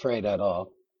 I'm not afraid at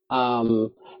all.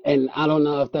 And I don't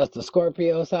know if that's the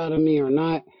Scorpio side of me or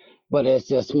not, but it's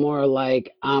just more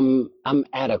like I'm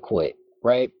adequate,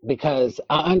 right? Because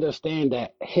I understand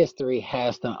that history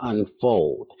has to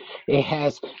unfold.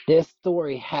 This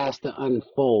story has to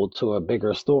unfold to a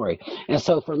bigger story. And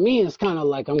so for me, it's kind of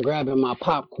like I'm grabbing my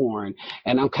popcorn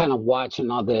and I'm kind of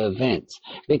watching all the events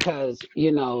because,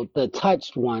 you know, the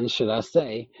touched ones, should I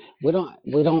say, we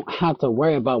don't have to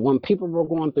worry about when people were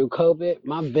going through COVID,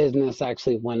 my business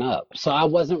actually went up. So I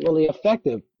wasn't really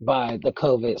affected by the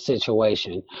COVID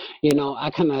situation. You know,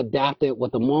 I kind of adapted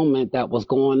with the moment that was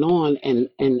going on and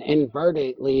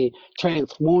inadvertently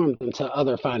transformed into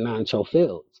other financial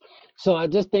fields. So I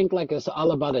just think like it's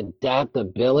all about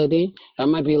adaptability. That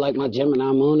might be like my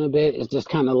Gemini moon a bit. It's just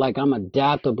kind of like I'm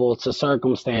adaptable to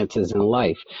circumstances in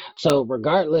life. So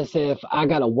regardless if I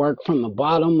got to work from the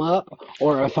bottom up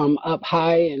or if I'm up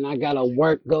high and I got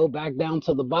to go back down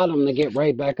to the bottom to get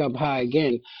right back up high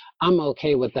again, I'm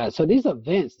okay with that. So these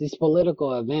events, these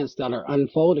political events that are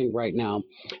unfolding right now,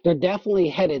 they're definitely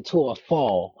headed to a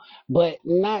fall, but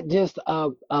not just a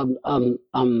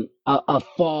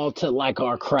fall to like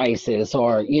our crisis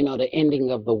or, you know, the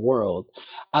ending of the world.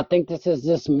 I think this is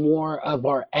just more of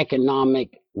our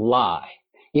economic lie.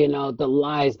 The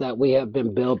lies that we have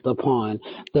been built upon,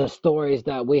 the stories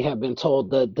that we have been told,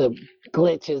 the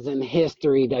glitches in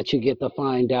history that you get to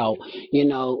find out,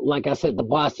 like I said, the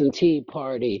Boston Tea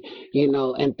Party,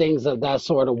 and things of that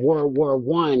sort of World War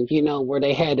I, where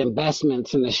they had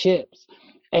investments in the ships.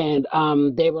 And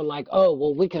they were like, oh,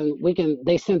 well,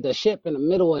 they sent a ship in the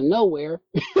middle of nowhere,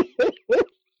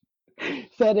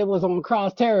 said it was on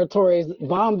cross territories,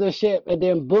 bombed the ship, and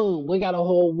then boom, we got a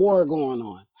whole war going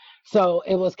on. So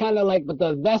it was kind of like, but the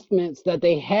investments that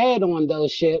they had on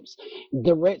those ships,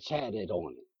 the rich had it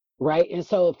on it, right? And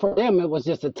so for them, it was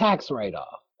just a tax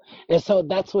write-off. And so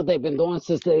that's what they've been doing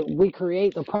since we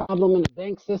create the problem in the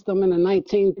bank system in the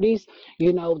 1930s.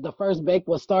 The first bank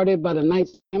was started by the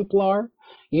Knights Templar.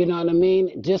 You know what I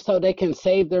mean? Just so they can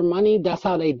save their money. That's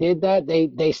how they did that.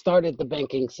 They started the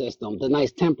banking system, the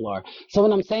Knights Templar. So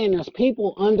what I'm saying, there's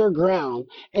people underground,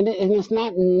 and it's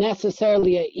not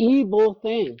necessarily an evil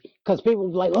thing, because people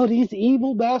be like, oh, these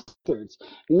evil bastards.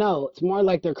 No, it's more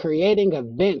like they're creating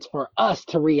events for us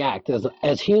to react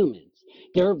as humans.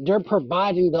 They're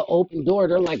providing the open door.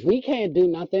 They're like, we can't do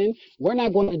nothing. We're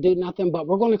not going to do nothing, but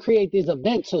we're going to create these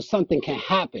events so something can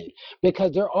happen,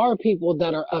 because there are people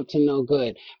that are up to no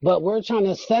good. But we're trying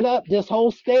to set up this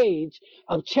whole stage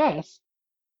of chess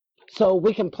so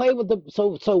we can play with so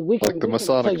we can, Like the we can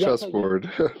Masonic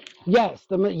chessboard. yes,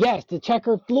 the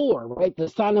checker floor, right? The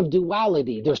sign of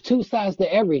duality. There's two sides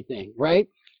to everything, right?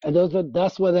 And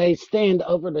that's where they stand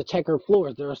over the checker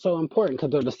floors. They're so important because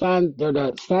they're the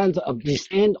signs of they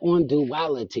stand on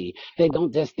duality. They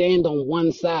don't just stand on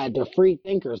one side. They're free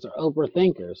thinkers, they're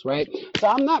overthinkers, right? So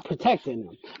I'm not protecting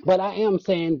them, but I am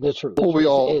saying the truth. Well, we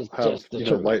all is have just the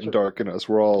truth. light and dark in us.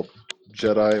 We're all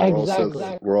Jedi. We're all Exactly.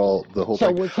 Sith. We're all the whole So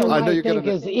thing. what you I know might you're think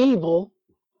gonna. is evil,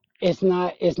 it's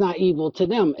not evil to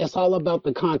them. It's all about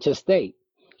the conscious state.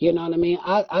 You know what I mean?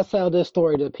 I tell this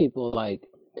story to people like,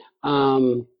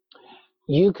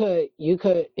 you could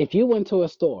if you went to a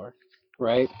store,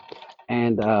 right,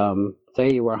 and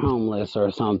say you were homeless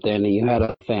or something, and you had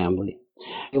a family.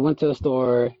 You went to the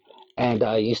store and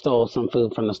you stole some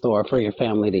food from the store for your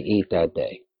family to eat that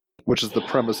day. Which is the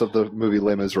premise of the movie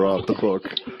Les Miserables, the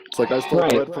book. It's like I stole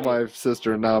Right. bread from my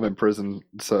sister, and now I'm in prison.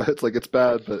 So it's like it's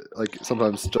bad, but like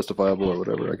sometimes justifiable or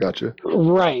whatever. I got you.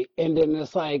 Right. And then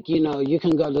it's like, you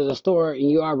can go to the store and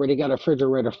you already got a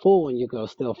refrigerator full and you go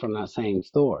steal from that same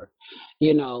store.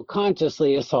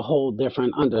 Consciously, it's a whole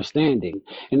different understanding.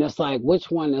 And it's like, which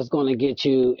one is going to get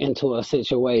you into a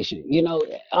situation?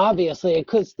 Obviously, it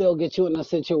could still get you in a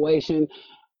situation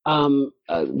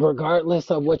regardless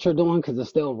of what you're doing, because it's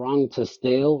still wrong to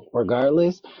steal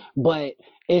regardless. But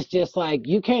it's just like,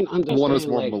 you can't understand. One is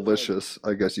more like, malicious,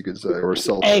 I guess you could say, or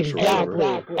selfish or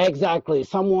whatever. Exactly.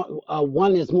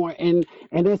 One is more, and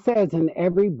it says in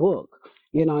every book,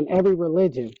 in every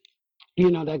religion,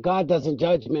 that God doesn't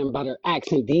judge men by their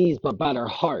acts and deeds, but by their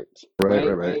hearts,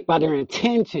 Right. by their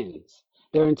intentions.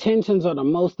 Their intentions are the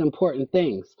most important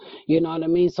things. You know what I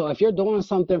mean? So if you're doing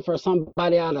something for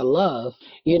somebody out of love,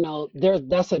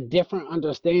 that's a different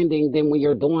understanding than when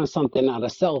you're doing something out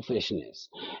of selfishness.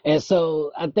 And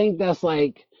so I think that's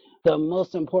like the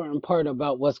most important part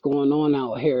about what's going on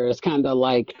out here is kind of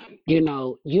like,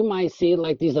 you might see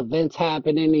like these events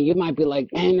happening and you might be like,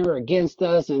 man, they're against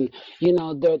us. And,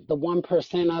 the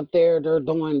 1% up there, they're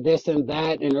doing this and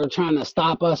that, and they're trying to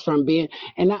stop us from being.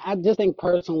 And I just think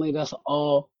personally, that's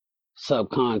all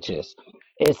subconscious.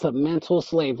 It's a mental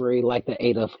slavery like the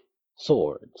Eight of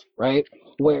Swords, right?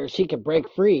 Where she could break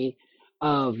free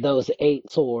of those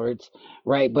 8 swords,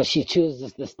 right? But she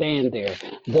chooses to stand there.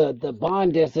 The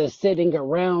bondage is sitting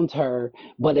around her,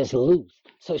 but it's loose.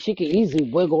 So she can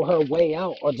easily wiggle her way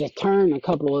out or just turn a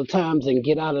couple of times and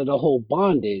get out of the whole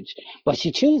bondage. But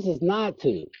she chooses not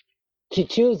to. She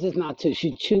chooses not to.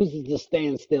 She chooses to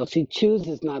stand still. She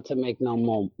chooses not to make no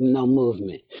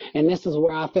movement. And this is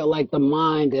where I feel like the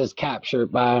mind is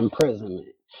captured by imprisonment,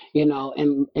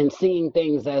 and seeing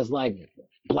things as like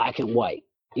black and white.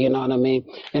 You know what I mean?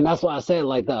 And that's why I said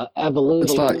like the evolution.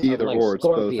 It's not of, either like, or, it's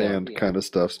both Scorpio. and kind of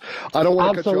stuff. I don't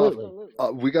want to cut you Absolutely.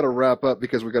 off. We got to wrap up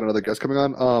because we got another guest coming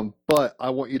on. But I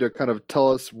want you to kind of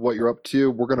tell us what you're up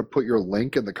to. We're going to put your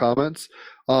link in the comments.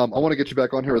 I want to get you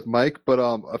back on here with Mike, but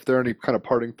if there are any kind of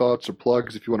parting thoughts or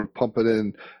plugs, if you want to pump it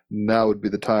in, now would be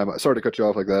the time. Sorry to cut you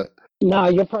off like that. No,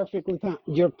 you're perfectly fine.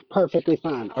 You're perfectly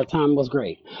fine. Our time was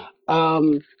great.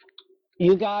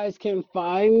 You guys can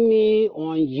find me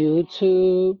on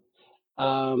YouTube.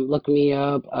 Look me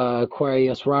up,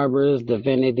 Aquarius Roberts,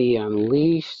 Divinity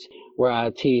Unleashed, where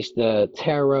I teach the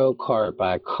tarot card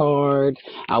by card.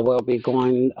 I will be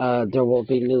going, there will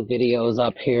be new videos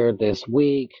up here this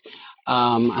week.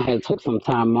 I had took some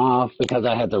time off because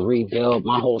I had to rebuild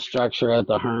my whole structure as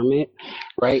a hermit,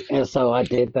 right? And so I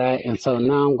did that, and so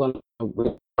now I'm going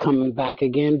to coming back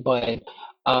again. But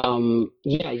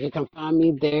yeah, you can find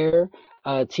me there.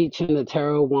 Teaching the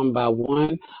tarot one by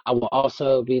one. I will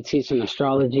also be teaching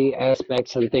astrology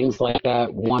aspects and things like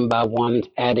that one by one,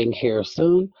 adding here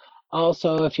soon.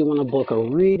 Also, if you want to book a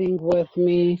reading with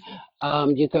me,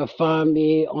 you can find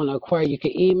me on Aquarius. You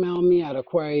can email me at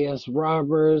Aquarius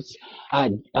Roberts,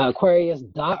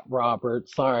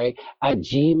 Aquarius.Roberts, sorry, at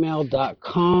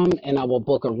gmail.com, and I will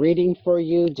book a reading for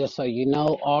you. Just so you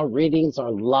know, all readings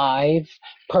are live,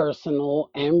 personal,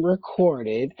 and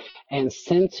recorded, and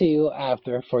sent to you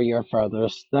after for your further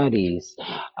studies.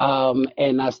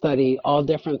 And I study all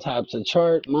different types of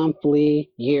chart,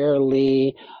 monthly,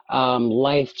 yearly,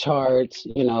 life charts,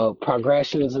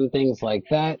 progressions and things like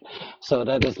that. So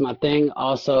that is my thing.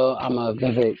 Also, I'm a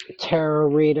vivid tarot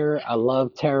reader. I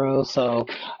love tarot. So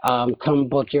come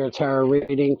book your tarot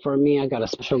reading for me. I got a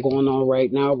special going on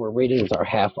right now where readings are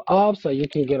half off. So you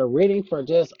can get a reading for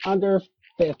just under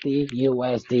 50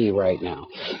 USD right now.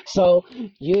 So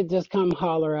you just come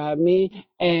holler at me,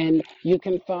 and you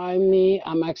can find me.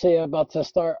 I'm actually about to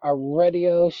start a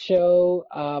radio show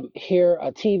here,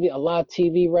 a live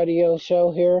TV radio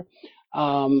show here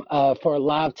for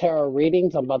live tarot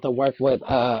readings. I'm about to work with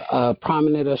a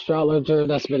prominent astrologer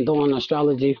that's been doing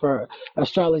astrology,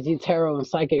 tarot, and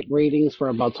psychic readings for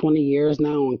about 20 years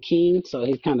now on Keen. So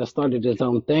he's kind of started his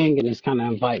own thing, and he's kind of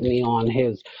inviting me on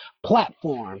his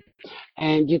platform.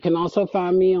 And you can also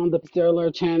find me on the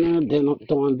Sterler channel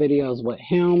doing videos with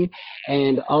him.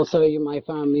 And also you might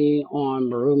find me on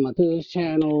Maru Matu's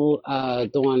channel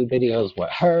doing videos with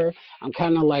her. I'm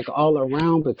kind of like all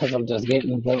around because I'm just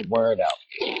getting the word out.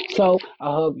 So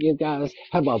I hope you guys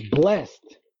have a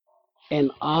blessed and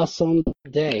awesome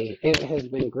day. It has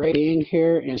been great being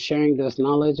here and sharing this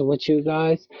knowledge with you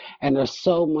guys. And there's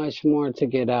so much more to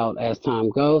get out as time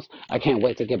goes. I can't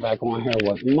wait to get back on here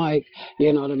with Mike,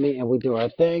 you know what I mean? And we do our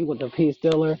thing with the Peace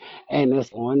Dealer, and it's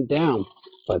on down.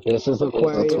 But this is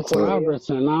Aquarius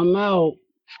Robertson. I'm out.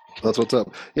 That's what's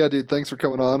up. Yeah, dude, thanks for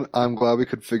coming on. I'm glad we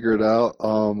could figure it out.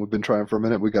 We've been trying for a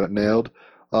minute. We got it nailed.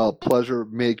 Pleasure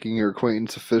making your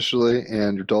acquaintance officially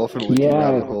and your dolphin wiki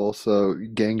rabbit hole. So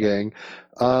gang.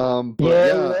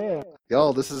 But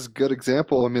y'all, this is a good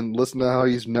example. I mean, listen to how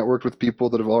he's networked with people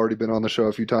that have already been on the show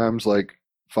a few times. Like,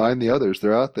 find the others.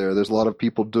 They're out there. There's a lot of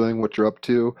people doing what you're up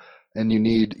to, and you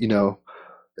need,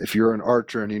 if you're an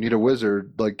archer and you need a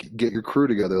wizard, like, get your crew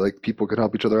together. Like, people can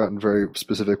help each other out in very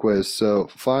specific ways. So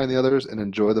find the others and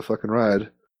enjoy the fucking ride.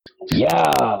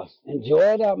 Yeah,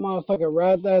 enjoy that motherfucker,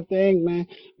 ride that thing, man.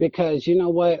 Because you know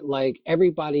what? Like,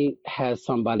 everybody has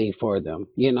somebody for them,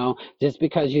 Just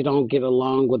because you don't get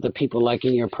along with the people like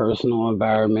in your personal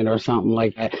environment or something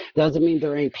like that doesn't mean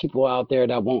there ain't people out there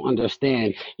that won't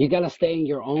understand. You got to stay in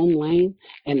your own lane,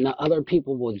 and the other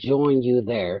people will join you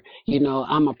there.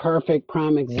 I'm a perfect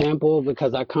prime example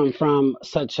because I come from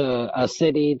such a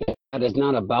city that is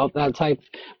not about that type,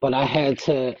 but I had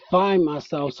to find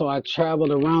myself, so I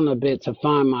traveled around a bit to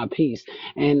find my peace.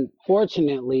 And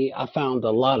fortunately, I found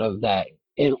a lot of that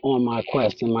on my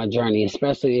quest and my journey,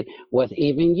 especially with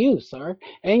even you, sir,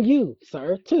 and you,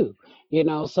 sir, too.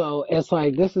 So it's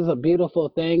like, this is a beautiful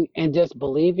thing, and just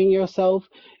believe in yourself.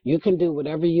 You can do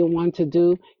whatever you want to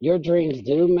do. Your dreams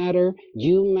do matter,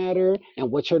 you matter,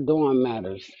 and what you're doing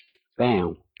matters.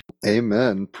 Bam.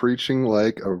 Amen. Preaching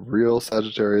like a real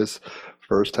Sagittarius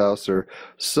first houser.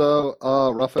 So,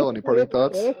 Raphael, any parting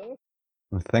thoughts?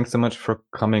 Thanks so much for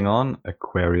coming on,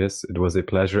 Aquarius. It was a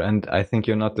pleasure. And I think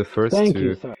you're not the first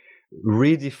to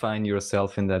redefine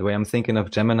yourself in that way. I'm thinking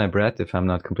of Gemini Brett, if I'm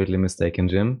not completely mistaken,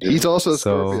 Jim. He's also a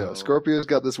Scorpio. Scorpio's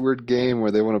got this weird game where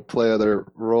they want to play other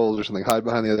roles or something, hide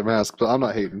behind the other mask, but I'm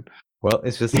not hating. Well,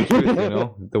 it's just the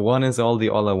truth, The one is all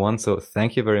I want. So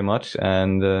thank you very much.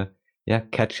 And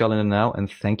catch y'all in the now. And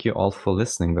thank you all for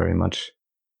listening very much.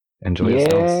 Enjoy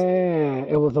yourselves.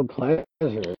 Yeah, it was a pleasure.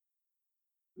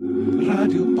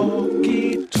 Radio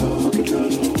Okie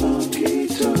Talkie.